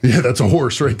 Yeah, that's a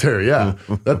horse right there. Yeah,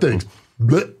 that thing's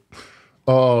bleh.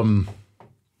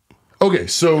 Okay,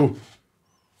 so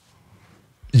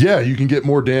yeah, you can get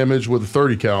more damage with a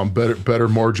 30 cal and better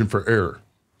margin for error.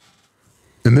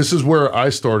 And this is where I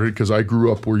started, because I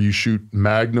grew up where you shoot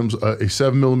Magnums. A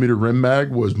 7mm rim mag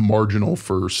was marginal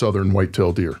for southern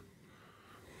whitetail deer.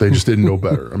 They just didn't know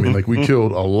better. I mean, like, we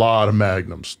killed a lot of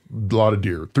Magnums, a lot of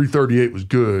deer. 338 was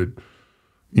good.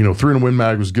 300 Win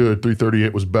Mag was good.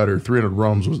 338 was better. 300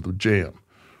 Rums was the jam.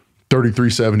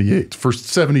 3378 for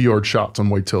 70-yard shots on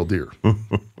whitetail deer.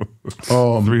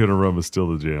 300 Rum is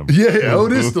still the jam. Yeah,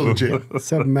 it is still the jam.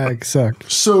 7 mag suck.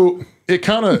 So it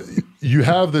kind of, you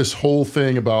have this whole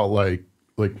thing about like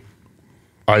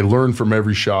I learn from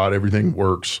every shot, everything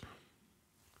works.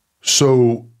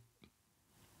 So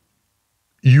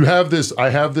I have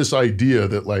this idea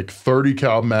that like 30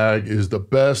 cal mag is the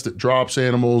best. It drops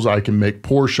animals. I can make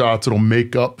poor shots. It'll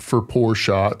make up for poor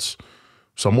shots.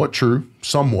 Somewhat true,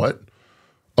 somewhat.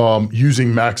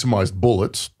 Using maximized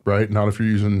bullets, right? Not if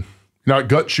you're not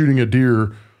gut shooting a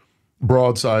deer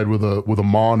broadside with a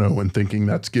mono and thinking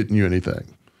that's getting you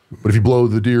anything. But if you blow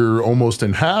the deer almost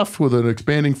in half with an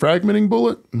expanding fragmenting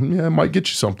bullet, yeah, it might get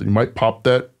you something. You might pop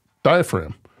that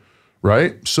diaphragm,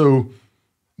 right? So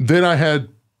then I had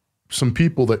some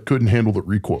people that couldn't handle the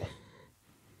recoil.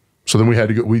 So then we had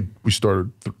to go, we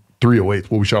started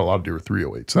 308. Well, we shot a lot of deer with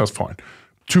 308s. So that's fine.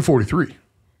 243.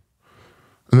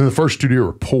 And then the first 2 deer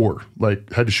were poor,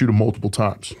 like had to shoot them multiple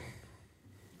times.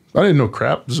 I didn't know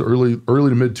crap. This is early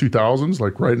to mid 2000s,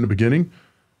 like right in the beginning.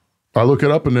 I look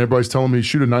it up and everybody's telling me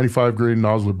shoot a 95 grain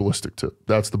nozzler ballistic tip.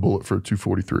 That's the bullet for a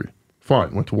 243.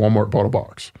 Fine, went to Walmart, bought a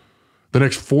box. The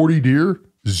next 40 deer,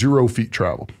 0 feet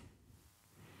traveled.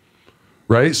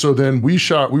 Right? So then we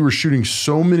were shooting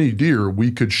so many deer,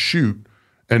 we could shoot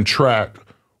and track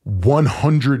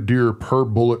 100 deer per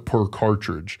bullet per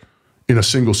cartridge in a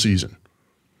single season.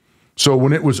 So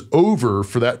when it was over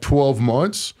for that 12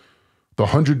 months, the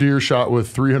 100 deer shot with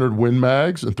 300 Win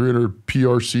Mags and 300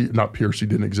 PRC, not PRC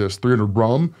didn't exist, 300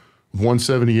 Rum with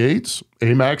 178s,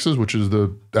 AMAXs, which is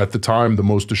at the time the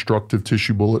most destructive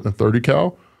tissue bullet in a 30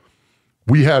 cal.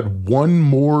 We had one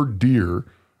more deer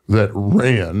that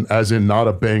ran, as in not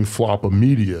a bang flop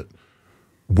immediate,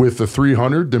 with the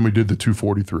 300 than we did the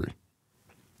 243.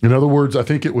 In other words, I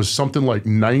think it was something like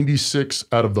 96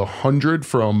 out of the 100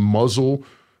 from muzzle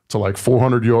to like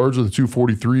 400 yards with the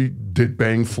 243 did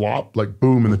bang flop, like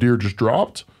boom, and the deer just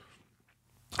dropped.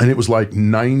 And it was like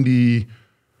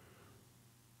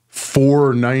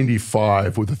 94,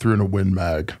 95 with the 300 Win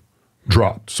Mag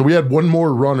dropped. So we had one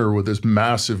more runner with this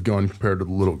massive gun compared to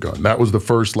the little gun. That was the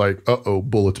first like, uh-oh,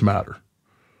 bullets matter,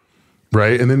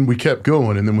 right? And then we kept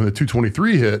going. And then when the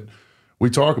 223 hit, we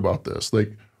talk about this.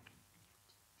 Like,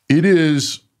 it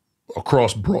is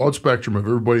across broad spectrum of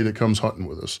everybody that comes hunting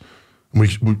with us. I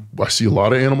see a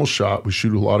lot of animals shot. We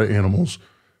shoot a lot of animals.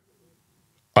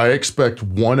 I expect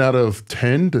 1 out of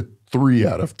 10 to 3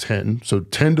 out of 10. So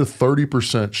 10 to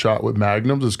 30% shot with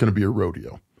Magnums is going to be a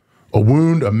rodeo. A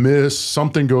wound, a miss,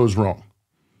 something goes wrong.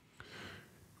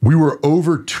 We were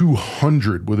over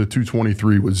 200 with a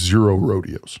 223 with 0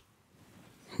 rodeos.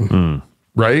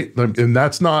 Right? And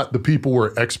that's not the people who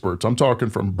are experts. I'm talking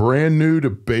from brand new to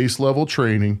base level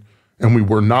training and we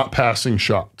were not passing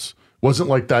shots. Wasn't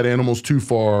like that animal's too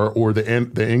far or the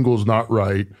angle's not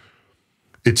right.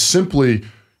 It's simply,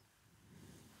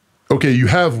 okay, you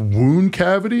have wound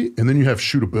cavity and then you have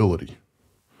shootability.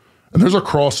 And there's a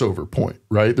crossover point,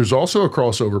 right? There's also a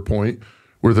crossover point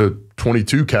where the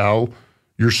 22 cal,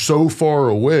 you're so far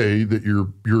away that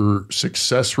your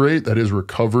success rate, that is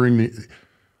recovering the,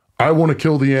 I want to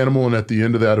kill the animal, and at the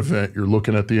end of that event, you're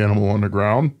looking at the animal on the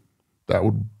ground. That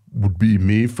would be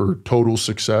me for total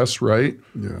success, right?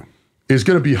 Yeah. Is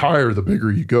going to be higher the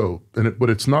bigger you go, but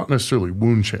it's not necessarily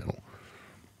wound channel.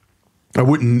 I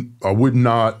would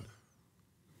not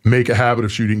make a habit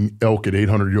of shooting elk at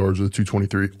 800 yards with a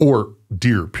 223 or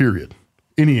deer, period,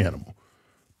 any animal.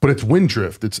 But it's wind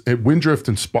drift. It's wind drift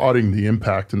and spotting the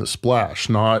impact and the splash,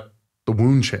 not the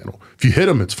wound channel. If you hit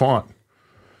them, it's fine,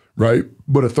 right?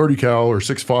 But a 30 cal or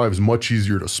 6.5 is much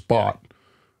easier to spot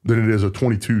than it is a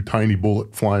 22 tiny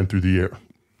bullet flying through the air.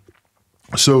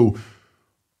 So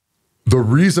the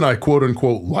reason I quote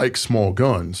unquote like small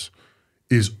guns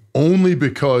is only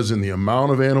because in the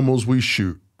amount of animals we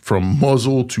shoot, from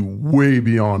muzzle to way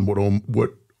beyond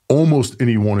what almost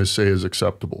anyone is say is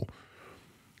acceptable,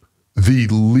 the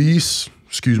least,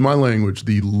 excuse my language,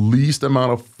 the least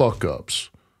amount of fuck ups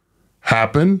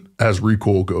happen as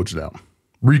recoil goes down.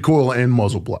 Recoil and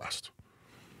muzzle blast.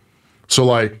 So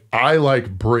like, I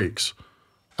like brakes.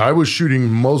 I was shooting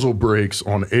muzzle brakes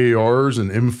on ARs and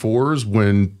M4s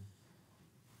when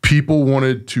people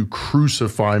wanted to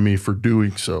crucify me for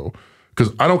doing so.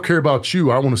 Because I don't care about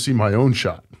you, I want to see my own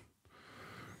shot.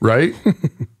 Right?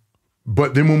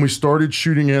 But then when we started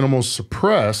shooting animals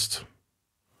suppressed,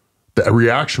 the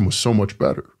reaction was so much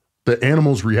better. The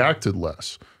animals reacted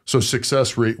less. So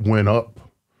success rate went up.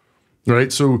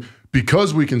 Right? So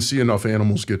because we can see enough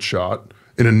animals get shot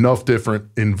in enough different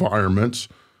environments,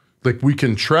 like we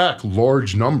can track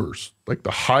large numbers, like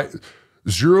the high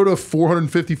 0 to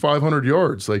 450, 500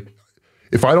 yards. Like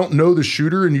if I don't know the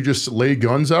shooter and you just lay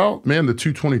guns out, man, the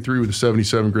 223 with the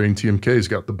 77 grain TMK's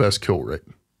got the best kill rate.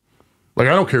 Like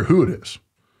I don't care who it is.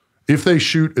 If they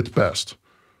shoot, it's best.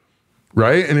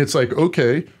 Right? And it's like,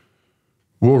 okay,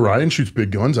 well, Ryan shoots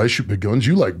big guns. I shoot big guns.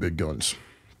 You like big guns.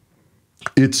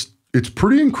 It's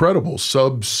pretty incredible.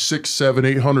 Sub 600,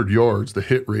 700, 800 yards, the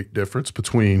hit rate difference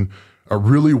between a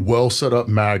really well set up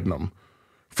Magnum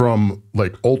from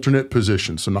like alternate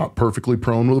position, so not perfectly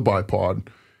prone with a bipod,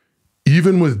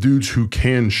 even with dudes who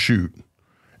can shoot,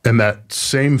 and that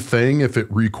same thing if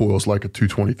it recoils like a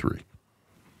 223.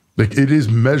 Like it is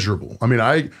measurable. I mean,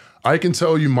 I can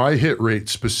tell you my hit rate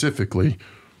specifically,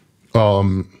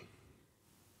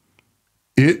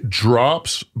 it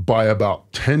drops by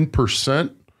about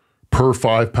 10% per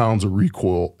 5 pounds of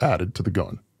recoil added to the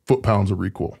gun, foot-pounds of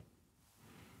recoil,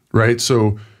 right?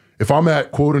 So if I'm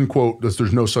at quote unquote,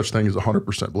 there's no such thing as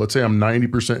 100%, but let's say I'm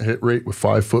 90% hit rate with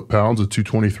 5 foot-pounds of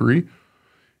 223.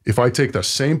 If I take the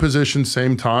same position,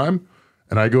 same time,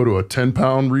 and I go to a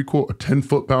 10-pound recoil, a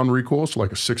 10-foot-pound recoil, so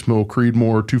like a 6mm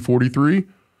Creedmoor 243,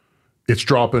 it's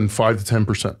dropping 5 to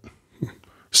 10%.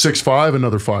 6.5,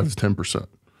 another 5 to 10%.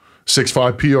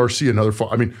 6.5 PRC, another 5.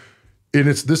 I mean, and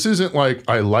this isn't like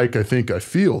I think, I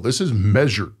feel. This is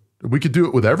measured. We could do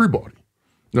it with everybody.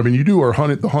 I mean, you do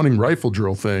the hunting rifle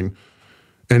drill thing,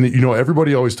 and you know,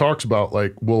 everybody always talks about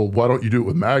like, well, why don't you do it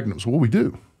with Magnums? Well, we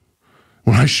do.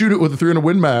 When I shoot it with a 300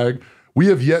 Win Mag, we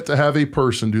have yet to have a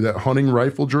person do that hunting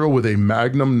rifle drill with a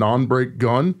Magnum non-break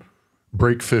gun,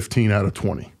 break 15 out of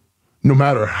 20. No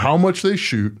matter how much they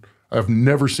shoot, I've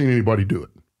never seen anybody do it.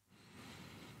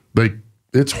 Like,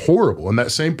 it's horrible. And that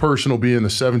same person will be in the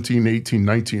 17, 18,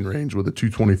 19 range with a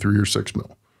 223 or 6mm.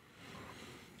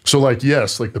 So like,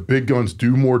 yes, like the big guns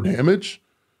do more damage,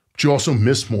 but you also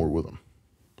miss more with them.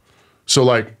 So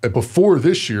like before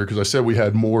this year, because I said we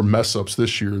had more mess ups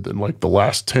this year than like the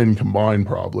last 10 combined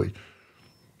probably.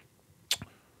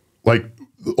 Like,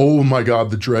 oh my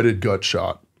God, the dreaded gut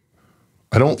shot.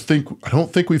 I don't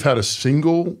think we've had a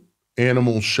single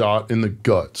animal shot in the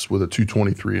guts with a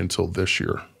 223 until this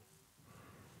year.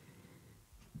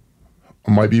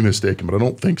 I might be mistaken, but I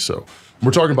don't think so. We're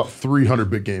talking about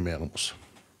 300 big game animals.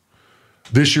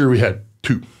 This year we had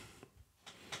 2.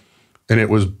 And it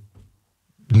was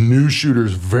new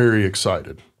shooters very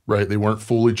excited, right? They weren't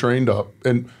fully trained up.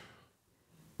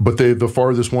 But the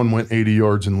farthest one went 80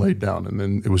 yards and laid down, and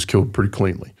then it was killed pretty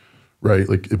cleanly, right?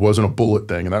 Like it wasn't a bullet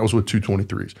thing, and that was with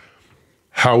 223s.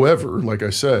 However, like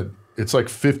I said, it's like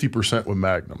 50% with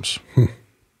Magnums.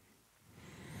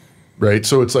 Right?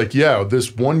 So it's like, yeah,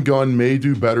 this one gun may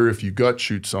do better if you gut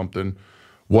shoot something.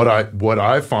 What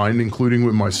I find, including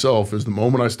with myself, is the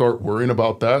moment I start worrying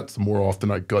about that, the more often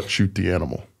I gut shoot the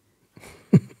animal.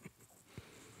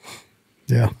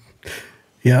 Yeah.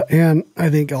 Yeah, and I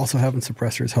think also having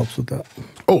suppressors helps with that.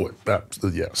 Oh,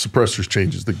 yeah. Suppressors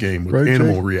changes the game with Right,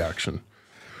 animal Jake? reaction.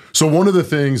 So one of the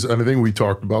things, and I think we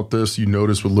talked about this, you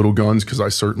notice with little guns, because I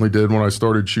certainly did when I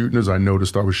started shooting, is I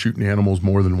noticed I was shooting animals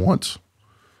more than once,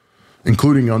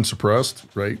 including unsuppressed,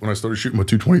 right? When I started shooting with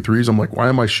 223s, I'm like, why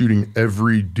am I shooting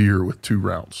every deer with 2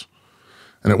 rounds?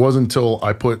 And it wasn't until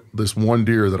I put this one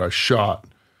deer that I shot,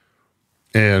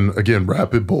 and again,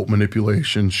 rapid bolt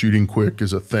manipulation, shooting quick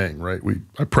is a thing, right?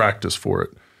 I practiced for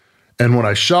it. And when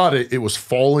I shot it, it was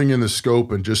falling in the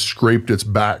scope and just scraped its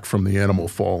back from the animal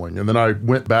falling. And then I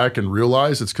went back and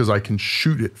realized it's because I can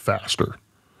shoot it faster.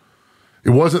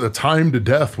 It wasn't the time to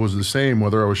death was the same,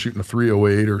 whether I was shooting a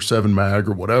 308 or 7 mag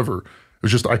or whatever. It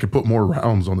was just I could put more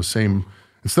rounds on the same,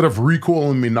 instead of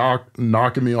recoiling me,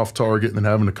 knocking me off target and then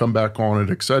having to come back on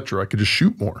it, etc. I could just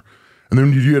shoot more. And then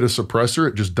when you get a suppressor,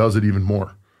 it just does it even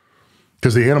more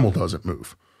because the animal doesn't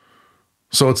move.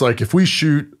 So it's like if we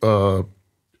shoot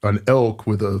an elk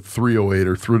with a 308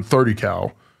 or 30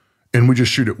 cal, and we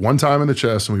just shoot it one time in the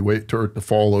chest and we wait for it to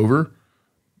fall over,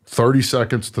 30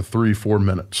 seconds to 3-4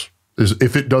 minutes is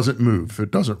if it doesn't move, if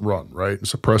it doesn't run, right? And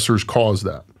suppressors cause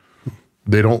that.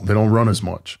 They don't run as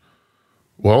much.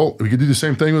 Well, we could do the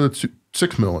same thing with a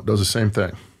 6 mil. It does the same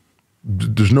thing.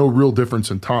 There's no real difference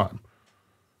in time.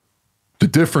 The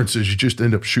difference is you just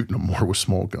end up shooting them more with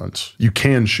small guns. You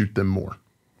can shoot them more.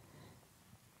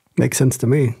 Makes sense to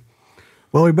me.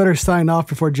 Well, we better sign off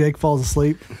before Jake falls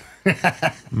asleep.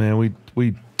 Man,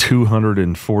 we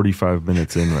 245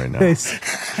 minutes in right now. Hey,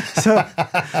 so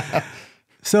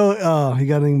you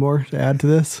got anything more to add to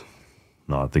this?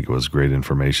 No, I think it was great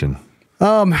information.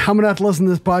 I'm gonna have to listen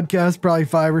to this podcast probably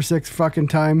 5 or 6 fucking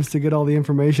times to get all the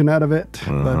information out of it.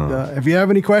 But if you have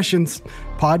any questions,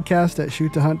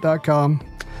 podcast@shoottohunt.com.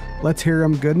 Let's hear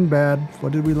them, good and bad.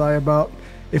 What did we lie about?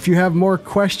 If you have more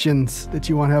questions that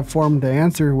you want to have Form to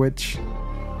answer, which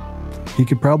he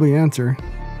could probably answer,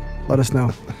 let us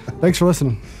know. Thanks for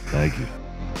listening. Thank you.